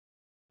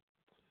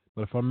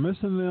 But if I'm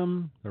missing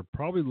them, they're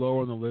probably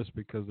lower on the list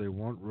because they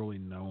weren't really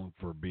known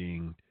for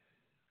being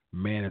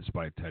managed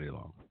by Teddy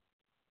Long.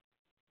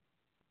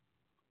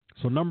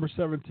 So number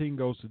 17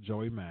 goes to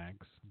Joey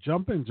Maggs.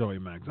 Jumping Joey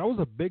Maggs. I was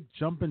a big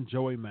Jumping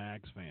Joey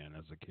Maggs fan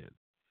as a kid.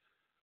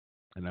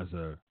 And I was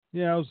a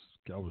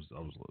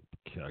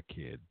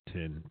kid,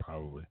 10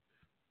 probably.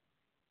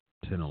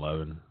 10,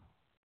 11.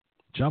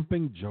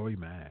 Jumping Joey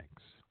Maggs.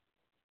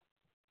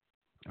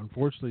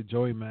 Unfortunately,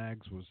 Joey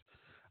Maggs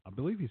I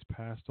believe he's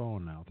passed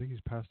on now. I think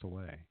he's passed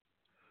away. I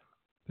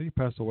think he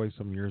passed away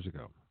some years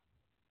ago.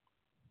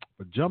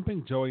 But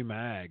Jumping Joey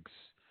Maggs,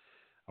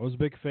 I was a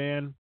big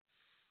fan.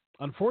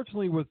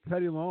 Unfortunately, with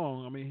Teddy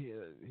Long,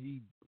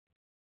 he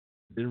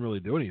didn't really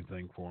do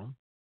anything for him.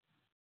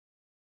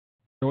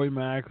 Joey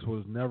Maggs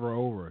was never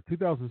over.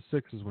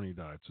 2006 is when he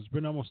died. So it's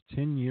been almost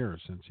 10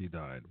 years since he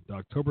died.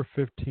 October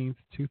 15th,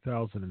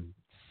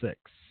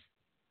 2006.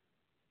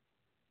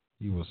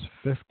 He was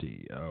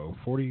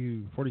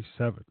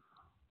 47.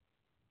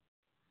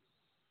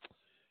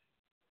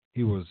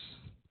 He was,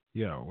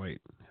 I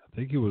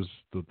think he was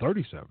the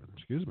 37,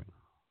 excuse me.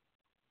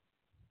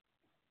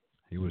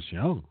 He was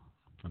young,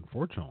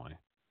 unfortunately.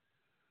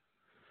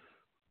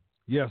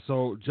 Yeah,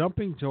 so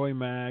Jumping Joey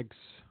Maggs,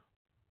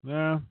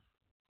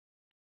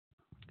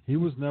 he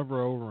was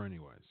never over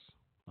anyways,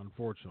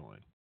 unfortunately.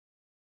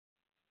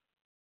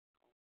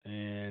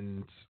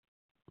 And,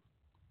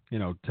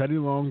 Teddy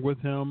Long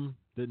with him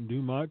didn't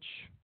do much.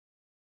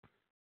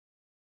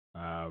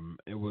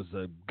 It was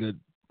a good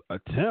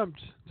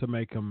attempt to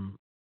make him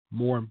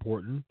more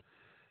important,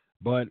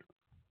 but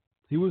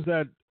he was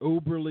that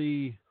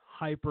overly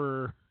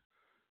hyper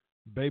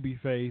baby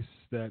face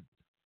that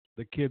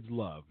the kids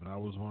love, and I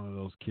was one of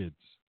those kids.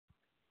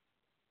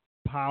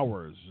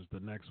 Powers is the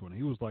next one.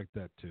 He was like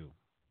that too,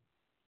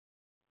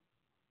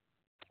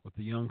 with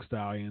the Young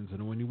Stallions.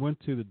 And when he went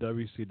to the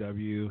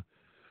WCW,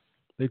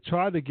 they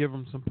tried to give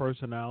him some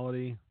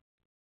personality.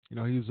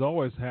 He's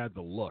always had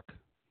the look.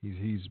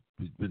 He's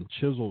been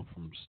chiseled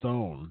from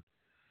stone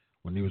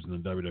when he was in the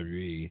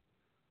WWE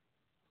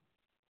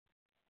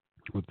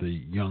with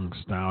the Young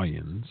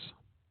Stallions,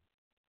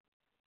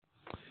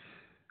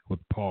 with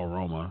Paul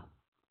Roma.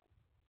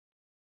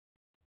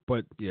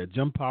 But, yeah,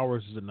 Jim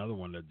Powers is another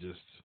one that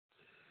just,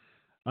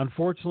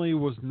 unfortunately,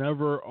 was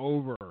never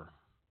over.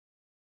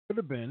 Could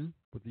have been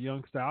with the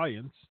Young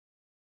Stallions.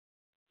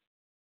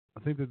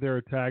 I think that they're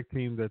a tag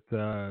team that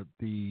the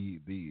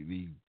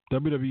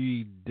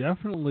WWE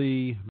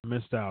definitely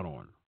missed out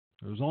on.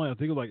 It was only, I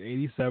think it was like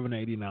 87,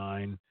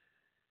 89.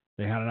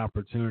 They had an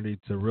opportunity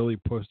to really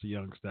push the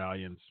Young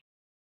Stallions.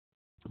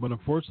 But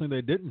unfortunately,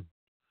 they didn't.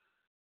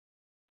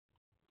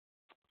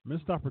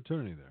 Missed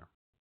opportunity there.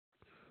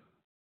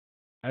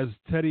 As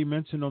Teddy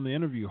mentioned on the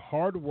interview,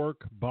 Hard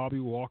Work Bobby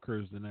Walker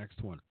is the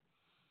next one.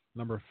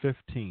 Number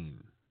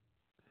 15.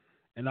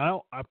 And I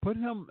put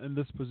him in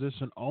this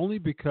position only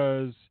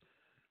because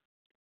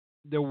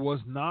there was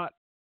not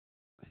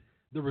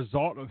the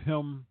result of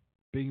him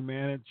being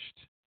managed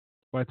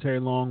by Teddy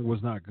Long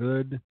was not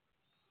good.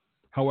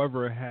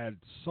 However, it had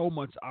so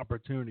much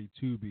opportunity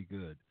to be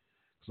good.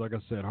 So like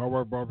I said, Hard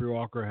Work Bobby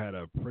Walker had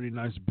a pretty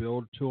nice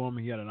build to him.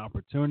 He had an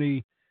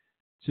opportunity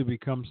to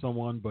become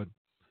someone, but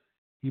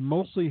he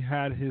mostly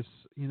had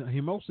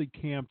he mostly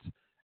camped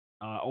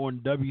on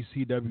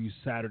WCW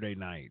Saturday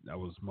night. That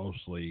was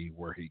mostly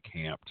where he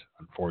camped,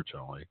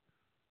 unfortunately.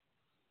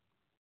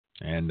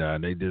 And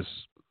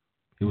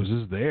he was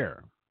just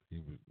there.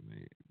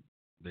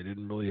 They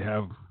didn't really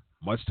have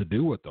much to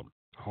do with him.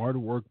 Hard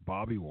Work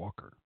Bobby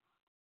Walker.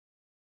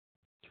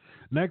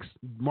 Next,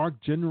 Mark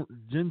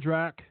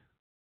Jindrak,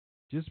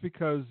 just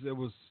because it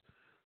was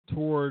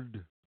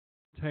toward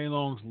Teddy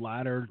Long's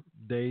latter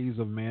days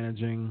of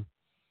managing,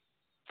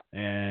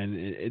 and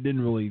it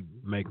didn't really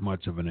make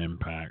much of an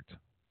impact.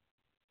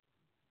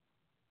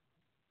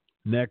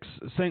 Next,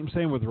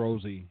 same with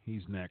Rosie.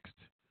 He's next.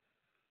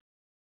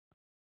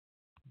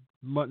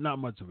 But not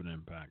much of an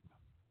impact.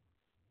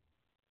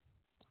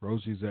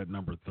 Rosie's at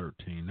number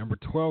 13. Number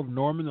 12,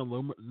 Norman the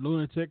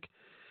Lunatic.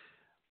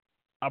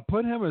 I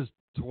put him as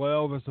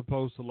 12 as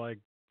opposed to like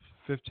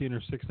 15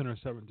 or 16 or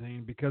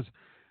 17 because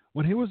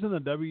when he was in the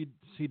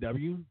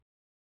WCW,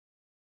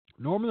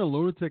 Norman the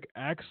Lunatic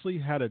actually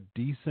had a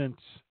decent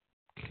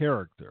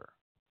character.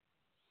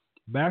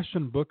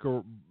 Bastion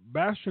Booger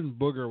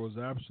was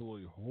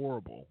absolutely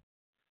horrible.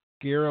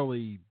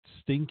 Scarily,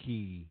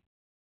 stinky,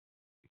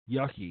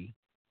 yucky.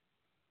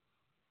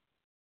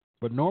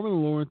 But Norman the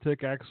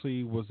Lunatic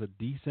actually was a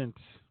decent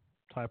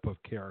type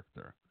of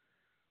character.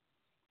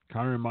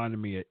 Kind of reminded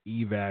me of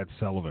Evad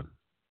Sullivan.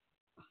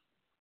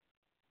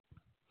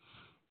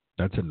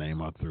 That's a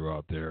name I threw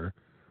out there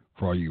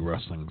for all you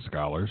wrestling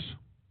scholars.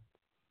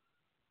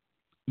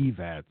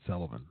 Evad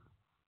Sullivan.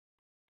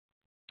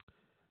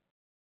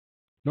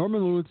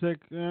 Norman Lunatic,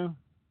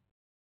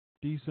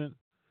 decent.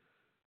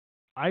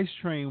 Ice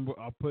Train,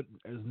 I'll put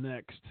as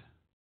next.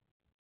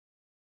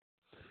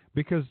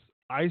 Because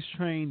Ice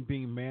Train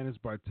being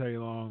managed by Teddy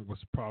Long was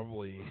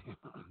probably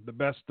the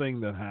best thing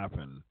that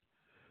happened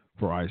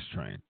for Ice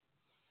Train.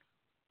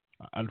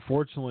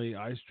 Unfortunately,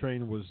 Ice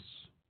Train was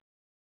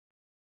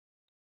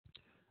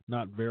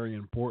not very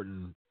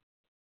important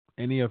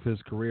any of his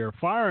career.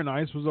 Fire and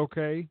Ice was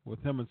okay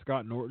with him and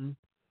Scott Norton.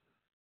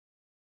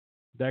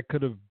 That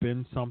could have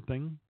been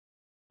something,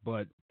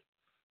 but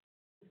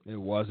it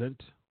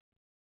wasn't.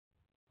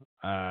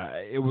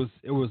 It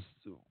was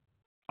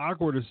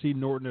awkward to see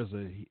Norton as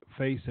a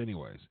face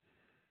anyways.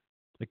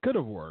 It could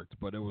have worked,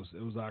 but it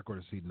was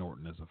awkward to see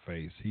Norton as a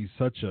face. He's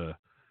such a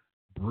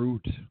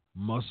brute,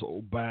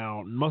 muscle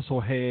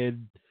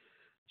head,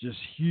 just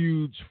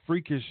huge,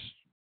 freakish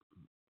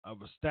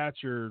of a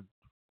stature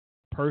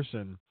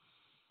person.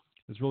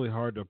 It's really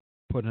hard to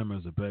put him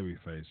as a baby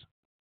face.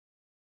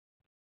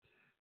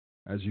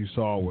 As you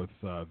saw with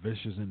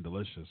Vicious and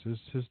Delicious,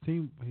 his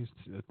team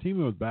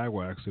with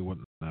Bagwell actually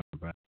wasn't that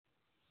bad.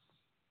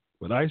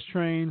 With Ice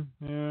Train,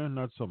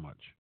 not so much.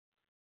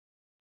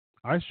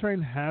 Ice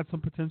Train had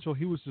some potential.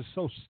 He was just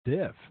so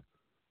stiff.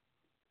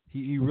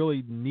 He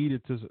really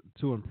needed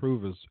to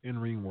improve his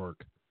in-ring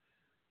work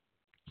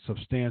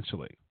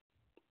substantially.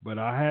 But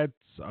I had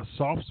a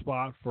soft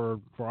spot for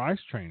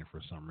Ice Train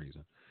for some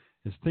reason.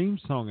 His theme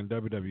song in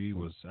WWE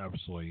was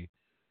absolutely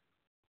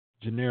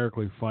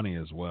generically funny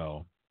as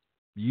well.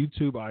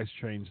 YouTube Ice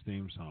Train's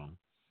theme song.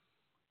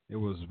 It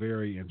was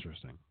very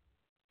interesting.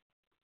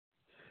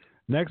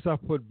 Next, I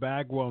put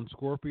Bagwell and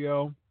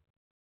Scorpio.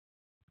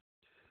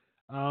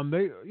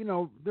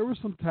 There was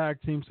some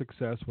tag team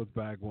success with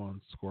Bagwell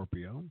and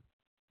Scorpio,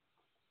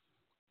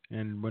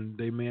 and when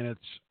they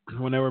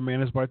were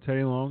managed by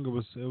Teddy Long,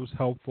 it was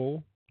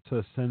helpful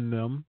to send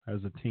them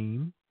as a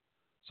team.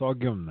 So I'll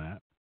give them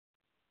that.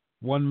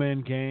 One Man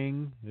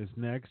Gang is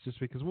next, just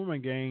because One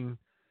Man Gang,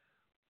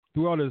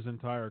 throughout his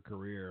entire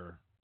career,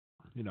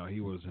 he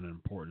was an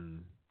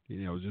important.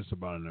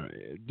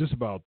 Just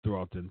about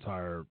throughout the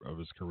entire of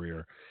his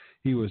career,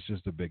 he was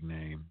just a big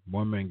name.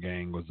 One Man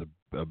Gang was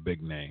a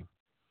big name.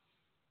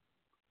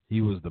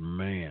 He was the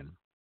man.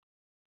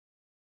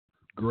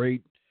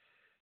 Great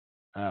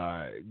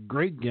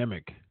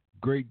gimmick.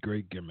 Great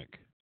gimmick.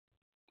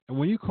 And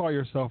when you call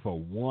yourself a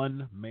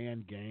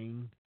one-man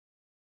gang,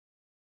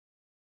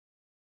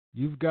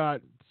 you've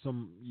got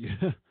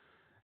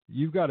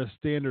a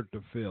standard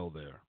to fill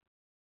there.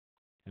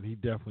 And he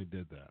definitely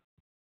did that.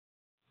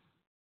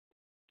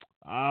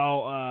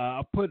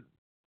 I'll put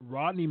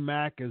Rodney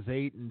Mack as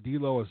 8 and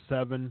D'Lo as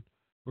 7.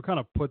 We'll kind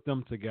of put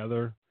them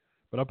together,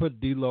 but I put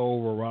D'Lo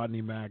over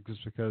Rodney Mack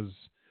just because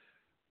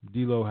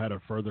D'Lo had a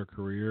further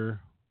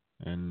career,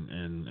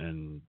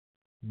 and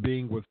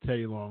being with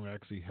Teddy Long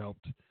actually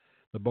helped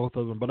the both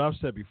of them. But I've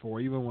said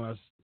before, even when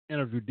I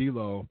interviewed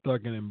D'Lo,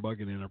 Thuggin' and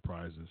Buggin'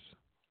 Enterprises,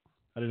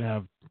 I didn't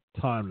have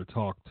time to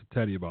talk to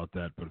Teddy about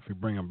that. But if we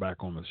bring him back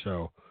on the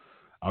show,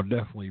 I'll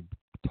definitely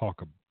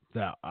talk about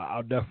that.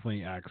 I'll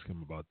definitely ask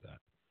him about that.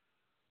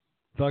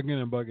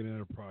 Thuggin' and Buggin'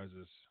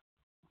 Enterprises.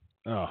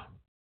 That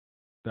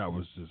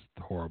was just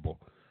horrible.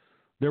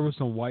 There were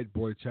some white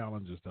boy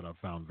challenges that I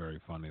found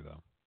very funny,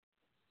 though.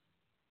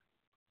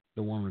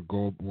 The one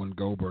when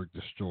Goldberg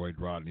destroyed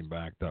Rodney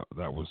Mack,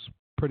 that was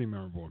pretty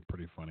memorable and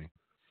pretty funny.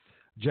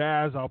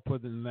 Jazz, I'll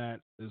put in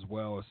that as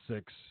well as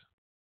 6.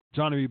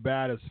 Johnny B.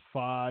 Bad as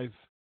 5.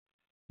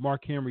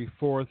 Mark Henry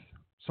 4th.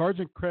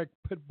 Sergeant Craig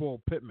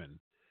Pitbull Pittman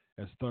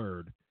as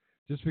 3rd.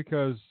 Just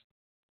because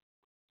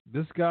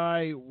this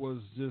guy was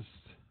just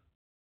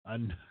a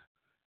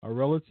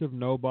relative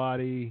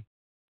nobody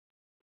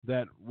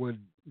that would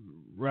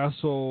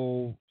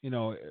wrestle,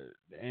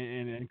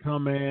 and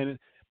come in.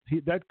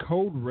 That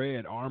Code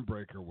Red arm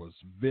breaker was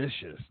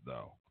vicious,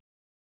 though.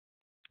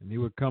 And he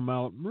would come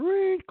out,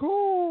 Marine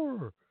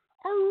Corps!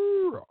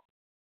 Arr!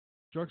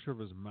 Structure of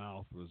his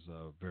mouth was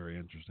very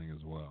interesting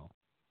as well.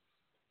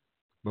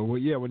 But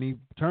when he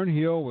turned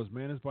heel, was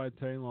managed by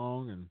Teddy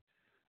Long, and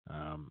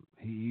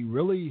he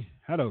really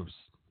had a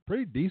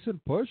pretty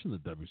decent push in the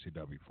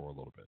WCW for a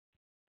little bit.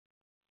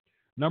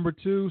 Number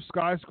 2,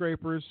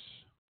 Skyscrapers,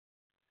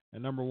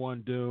 and number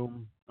 1,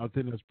 Doom. I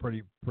think that's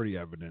pretty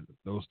evident.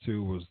 Those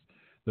two was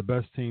the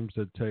best teams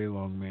that Teddy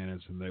Long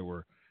managed, and they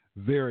were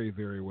very,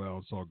 very well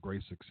and saw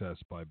great success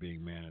by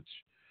being managed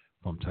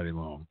from Teddy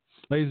Long.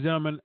 Ladies and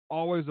gentlemen,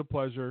 always a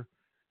pleasure.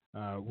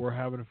 We're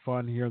having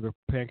fun here at the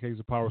Pancakes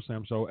of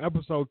Powerslam Show,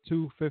 episode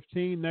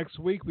 215. Next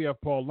week, we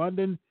have Paul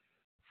London.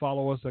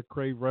 Follow us at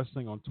Crave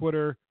Wrestling on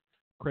Twitter,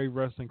 Crave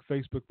Wrestling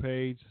Facebook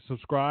page.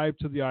 Subscribe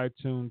to the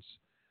iTunes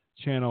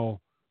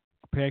channel,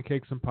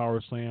 Pancakes and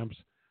Powerslams.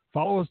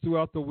 Follow us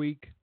throughout the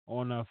week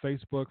on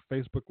Facebook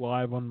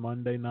Live on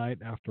Monday night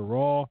after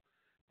Raw.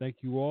 Thank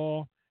you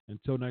all.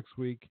 Until next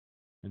week,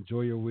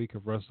 enjoy your week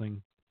of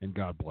wrestling, and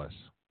God bless.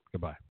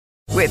 Goodbye.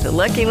 With the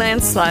Lucky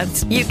Land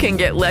Slots, you can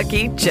get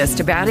lucky just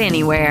about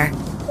anywhere.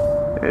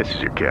 This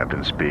is your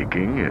captain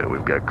speaking.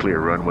 We've got clear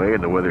runway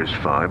and the weather's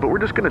fine, but we're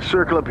just going to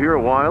circle up here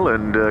a while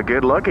and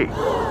get lucky.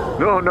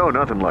 No,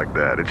 nothing like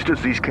that. It's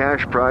just these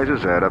cash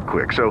prizes add up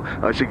quick. So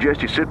I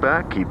suggest you sit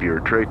back, keep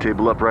your tray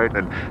table upright,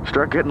 and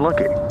start getting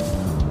lucky.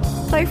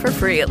 Play for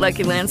free at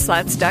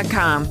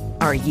LuckyLandSlots.com.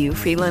 Are you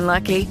feeling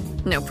lucky?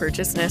 No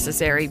purchase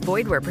necessary.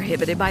 Void where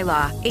prohibited by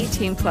law.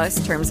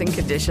 18+ terms and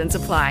conditions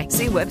apply.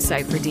 See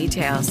website for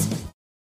details.